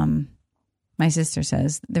my My sister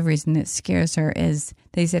says the reason it scares her is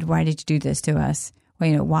they said, "Why did you do this to us?"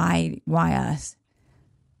 Well, why us?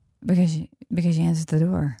 Because you answered the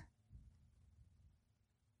door.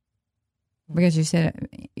 Because you said,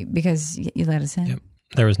 because you let us in. Yep.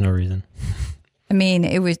 There was no reason. I mean,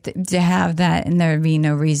 it was to have that and there would be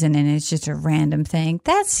no reason and it's just a random thing.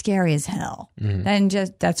 That's scary as hell. Mm-hmm. And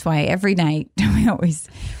that's why every night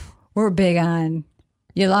we're big on,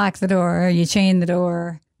 you lock the door, you chain the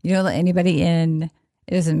door, you don't let anybody in.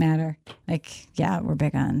 It doesn't matter. We're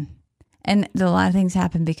big on. And a lot of things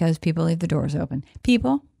happen because people leave the doors open.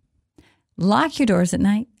 People, lock your doors at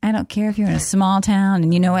night. I don't care if you're in a small town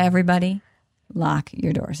and you know everybody. Lock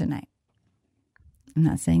your doors at night. I'm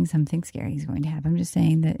not saying something scary is going to happen. I'm just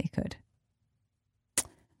saying that it could.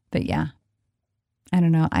 But yeah, I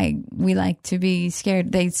don't know. We like to be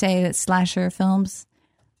scared. They say that slasher films.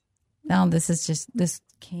 No, this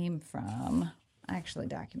came from, I actually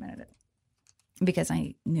documented it because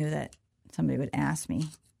I knew that somebody would ask me,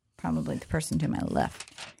 probably the person to my left,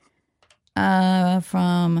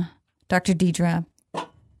 from Dr. Deidre.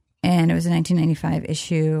 And it was a 1995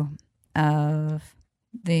 issue of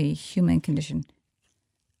The Human Condition.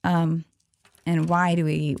 And why do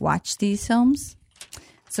we watch these films?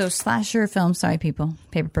 So slasher films, sorry people,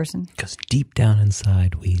 paper person. Because deep down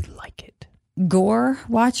inside, we like it. Gore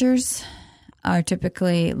watchers are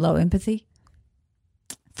typically low empathy.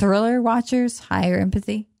 Thriller watchers, higher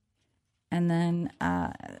empathy. And then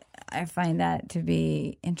I find that to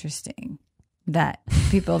be interesting. That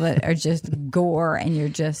people that are just gore and you're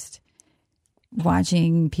just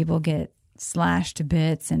watching people get slashed to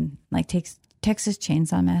bits and like Texas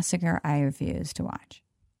Chainsaw Massacre, I refuse to watch.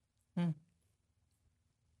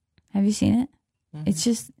 Have you seen it? Mm-hmm.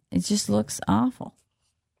 It just looks awful.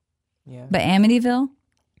 Yeah. But Amityville,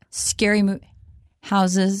 scary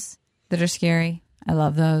houses that are scary. I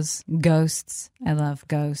love those. Ghosts. I love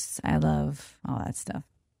ghosts. I love all that stuff.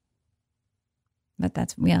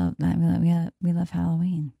 But we love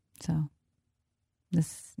Halloween. So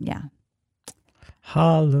yeah.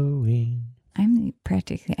 Halloween. I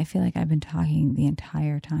feel like I've been talking the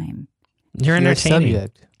entire time. You're entertaining.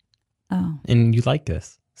 Subject. Oh. And you like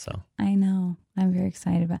this, so. I know. I'm very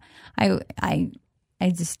excited about I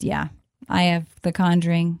have The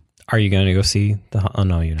Conjuring. Are you going to go see oh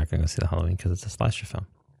no, you're not going to go see the Halloween because it's a slasher film.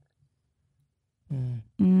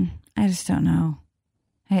 I just don't know.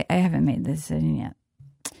 I haven't made the decision yet.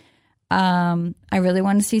 I really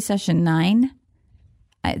want to see Session 9.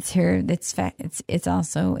 It's here. It's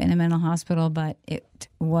also in a mental hospital, but it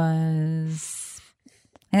was.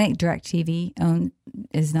 I think DirecTV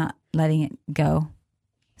is not letting it go,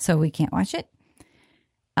 so we can't watch it.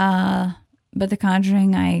 But The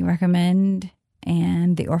Conjuring I recommend,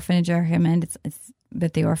 and The Orphanage I recommend.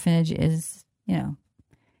 But The Orphanage is,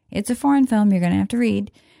 it's a foreign film. You're going to have to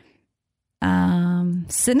read.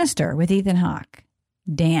 Sinister with Ethan Hawke.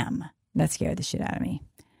 Damn, that scared the shit out of me.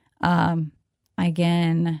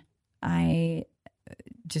 Again, let's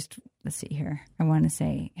see here. I want to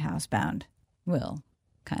say Housebound will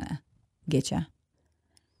kind of get you.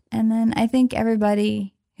 And then I think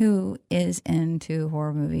everybody who is into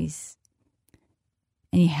horror movies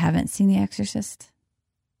and you haven't seen The Exorcist,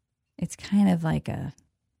 it's kind of like a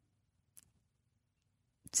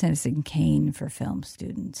Citizen Kane for film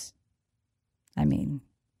students. I mean,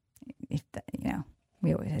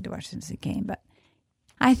 we always had to watch Citizen Kane, but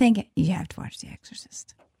I think you have to watch The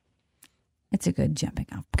Exorcist. It's a good jumping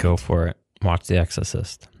off point. Go for it. Watch The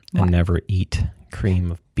Exorcist. And never eat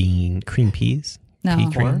cream peas. No,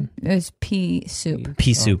 pea cream. It was pea soup.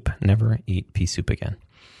 Pea soup. Never eat pea soup again.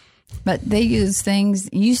 But they use things.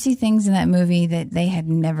 You see things in that movie that they had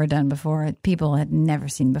never done before. People had never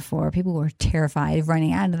seen before. People were terrified of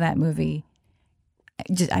running out of that movie.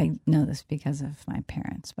 I know this because of my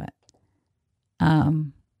parents, but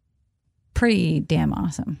pretty damn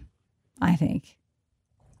awesome, I think,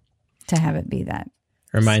 to have it be that.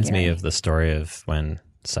 Reminds scary. me of the story of when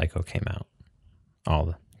Psycho came out.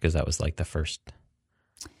 Because that was like the first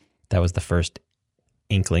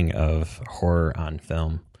inkling of horror on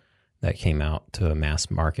film that came out to a mass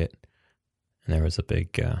market. And there was a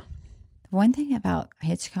big... One thing about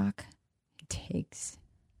Hitchcock, he takes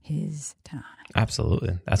his time.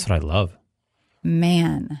 Absolutely. That's what I love.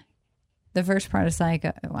 Man, the first part of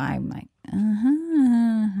Psycho, I'm like,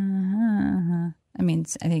 I mean,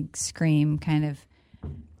 I think Scream kind of...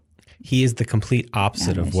 He is the complete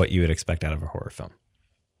opposite of what you would expect out of a horror film.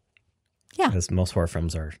 Yeah. Because most horror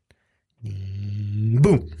films are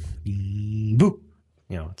boom, boom.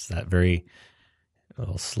 It's that very a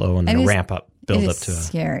little slow and then a ramp up, build up to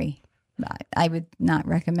scary. I would not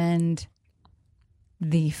recommend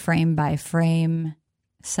the frame by frame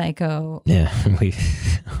Psycho. Yeah, we've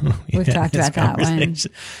talked about that one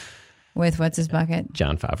with what's his bucket?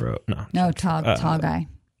 Jon Favreau. No, tall guy.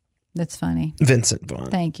 That's funny. Vincent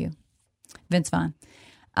Vaughn. Thank you, Vince Vaughn.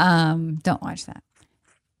 Don't watch that.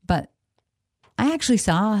 But I actually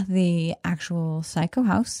saw the actual Psycho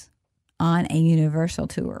house on a Universal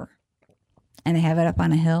tour, and they have it up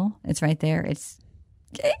on a hill. It's right there.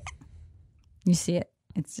 You see it.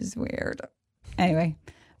 It's just weird. Anyway,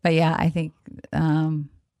 but yeah, I think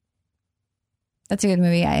that's a good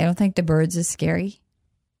movie. I don't think The Birds is scary.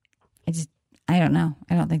 I don't know.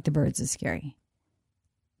 I don't think The Birds is scary.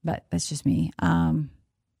 But that's just me.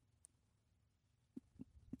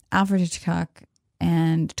 Alfred Hitchcock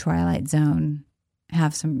and Twilight Zone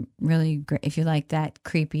have some really great, if you like that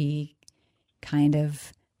creepy kind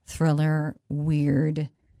of thriller, weird,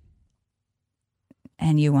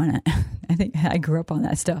 and you want to, I think I grew up on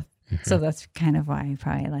that stuff. Mm-hmm. So that's kind of why I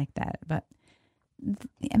probably like that. But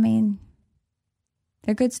I mean,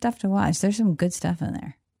 they're good stuff to watch. There's some good stuff in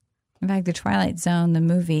there. In fact, the Twilight Zone, the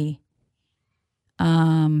movie,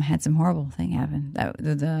 had some horrible thing happen.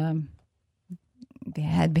 They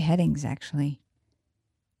had beheadings actually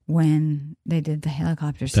when they did the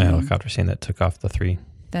helicopter scene. The helicopter scene that took off the 3.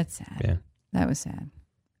 That's sad. Yeah, that was sad.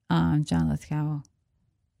 John Lithgow.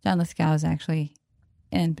 John Lithgow is actually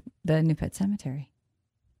in the New Pet Cemetery.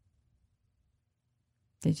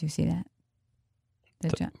 Did you see that?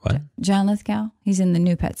 John Lithgow. He's in the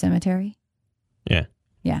New Pet Cemetery. Yeah.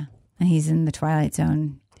 Yeah, and he's in the Twilight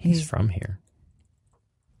Zone. He's from here.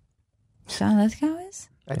 John Lithgow is?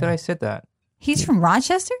 I thought I said that. He's from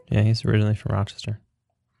Rochester? Yeah, he's originally from Rochester.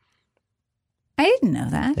 I didn't know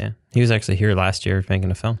that. Yeah, he was actually here last year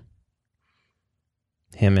making a film.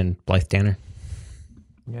 Him and Blythe Danner.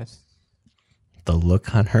 Yes. The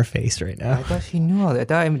look on her face right now. I thought she knew all that.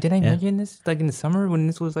 Did I mention this like in the summer when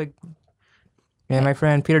this was like... And my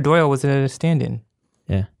friend Peter Doyle was a stand-in.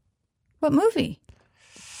 Yeah. What movie?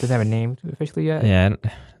 Doesn't have a name officially yet. Yeah,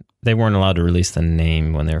 they weren't allowed to release the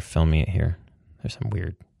name when they were filming it here. There's some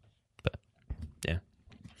weird, but yeah.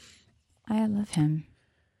 I love him.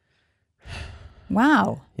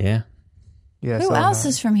 Wow. Yeah. Yeah. Who else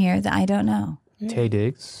is from here that I don't know? Taye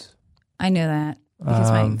Diggs. I know that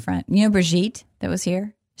because my friend, you know, Brigitte that was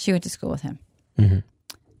here. She went to school with him. Mm-hmm.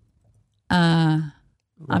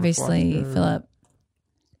 Obviously, Foster. Philip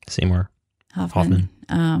Seymour Hoffman.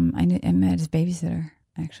 I met his babysitter.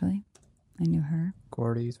 Actually, I knew her.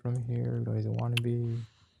 Gordy's from here. He's a wannabe.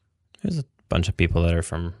 There's a bunch of people that are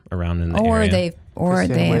from around in the area.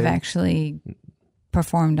 They have actually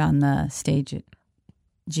performed on the stage at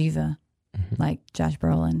Jiva, like Josh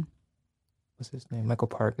Brolin. What's his name? Michael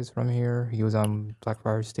Park is from here. He was on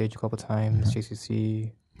Blackfriars stage a couple times.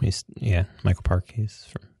 JCC. Michael Park. He's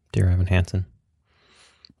from Dear Evan Hansen.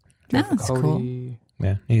 No, that's cool.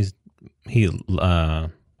 Yeah, he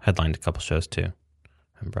headlined a couple shows too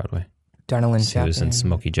on Broadway. Darnell He was in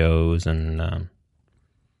Smokey Joe's and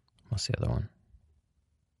what's the other one?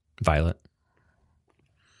 Violet.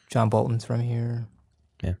 John Bolton's from here.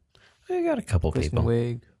 Yeah, we got a couple Kristen people.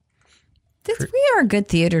 Wiig. We are a good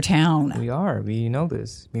theater town. We are. We know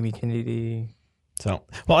this. Mimi Kennedy. So,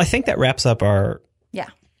 well, I think that wraps up our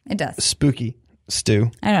It does. spooky stew.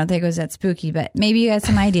 I don't think it was that spooky, but maybe you had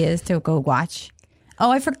some ideas to go watch.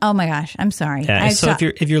 Oh, oh my gosh, I'm sorry. Yeah, so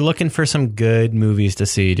if you're looking for some good movies to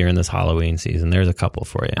see during this Halloween season, there's a couple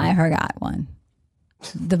for you. I forgot one.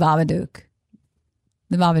 The Babadook.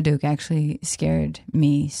 The Babadook actually scared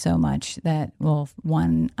me so much that,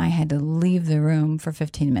 I had to leave the room for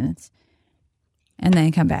 15 minutes and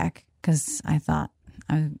then come back because I thought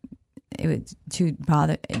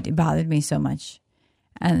it bothered me so much.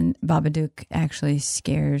 And Babadook actually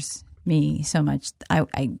scares me so much.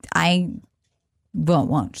 I won't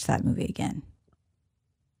watch that movie again.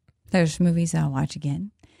 There's movies I'll watch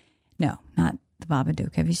again. No, not The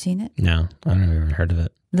Babadook. Have you seen it? No, I've never even heard of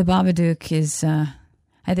it. The Babadook is,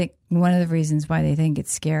 I think, one of the reasons why they think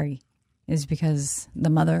it's scary is because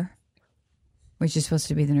the mother, which is supposed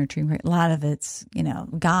to be the nurturing parent, a lot of it's,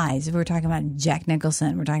 guys. If we're talking about Jack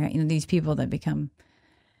Nicholson, we're talking about, these people that become,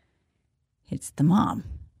 it's the mom,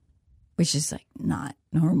 which is like not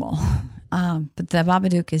normal. But The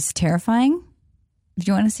Babadook is terrifying. Do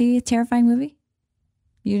you want to see a terrifying movie?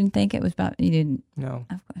 You didn't think it was about, you didn't? No.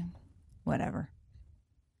 Whatever.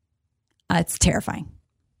 It's terrifying.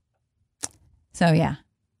 So yeah,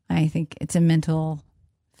 I think it's a mental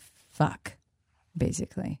fuck,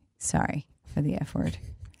 basically. Sorry for the F word.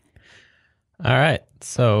 All right.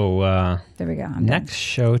 So there we go. Next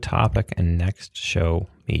show topic and next show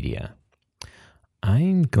media.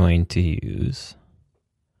 I'm going to use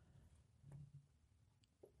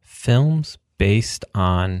films based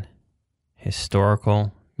on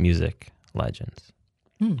historical music legends.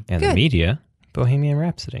 And Good. the media, Bohemian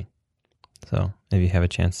Rhapsody. So if you have a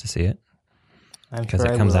chance to see it, because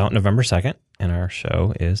it comes out November 2nd, and our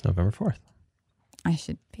show is November 4th. I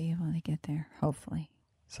should be able to get there, hopefully.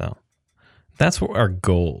 So that's what our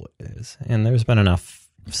goal is. And there's been enough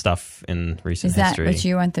stuff in recent history. Is that what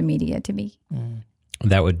you want the media to be?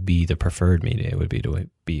 That would be the preferred media. It would be to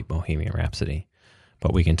be Bohemian Rhapsody.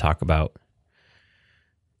 But we can talk about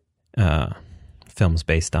films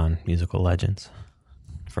based on musical legends.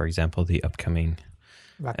 For example, the upcoming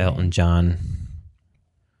Elton John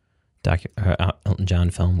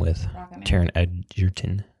film with Taron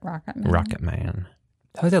Egerton, Rocket Man.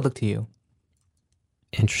 How does that look to you?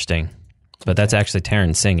 Interesting. But that's actually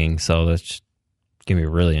Taron singing, so that's going to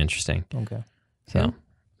be really interesting. Okay. So,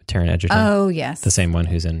 Taron Egerton. Oh, yes. The same one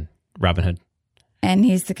who's in Robin Hood. And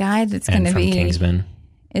he's the guy that's going to be... Kingsman.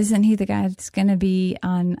 Isn't he the guy that's going to be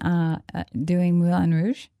on doing Moulin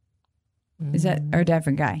Rouge? Is that... Or a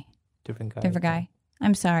different guy? Different guy.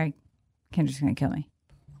 I'm sorry. Kendra's going to kill me.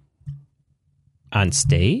 On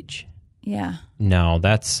stage? Yeah. No,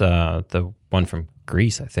 that's the one from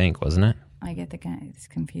Greece, I think, wasn't it? I get the guys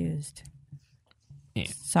confused. Yeah.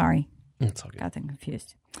 Sorry. It's all good. Got them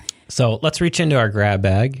confused. So let's reach into our grab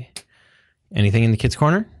bag. Anything in the kids'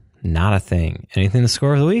 corner? Not a thing. Anything in the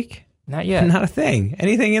score of the week? Not yet. Not a thing.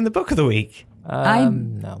 Anything in the book of the week?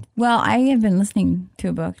 No. Well, I have been listening to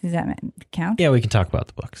a book. Does that count? Yeah, we can talk about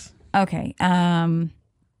the books. Okay.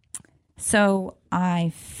 So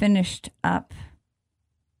I finished up.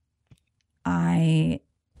 I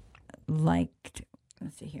liked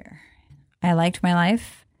My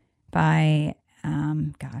Life by,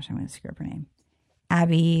 I'm going to screw up her name,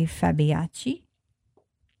 Abby Fabiacci,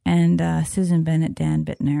 and Susan Bennett, Dan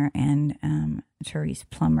Bittner, and Therese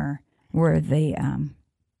Plummer were the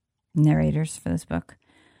narrators for this book.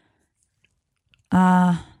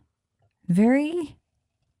 Very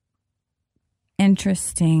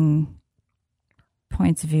interesting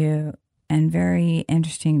points of view and very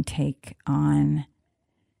interesting take on,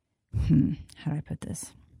 how do I put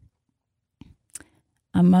this?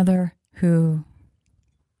 A mother who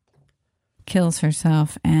kills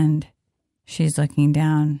herself and she's looking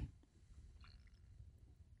down.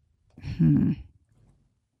 I'll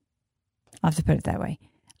have to put it that way.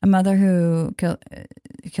 A mother who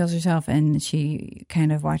kills herself and she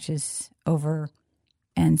kind of watches over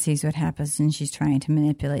and sees what happens, and she's trying to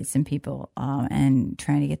manipulate some people and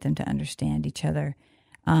trying to get them to understand each other.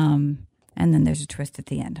 And then there's a twist at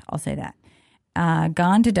the end. I'll say that.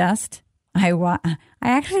 Gone to Dust. I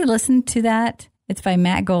actually listened to that. It's by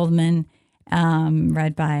Matt Goldman,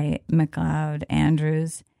 read by McLeod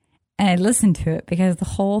Andrews. And I listened to it because the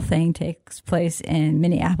whole thing takes place in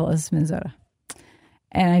Minneapolis, Minnesota.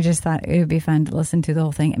 And I just thought it would be fun to listen to the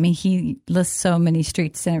whole thing. I mean, he lists so many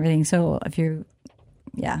streets and everything. So if you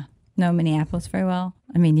know Minneapolis very well,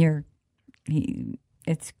 I mean,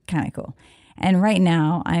 it's kind of cool. And right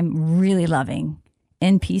now, I'm really loving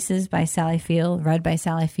In Pieces by Sally Field, read by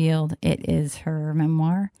Sally Field. It is her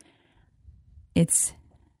memoir. It's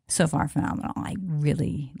so far phenomenal. I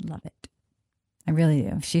really love it. I really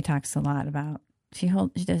do. She talks a lot about, she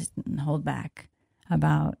doesn't hold back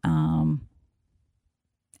about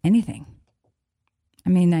anything. I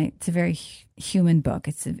mean, it's a very human book.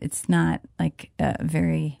 It's not like a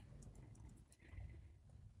very,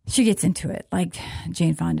 she gets into it like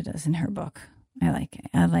Jane Fonda does in her book. I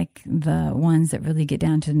like the ones that really get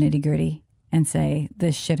down to the nitty gritty and say,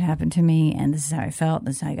 this shit happened to me and this is how I felt,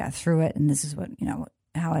 this is how I got through it, and this is what,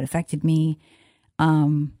 how it affected me.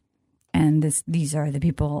 And these are the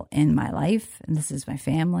people in my life, and this is my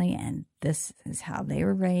family, and this is how they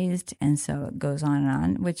were raised. And so it goes on and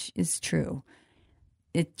on, which is true.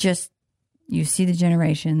 It just, you see the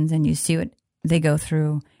generations and you see what they go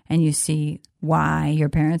through, and you see why your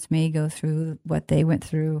parents may go through what they went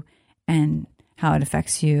through and how it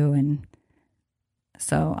affects you. And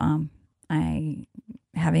so I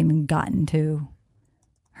haven't even gotten to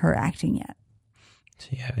her acting yet. So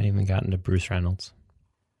you haven't even gotten to Bruce Reynolds.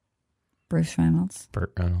 Bruce Reynolds.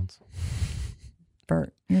 Burt Reynolds.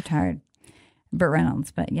 Burt, you're tired. Burt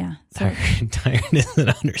Reynolds, but yeah. So tired is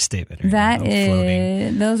an understatement.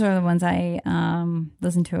 Those are the ones I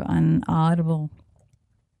listen to on Audible.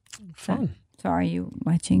 Fun. So are you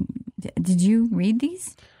watching? Did you read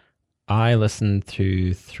these? I listened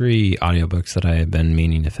to 3 audiobooks that I have been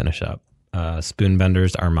meaning to finish up.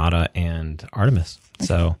 Spoonbenders, Armada, and Artemis.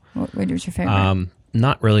 So, what was your favorite?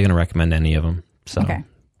 Not really going to recommend any of them. So, okay.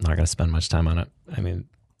 Not going to spend much time on it. I mean,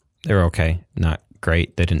 they're okay. Not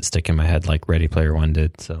great. They didn't stick in my head like Ready Player One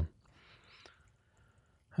did. So,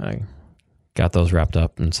 I got those wrapped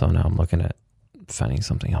up, and so now I'm looking at finding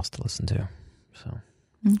something else to listen to. So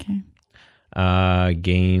Okay.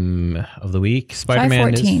 Game of the week.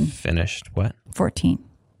 Spider-Man 14. is finished. What? 14.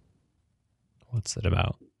 What's it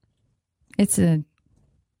about? It's a...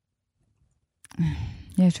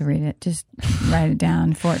 You have to read it. Just write it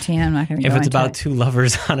down. 14. I'm not going to go If it's into about it. two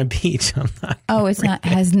lovers on a beach, I'm not. Oh, it's not.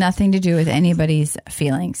 Has nothing to do with anybody's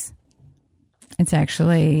feelings. It's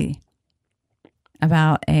actually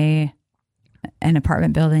about an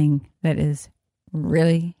apartment building that is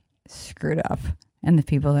really screwed up, and the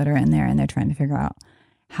people that are in there, and they're trying to figure out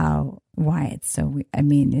why it's so.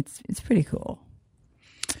 It's pretty cool.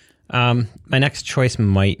 My next choice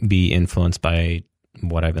might be influenced by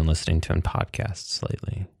what I've been listening to in podcasts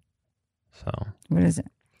lately. So What is it?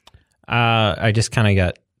 I just kind of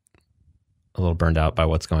got a little burned out by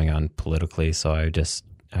what's going on politically, so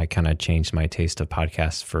I kind of changed my taste of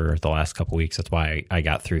podcasts for the last couple of weeks. That's why I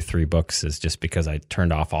got through 3 books, is just because I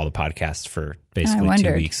turned off all the podcasts for basically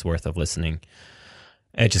 2 weeks worth of listening.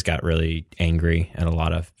 I just got really angry at a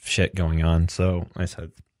lot of shit going on. So I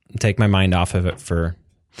said, take my mind off of it for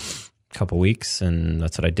a couple weeks, and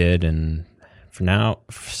that's what I did. And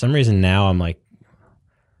for some reason now I'm like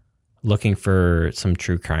looking for some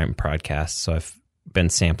true crime podcasts. So I've been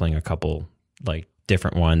sampling a couple like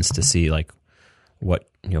different ones to see like what.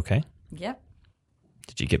 You okay? Yep.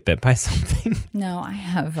 Did you get bit by something? No, I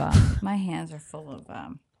have. My hands are full of.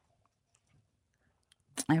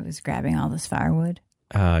 I was grabbing all this firewood.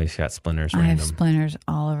 You've got splinters. I have splinters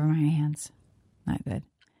all over my hands. Not good.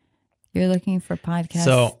 You're looking for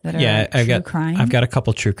podcasts that are true crime? I've got a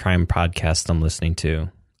couple true crime podcasts I'm listening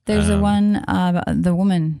to. There's the one, the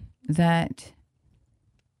woman that,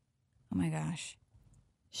 oh my gosh,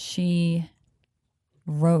 she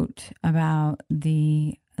wrote about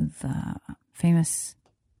the famous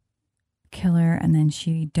killer, and then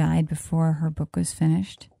she died before her book was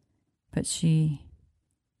finished. But she,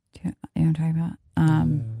 you know what I'm talking about?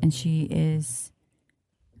 And she is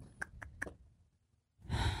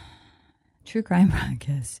true crime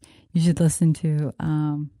podcast. You should listen to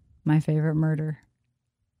My Favorite Murder.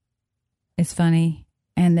 It's funny,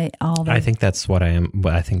 and I think that's what I am.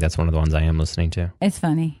 I think that's one of the ones I am listening to. It's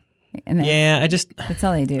funny. And that's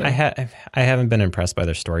all they do. I haven't been impressed by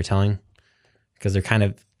their storytelling because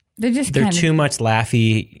they're they're too much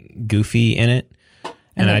laughy, goofy in it,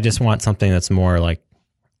 and I just want something that's more like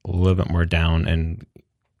a little bit more down and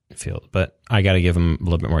feel. But I got to give them a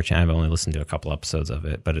little bit more chance. I've only listened to a couple episodes of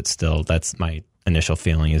it, but it's still, that's my initial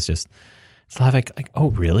feeling, is just it's like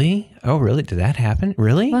oh really did that happen,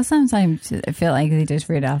 really? Well, sometimes I feel like they just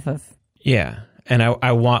read off of and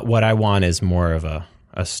I want is more of a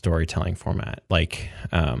storytelling format. Like,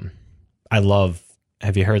 have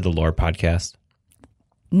you heard the Lore podcast?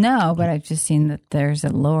 No, but I've just seen that there's a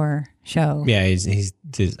Lore show. Yeah, he's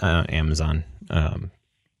on Amazon.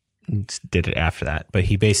 Did it after that, but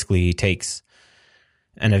he basically takes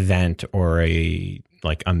an event or a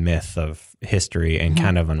myth of history and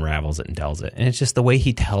kind of unravels it and tells it. And it's just the way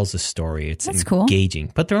he tells the story. It's engaging,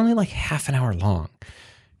 cool. But they're only like half an hour long.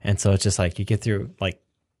 And so it's just like you get through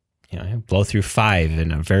blow through 5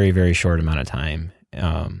 in a very, very short amount of time.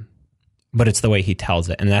 But it's the way he tells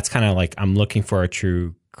it. And that's kind of like, I'm looking for a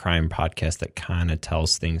true crime podcast that kind of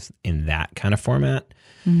tells things in that kind of format,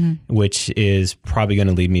 which is probably going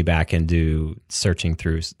to lead me back into searching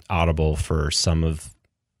through Audible for some of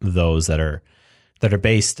those that are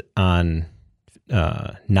based on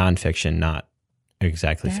nonfiction, not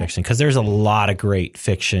exactly fiction. Because there's a lot of great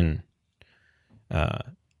fiction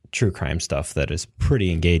true crime stuff that is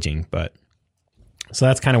pretty engaging, but so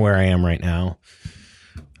that's kind of where I am right now.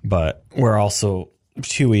 But we're also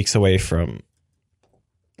 2 weeks away from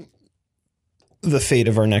the fate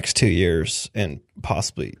of our next 2 years and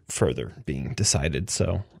possibly further being decided.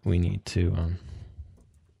 So we need to,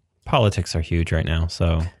 politics are huge right now.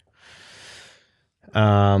 So,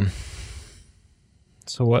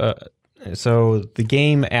 so the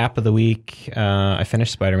game app of the week, I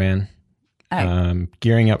finished Spider-Man.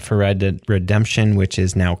 Gearing up for Red Dead Redemption, which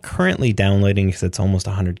is now currently downloading because it's almost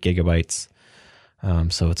 100 gigabytes.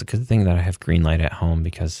 So it's a good thing that I have Greenlight at home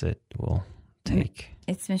because it will take.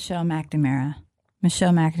 It's Michelle McNamara.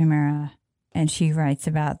 And she writes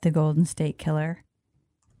about the Golden State Killer.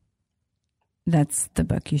 That's the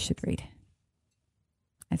book you should read.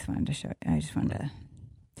 I just wanted to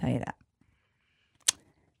tell you that.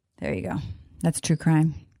 There you go. That's true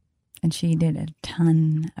crime. And she did a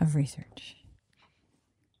ton of research.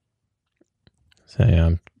 So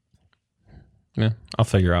yeah, I'll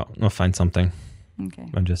figure out. I'll find something. Okay.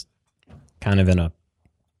 I'm just kind of in a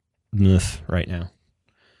right now.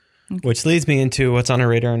 Which leads me into what's on our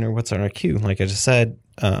radar and what's on our queue. Like I just said,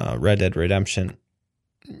 Red Dead Redemption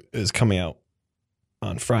is coming out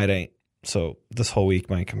on Friday. So this whole week,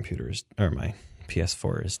 my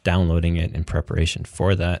PS4 is downloading it in preparation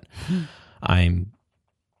for that. I'm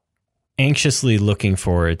anxiously looking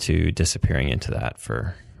forward to disappearing into that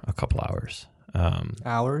for a couple hours.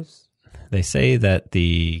 Hours? They say that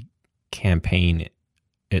the campaign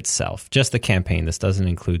itself, just the campaign, this doesn't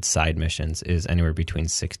include side missions, is anywhere between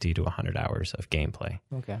 60 to 100 hours of gameplay.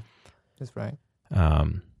 Okay, that's right.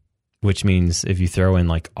 Which means if you throw in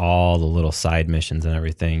like all the little side missions and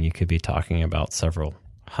everything, you could be talking about several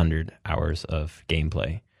 100 hours of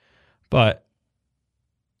gameplay. But,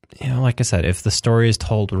 you know, like I said, if the story is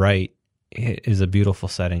told right, it is a beautiful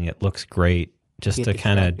setting. It looks great. Just to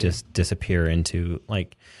kind of just disappear into,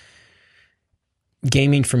 like,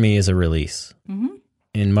 gaming for me is a release. Mm-hmm.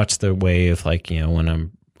 In much the way of, like, you know, when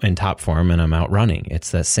I'm in top form and I'm out running,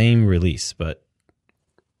 it's that same release, but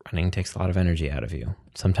running takes a lot of energy out of you.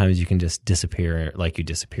 Sometimes you can just disappear, like you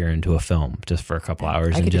disappear into a film just for a couple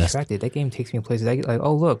hours. I get distracted. That game takes me places. I get like,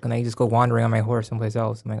 oh look, and I just go wandering on my horse someplace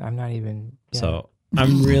else. I'm like, I'm not even. Yeah. So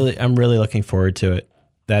I'm really looking forward to it.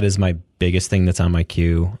 That is my biggest thing that's on my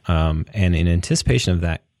queue. And in anticipation of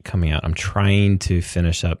that coming out, I'm trying to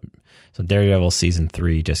finish up. So Daredevil season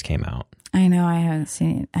 3 just came out. I know. I haven't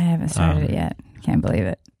seen it. I haven't started it yet. Can't believe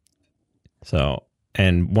it. So,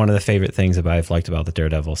 and one of the favorite things that I've liked about the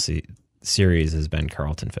Daredevil series has been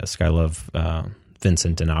Carlton Fisk. I love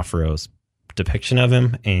Vincent D'Onofrio's depiction of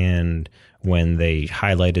him. And when they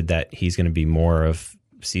highlighted that he's going to be more of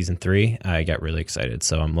season 3, I got really excited.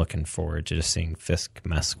 So I'm looking forward to just seeing Fisk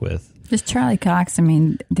mess with. Does Charlie Cox, I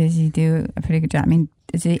mean, does he do a pretty good job? I mean,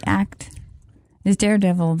 does he act? Is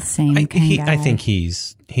Daredevil the same kind of guy? I think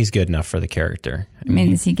he's good enough for the character. I mean,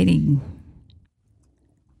 does he get,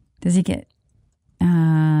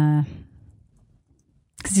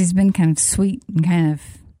 because he's been kind of sweet and kind of,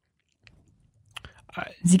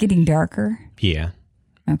 is he getting darker? Yeah.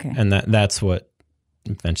 Okay. And that's what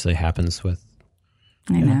eventually happens with.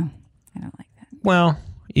 I know. I don't like that. Well,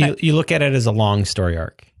 you look at it as a long story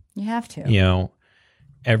arc. You have to. You know,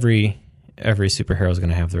 every superhero is going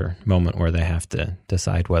to have their moment where they have to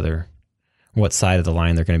decide what side of the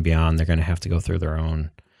line they're going to be on. They're going to have to go through their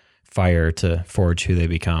own fire to forge who they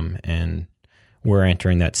become. And we're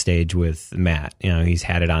entering that stage with Matt. You know, he's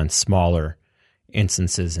had it on smaller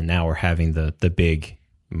instances, and now we're having the big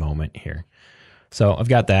moment here. So I've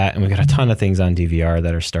got that, and we've got a ton of things on DVR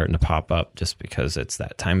that are starting to pop up just because it's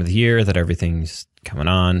that time of the year that everything's coming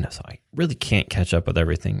on. So I really can't catch up with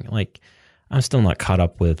everything. Like, I'm still not caught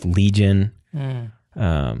up with Legion. You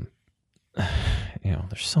know,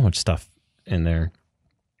 there's so much stuff in there.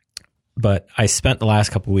 But I spent the last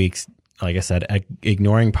couple of weeks, like I said,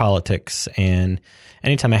 ignoring politics. And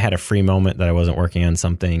anytime I had a free moment that I wasn't working on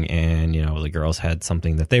something, and, you know, the girls had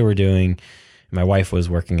something that they were doing, my wife was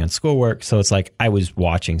working on schoolwork. So it's like I was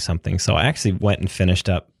watching something. So I actually went and finished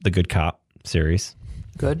up the Good Cop series.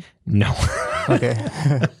 Good? No. Okay.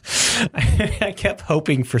 I kept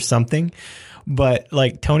hoping for something. But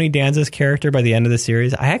like Tony Danza's character by the end of the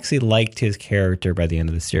series, I actually liked his character by the end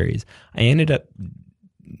of the series. I ended up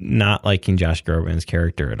not liking Josh Groban's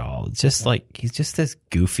character at all. It's just like, he's just this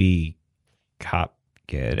goofy cop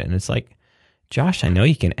kid. And it's like, Josh, I know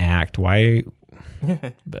you can act. Why?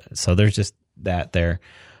 So there's just that there.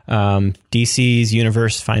 DC's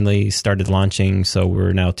universe finally started launching. So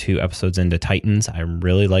we're now 2 episodes into Titans. I'm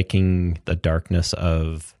really liking the darkness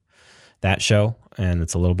of that show. And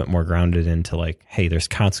it's a little bit more grounded into like, hey, there's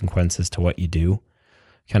consequences to what you do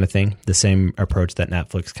kind of thing. The same approach that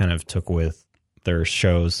Netflix kind of took with their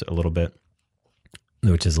shows a little bit,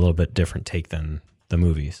 which is a little bit different take than the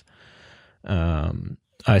movies.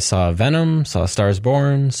 I saw Venom, saw Stars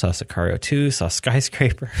Born, saw Sicario 2, saw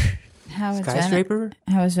Skyscraper. How was Skyscraper?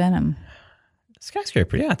 How was Venom?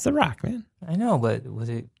 Skyscraper, yeah, it's The Rock, man. I know, but was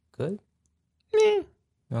it good? Yeah.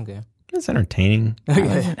 Okay. It's entertaining.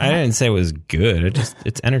 Okay. I didn't say it was good.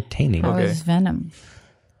 It's entertaining. How was Venom?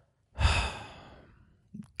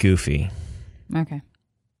 Goofy. Okay.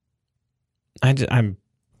 I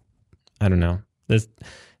don't know.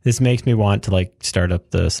 This makes me want to like start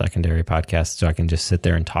up the secondary podcast so I can just sit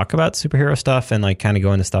there and talk about superhero stuff and like kind of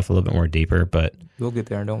go into stuff a little bit more deeper. But we'll get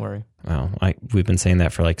there. Don't worry. Well, we've been saying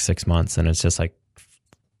that for like 6 months, and it's just like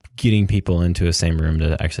getting people into the same room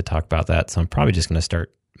to actually talk about that. So I'm probably just going to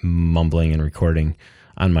start mumbling and recording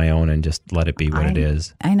on my own and just let it be what it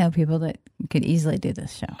is. I know people that could easily do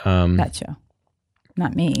this show. That show.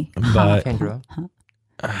 Not me. But Kendra.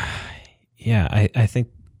 Yeah, I think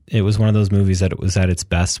it was one of those movies that it was at its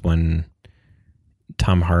best when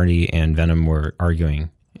Tom Hardy and Venom were arguing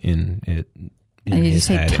in it. In And you his just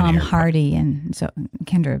say head Tom and Hardy and so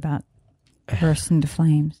Kendra about burst into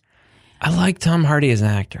flames. I like Tom Hardy as an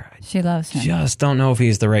actor. I She loves him. just don't know if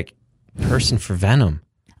he's the right person for Venom.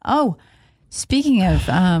 Oh, speaking of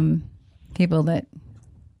people that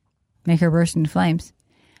make her burst into flames,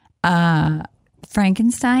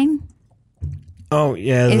 Frankenstein. Oh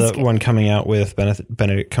yeah, Is- the one coming out with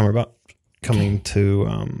Benedict Cumberbatch coming to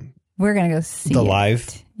We're gonna go see the it.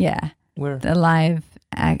 live. Yeah, Where? the live.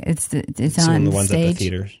 It's Some on of the ones stage. at the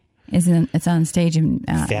theaters. It's on stage in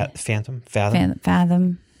Fathom.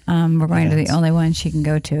 Fathom. We're going to the Yes. only one she can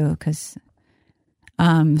go to because,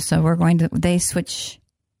 so we're going to. They switch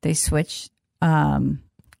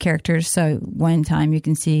characters. So one time you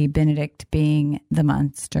can see Benedict being the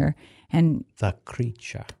monster and The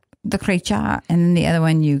creature. the creature, and then the other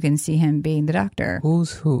one you can see him being the doctor.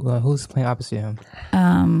 Who's playing opposite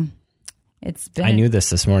him? It's I knew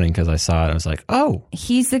this morning because I saw it. I was like, oh,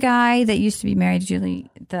 He's the guy that used to be married to Julie.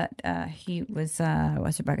 That he was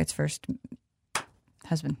Wester Bucket's first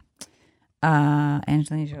husband,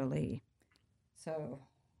 Angelina Jolie. So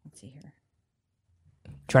let's see here.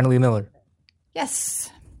 Johnny Lee Miller. Yes,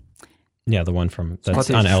 yeah, the one from that's Plus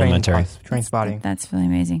on his Elementary. Train spotting. that's really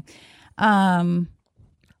amazing.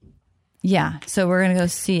 Yeah, so we're gonna go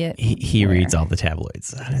see it. He Where? reads all the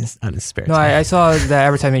tabloids on his spare No, time. I saw that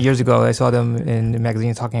advertisement years ago. I saw them in the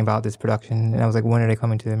magazine talking about this production, and I was like, when are they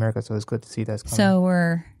coming to America? So it's good to see that's coming. So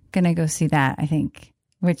we're gonna go see that. I think,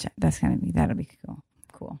 which that'll be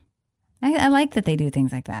cool. I like that they do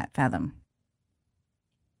things like that. Fathom.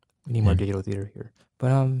 we need more digital theater here.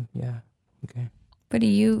 But yeah, okay. But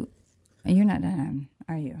you're not done,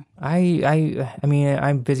 are you? I mean,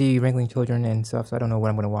 I'm busy wrangling children and stuff, so I don't know what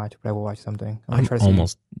I'm going to watch, but I will watch something. I'm try to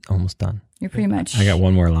see- almost done. You're pretty much. I got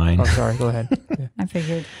one more line. Oh, sorry. Go ahead. Yeah. I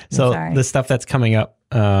figured. So Sorry. the stuff that's coming up,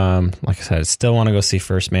 like I said, I still want to go see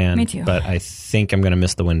First Man. Me too. But I think I'm going to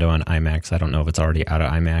miss the window on IMAX. I don't know if it's already out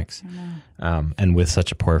of IMAX. And with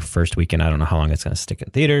such a poor first weekend, I don't know how long it's going to stick in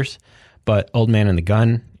theaters. But Old Man and the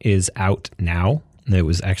Gun is out now.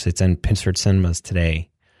 It's in Pittsford Cinemas today.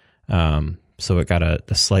 So it got a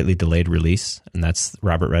slightly delayed release, and that's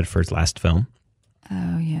Robert Redford's last film.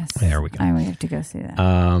 Oh yes. There we go. I would have to go see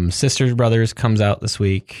that. Sisters Brothers comes out this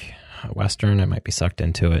week. Western, I might be sucked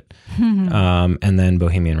into it. And then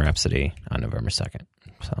Bohemian Rhapsody on November 2nd.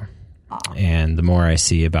 So, and the more I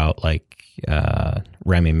see about like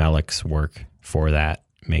Rami Malek's work for that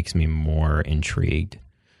makes me more intrigued.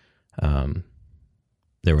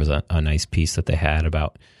 There was a nice piece that they had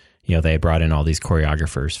about, they brought in all these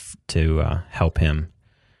choreographers to help him.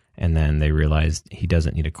 And then they realized he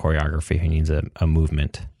doesn't need a choreography. He needs a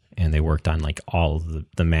movement. And they worked on like all of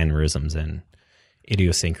the mannerisms and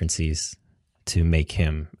idiosyncrasies to make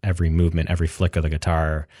him, every movement, every flick of the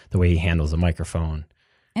guitar, the way he handles the microphone,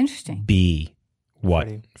 Interesting. be what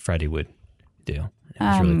Freddie would do. It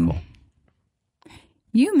was really cool.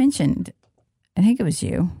 You mentioned, I think it was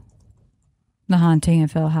you, The Haunting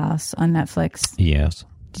of Hill House on Netflix. Yes.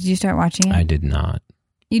 Did you start watching it? I did not.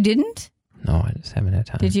 You didn't? No, I just haven't had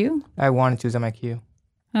time. Did you? I wanted to. It's on my queue.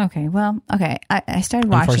 Okay. Well, okay. I started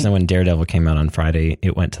watching. Unfortunately, when Daredevil came out on Friday,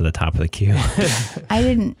 it went to the top of the queue. I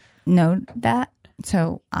didn't know that,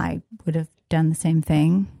 so I would have done the same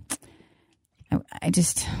thing. I'm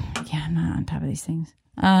not on top of these things.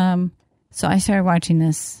 So I started watching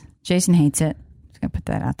this. Jason hates it. Just gonna put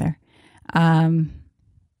that out there.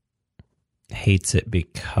 Hates it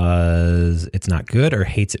because it's not good, or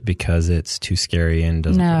hates it because it's too scary and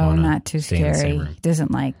doesn't No, want to not too stay in the same scary. room? He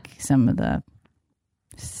doesn't like some of the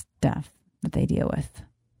stuff that they deal with.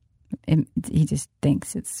 He just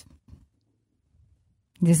thinks it's.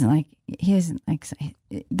 He doesn't like.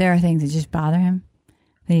 There are things that just bother him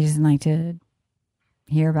that he doesn't like to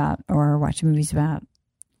hear about or watch movies about.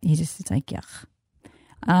 It's like yuck.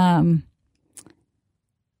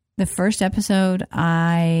 The first episode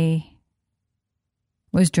I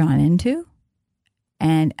was drawn into,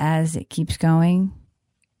 and as it keeps going,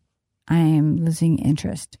 I am losing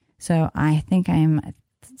interest. So I think I'm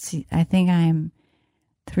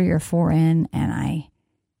 3 or 4 in, and I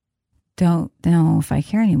don't know if I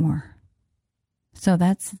care anymore. So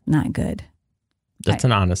that's not good. That's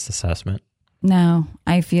an honest assessment. No,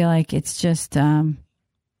 I feel like it's just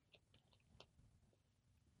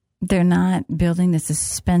they're not building the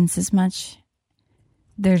suspense as much.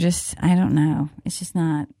 They're just, I don't know. It's just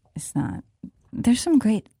not. It's not. There's some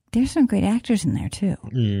great actors in there too.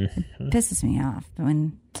 It pisses me off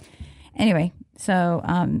anyway. So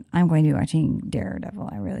I'm going to be watching Daredevil.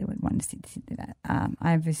 I really would want to see that.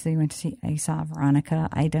 I obviously went to see. I saw Veronica.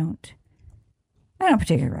 I don't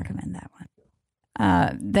particularly recommend that one.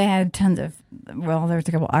 They had tons of, well, there was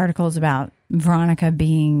a couple articles about Veronica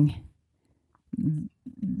being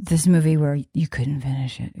this movie where you couldn't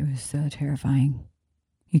finish it. It was so terrifying.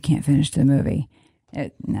 You can't finish the movie.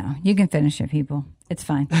 No, you can finish it, people. It's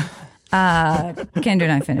fine. Kendra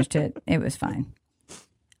and I finished it. It was fine.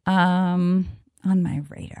 On my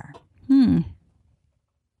radar. Do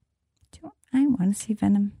I want to see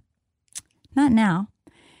Venom? Not now.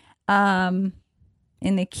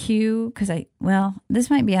 In the queue, because this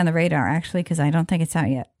might be on the radar actually, because I don't think it's out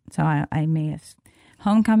yet. So I may have.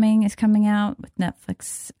 Homecoming is coming out with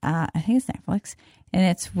Netflix. I think it's Netflix, and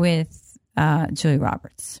it's with Julia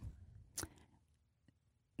Roberts.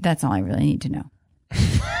 That's all I really need to know.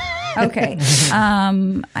 Okay.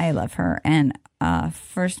 I love her, and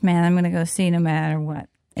First Man I'm going to go see no matter what.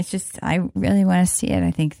 It's just I really want to see it. I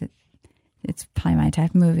think that it's probably my type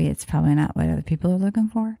of movie. It's probably not what other people are looking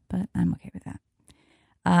for, but I'm okay with that.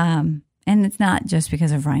 And it's not just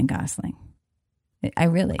because of Ryan Gosling. I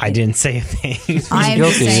didn't say a thing. I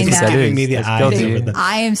am saying that.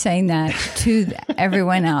 I am saying that to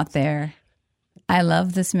everyone out there. I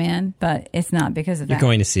love this man, but it's not because of that. You're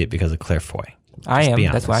going to see it because of Claire Foy. I am.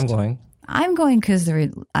 That's why I'm going. I'm going because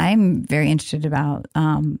I'm very interested about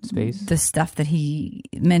space, the stuff that he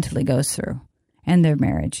mentally goes through, and their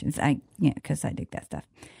marriage. Because I dig that stuff.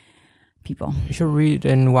 People, you should read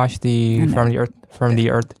and watch the From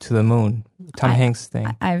the Earth to the Moon, Tom Hanks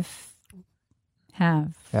thing. I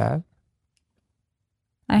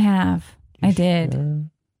did sure?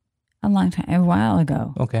 a while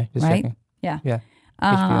ago. Okay, just right? checking. Yeah.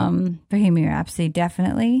 Bohemian Rhapsody,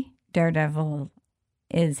 definitely. Daredevil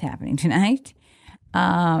is happening tonight.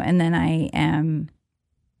 And then I am.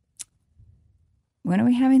 When are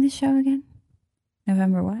we having this show again?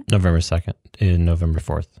 November what? November 2nd and November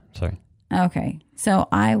 4th. Sorry. Okay. So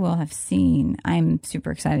I will have seen. I'm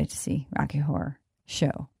super excited to see Rocky Horror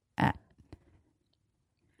Show at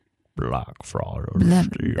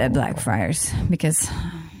Blackfriars, because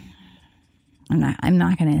I'm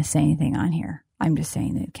not going to say anything on here. I'm just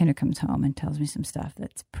saying that Kendra comes home and tells me some stuff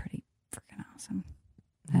that's pretty freaking awesome.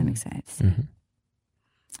 I'm excited to see. Mm-hmm.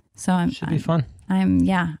 So should be fun. I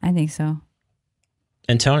think so.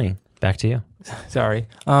 And Tony, back to you. Sorry.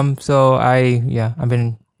 So I've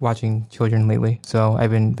been watching children lately. So I've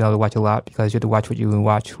been able to watch a lot because you have to watch what you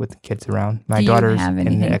watch with the kids around. My daughter's have in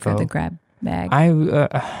the anything Echo. for the grab bag?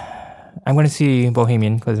 I'm going to see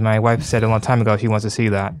Bohemian because my wife said a long time ago she wants to see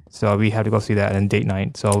that. So we have to go see that on date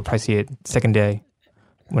night. So we'll probably see it second day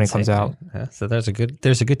when it comes out. Yeah, so there's a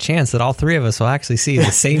good chance that all three of us will actually see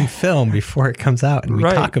the same film before it comes out and we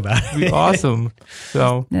talk about it. It'd be awesome.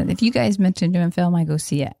 So if you guys mention doing film, I go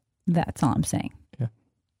see it. That's all I'm saying. Yeah.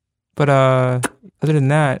 But other than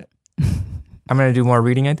that, I'm going to do more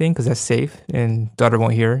reading, I think, because that's safe and daughter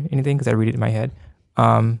won't hear anything because I read it in my head.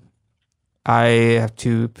 I have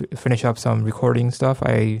to finish up some recording stuff.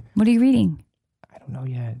 What are you reading? I don't know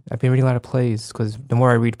yet. I've been reading a lot of plays because the more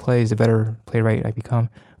I read plays, the better playwright I become.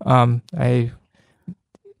 I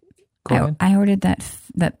ordered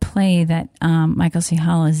that play that Michael C.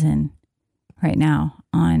 Hall is in right now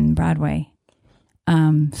on Broadway.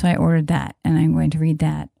 So I ordered that, and I'm going to read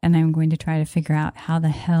that, and I'm going to try to figure out how the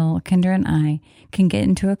hell Kendra and I can get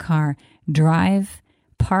into a car, drive,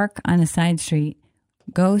 park on a side street,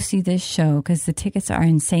 go see this show because the tickets are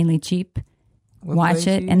insanely cheap. Watch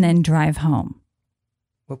it and then drive home.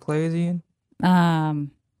 What play is he in?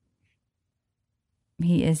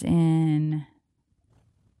 He is in.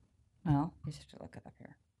 Well, you just have to look it up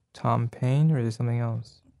here. Tom Paine, or is it something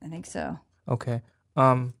else? I think so. Okay.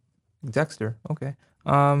 Dexter. Okay.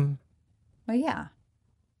 Well, yeah.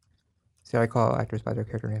 See, I call actors by their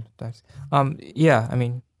character names sometimes. Yeah. I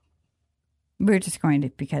mean, we're just going to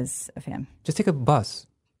because of him. Just take a bus.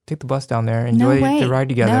 Take the bus down there. Enjoy the ride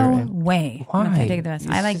together. No way. Why? I'm not gonna take the bus.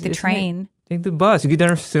 I like the train. Take the bus. You get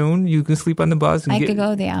there soon. You can sleep on the bus. I could go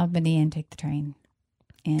to the Albany and take the train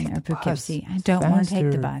or Poughkeepsie. I don't want to take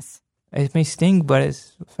the bus. It may stink, but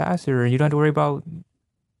it's faster. You don't have to worry about.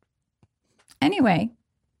 Anyway,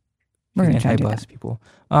 we're going to try to do bus that. people.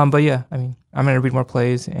 But yeah, I mean, I'm going to read more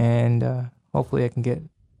plays, and hopefully I can get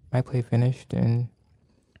my play finished. And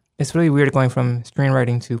it's really weird going from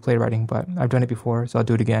screenwriting to playwriting, but I've done it before, so I'll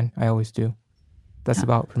do it again. I always do. That's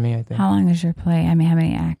about for me, I think. How long is your play? I mean, how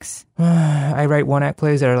many acts? I write one-act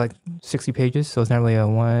plays that are like 60 pages, so it's not really a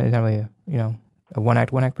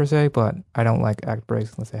one-act per se, but I don't like act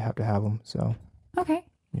breaks unless I have to have them, so. Okay.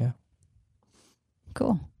 Yeah.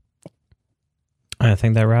 Cool. I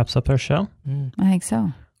think that wraps up our show. I think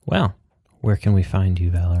so. Well, where can we find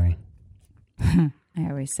you, Valerie? I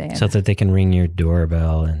always say it. So that they can ring your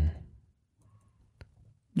doorbell and...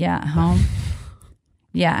 Yeah, at home.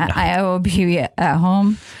 Yeah, I will be at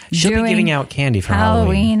home. She'll be giving out candy for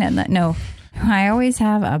Halloween. No, I always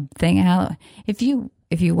have a thing. If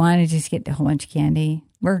you want to just get a whole bunch of candy,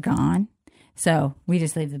 we're gone. So we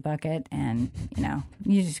just leave the bucket, and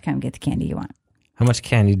you just come get the candy you want. How much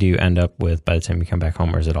candy do you end up with by the time you come back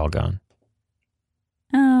home, or is it all gone?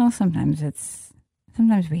 Oh, sometimes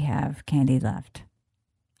we have candy left.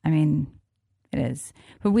 I mean, it is,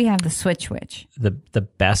 but we have the Switch Witch. The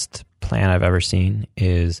best plan I've ever seen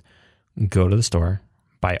is go to the store,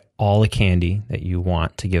 buy all the candy that you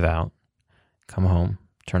want to give out, come home,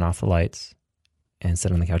 turn off the lights, and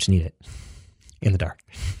sit on the couch and eat it in the dark.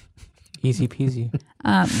 Easy peasy.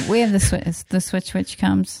 We have the Switch Witch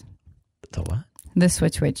comes. The what? The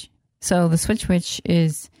Switch Witch. So the Switch Witch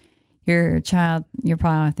is your child. You're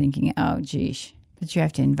probably thinking, oh, geez, but you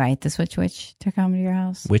have to invite the Switch Witch to come to your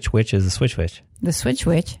house. Which witch is the Switch Witch? The Switch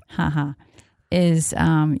Witch, is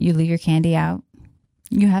you leave your candy out.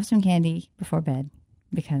 You have some candy before bed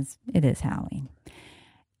because it is Halloween.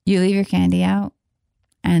 You leave your candy out,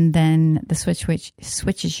 and then the Switch Witch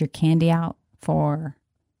switches your candy out for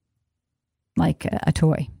like a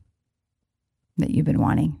toy that you've been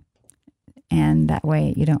wanting. And that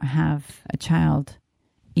way you don't have a child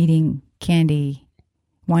eating candy,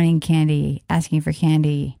 wanting candy, asking for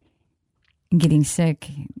candy, and getting sick.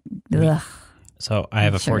 Ugh. So I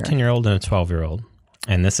have a 14-year-old and a 12-year-old,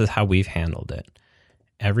 and this is how we've handled it.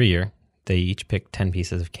 Every year, they each pick 10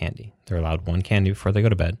 pieces of candy. They're allowed one candy before they go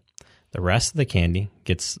to bed. The rest of the candy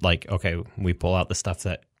gets okay, we pull out the stuff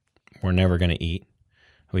that we're never going to eat.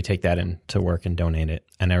 We take that into work and donate it,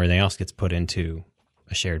 and everything else gets put into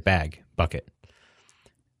a shared bucket.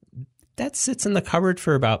 That sits in the cupboard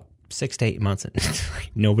for about 6 to 8 months, and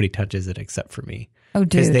nobody touches it except for me. Oh, dude.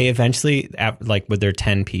 Because they eventually, with their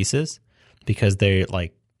 10 pieces, because they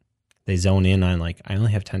zone in on I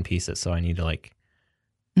only have 10 pieces, so I need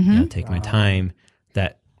to take my time.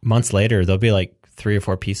 That months later, there'll be 3 or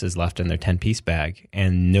 4 pieces left in their 10-piece bag,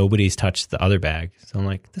 and nobody's touched the other bag. So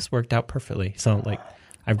I'm this worked out perfectly. So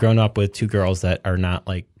I've grown up with 2 girls that are not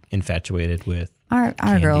infatuated with our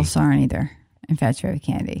candy. girls aren't either infatuated with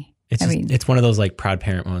candy. It's one of those proud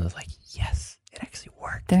parent moments. Yes, it actually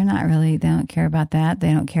worked. They don't care about that.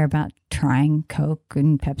 They don't care about trying Coke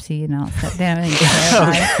and Pepsi and all that. They don't really care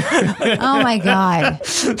about it. Oh my God.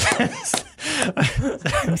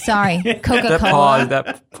 I'm sorry. Coca-Cola.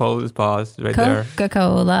 That pause right there.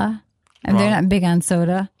 Coca-Cola. And they're not big on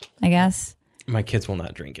soda, I guess. My kids will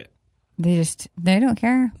not drink it. They don't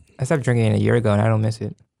care. I stopped drinking it a year ago and I don't miss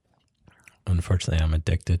it. Unfortunately, I'm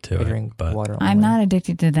addicted to it. But water. I'm not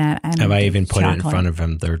addicted to that. If I even put it in front of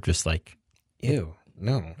them, they're just ew,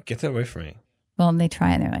 no, get that away from me. Well, they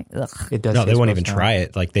try it and they're ugh. It does. No, they won't even try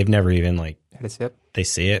it. They've never even had a sip. They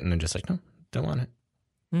see it and they're just no, don't want it.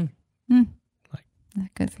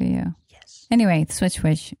 Good for you. Yes. Anyway, the Switch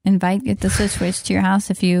Witch. Invite the Switch Witch to your house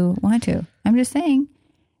if you want to. I'm just saying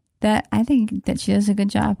that I think that she does a good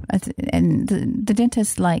job. And the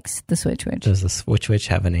dentist likes the Switch Witch. Does the Switch Witch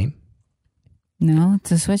have a name? No,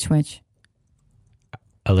 it's a Switch Witch.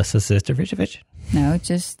 Alyssa Sistovich? No,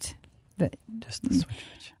 just the Switch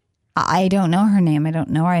Witch. I don't know her name. I don't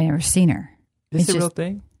know her. I've never seen her. Is this a real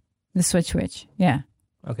thing? The Switch Witch. Yeah.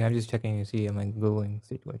 Okay, I'm just checking to see. I'm Googling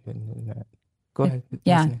Switch Witch. Go ahead.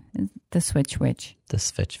 Yeah, the Switch Witch. The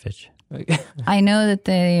Switch Witch. I know that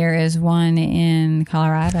there is one in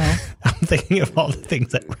Colorado. I'm thinking of all the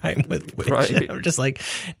things that rhyme with witch. Right. I'm just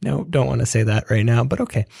no, don't want to say that right now, but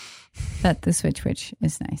okay. But the Switch Witch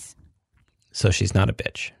is nice. So she's not a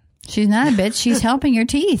bitch. She's not a bitch. She's helping your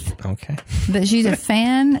teeth. Okay. But she's a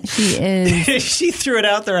fan. She is. She threw it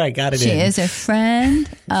out there. I got it in. She is a friend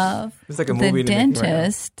of It's like a movie the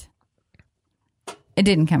dentist. It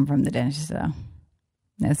didn't come from the dentist, though.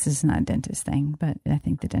 This is not a dentist thing, but I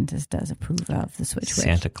think the dentist does approve of the Switch Witch.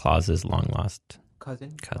 Santa Claus's long lost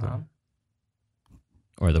cousin.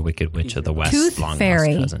 Or the Wicked Witch of the West Tooth long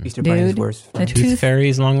Fairy. lost cousin. Easter Bunny's Dude, worst the friend. Tooth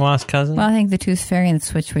Fairy's long lost cousin? Well, I think the Tooth Fairy and the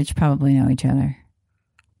Switch Witch probably know each other.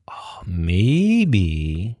 Oh,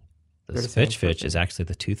 maybe the They're the same Switch Witch person. is actually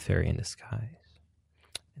the Tooth Fairy in disguise.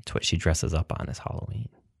 It's what she dresses up on as Halloween.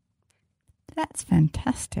 That's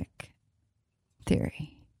fantastic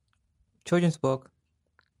theory. Children's book.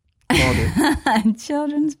 Called it.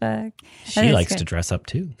 Children's book. That She is likes good. to dress up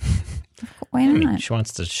too. Why I not? mean, she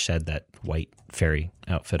wants to shed that white fairy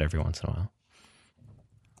outfit every once in a while.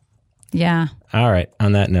 Yeah. All right.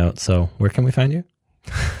 On that note, so where can we find you?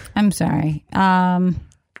 I'm sorry. I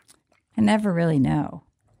never really know.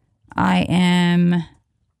 I am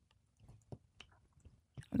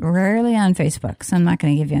rarely on Facebook, so I'm not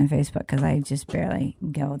going to give you on Facebook because I just barely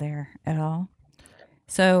go there at all.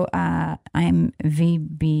 So I'm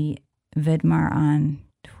VB Vidmar on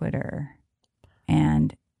Twitter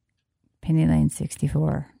and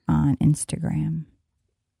PennyLane64 on Instagram.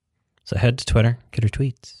 So head to Twitter, get her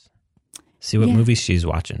tweets, see what movies she's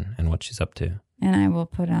watching and what she's up to. And I will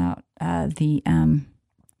put out I think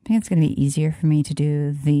it's going to be easier for me to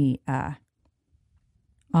do the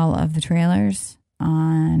all of the trailers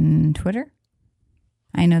on Twitter.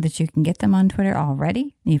 I know that you can get them on Twitter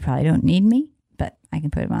already. You probably don't need me, but I can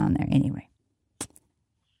put them on there anyway.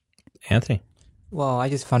 Anthony. Well, I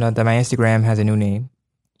just found out that my Instagram has a new name.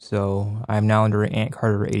 So I'm now under Ant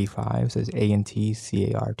Carter 85. It says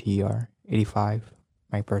ANTCARTER 85,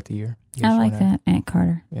 my birthday year. I like that, Ant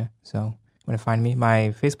Carter. Yeah. So you want to find me?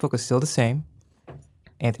 My Facebook is still the same.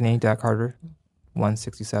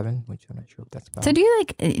 Anthony.Carter167, which I'm not sure what that's about. So do you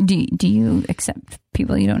do you accept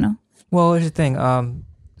people you don't know? Well, here's the thing.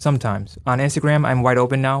 Sometimes. On Instagram, I'm wide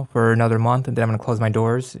open now for another month, and then I'm going to close my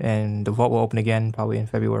doors, and the vault will open again probably in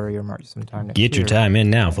February or March sometime next year. Get your time in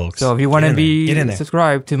now, folks. So if you want to be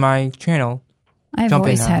subscribed to my channel, I've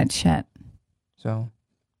always had shit. So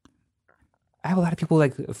I have a lot of people,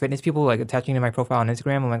 like fitness people, like attaching to my profile on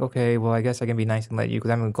Instagram. I'm like, okay, well, I guess I can be nice and let you, because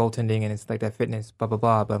I'm goaltending, and it's like that fitness, blah, blah,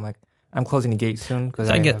 blah. But I'm like, I'm closing the gate soon. Because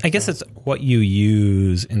I guess it's what you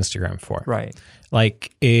use Instagram for. Right.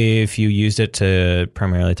 Like if you used it to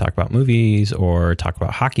primarily talk about movies or talk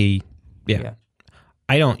about hockey, yeah.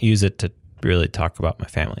 I don't use it to really talk about my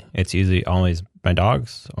family. It's usually always my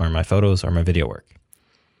dogs or my photos or my video work.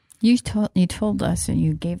 You told us, and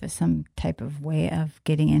you gave us some type of way of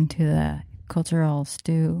getting into the Cultural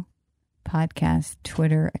Stew podcast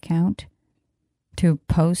Twitter account to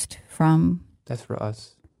post from. That's for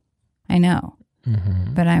us. I know,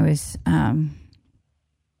 but I was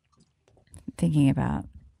thinking about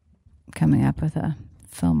coming up with a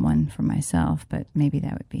film one for myself, but maybe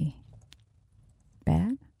that would be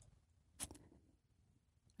bad.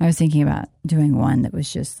 I was thinking about doing one that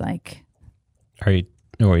was just like. Are you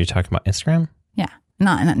talking about Instagram? Yeah,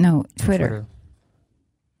 no Twitter.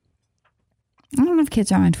 I don't know if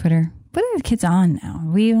kids are on Twitter. What are the kids on now?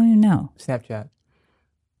 We don't even know. Snapchat.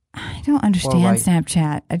 I don't understand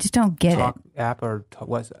Snapchat. I just don't get it. App or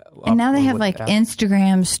what's? And now they have like app?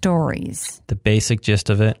 Instagram stories. The basic gist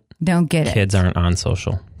of it. Don't get it. Kids aren't on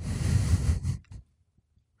social.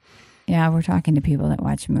 Yeah, we're talking to people that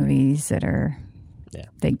watch movies that are. Yeah.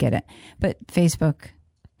 They get it, but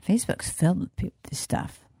Facebook's filled with this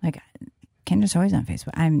stuff. Like Kendra's always on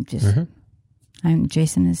Facebook. I'm just.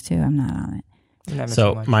 Jason is too. I'm not on it.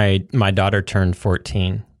 So my daughter turned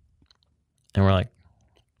 14, and we're like,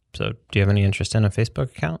 so do you have any interest in a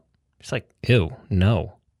Facebook account? She's like, ew,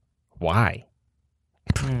 no. Why?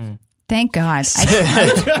 Thank God.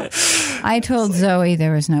 I told Zoe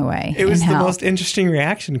there was no way. It was the most interesting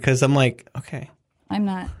reaction because I'm like, okay. I'm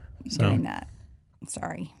not doing that.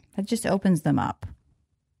 Sorry. That just opens them up.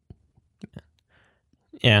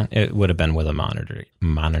 Yeah, it would have been with a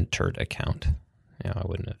monitored account. You know, I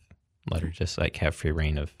wouldn't have let her just like have free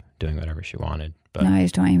reign of doing whatever she wanted. But no, I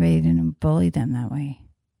just don't want anybody to bully them that way.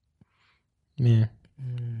 Yeah.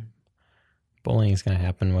 Bullying is going to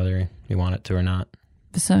happen whether you want it to or not.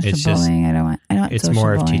 The social bullying, I don't. It's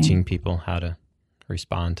more of teaching people how to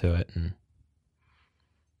respond to it and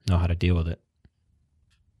know how to deal with it.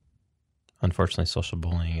 Unfortunately, social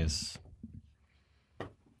bullying it's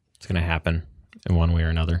going to happen in one way or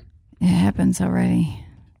another. It happens already.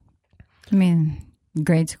 I mean,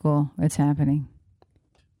 grade school, it's happening.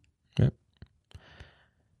 Yep.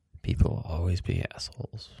 People will always be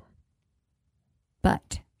assholes.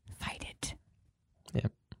 But fight it.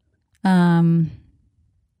 Yep.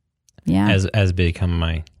 Yeah. As become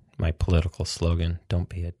my political slogan, don't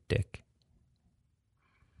be a dick.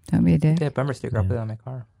 Don't be a dick. They have a bumper sticker. I'll put it on my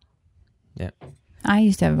car. Yeah. I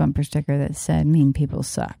used to have a bumper sticker that said mean people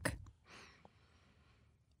suck.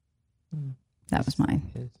 That was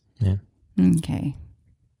mine. Yeah. Okay.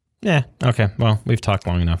 Yeah. Okay. Well, we've talked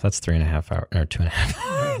long enough. That's 3.5 hours or 2.5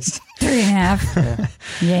 hours. 3.5.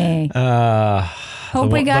 Yay. Hope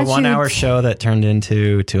we got the 1 hour show that turned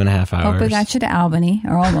into 2.5 hours. Hope we got you to Albany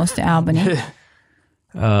or almost to Albany.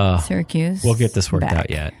 Syracuse. We'll get this worked out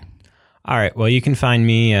yet. All right. Well, you can find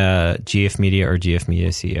me GF Media or GF Media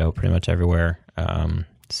CEO pretty much everywhere.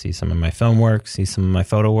 See some of my film work, see some of my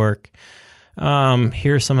photo work,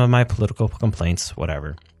 hear some of my political complaints,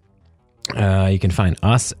 whatever. You can find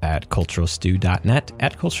us at culturalstew.net,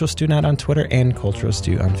 at culturalstew.net on Twitter, and Cultural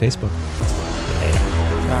Stew on Facebook. Later.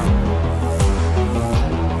 Ciao.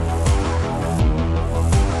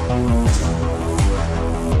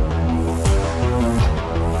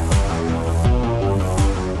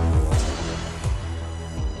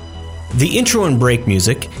 The intro and break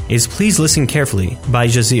music is Please Listen Carefully by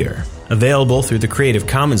Jazir, available through the Creative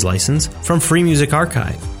Commons license from Free Music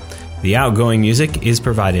Archive. The outgoing music is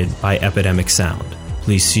provided by Epidemic Sound.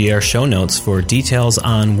 Please see our show notes for details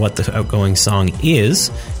on what the outgoing song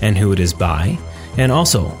is and who it is by. And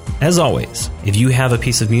also, as always, if you have a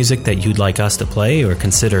piece of music that you'd like us to play or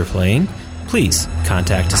consider playing, please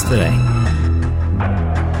contact us today.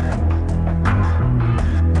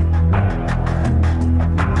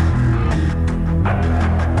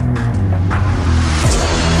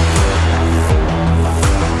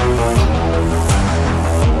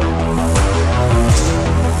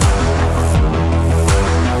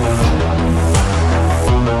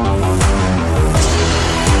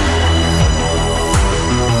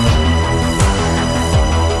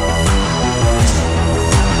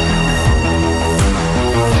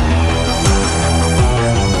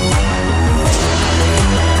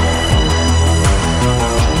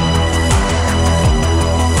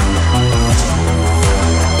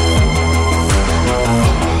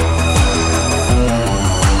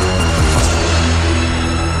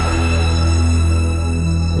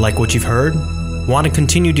 Like what you've heard? Want to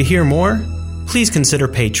continue to hear more? Please consider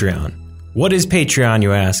Patreon. What is Patreon,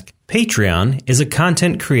 you ask? Patreon is a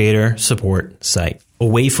content creator support site, a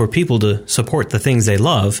way for people to support the things they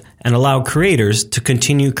love and allow creators to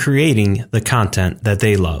continue creating the content that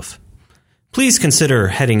they love. Please consider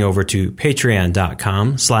heading over to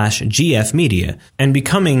patreon.com/gfmedia and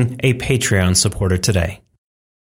becoming a Patreon supporter today.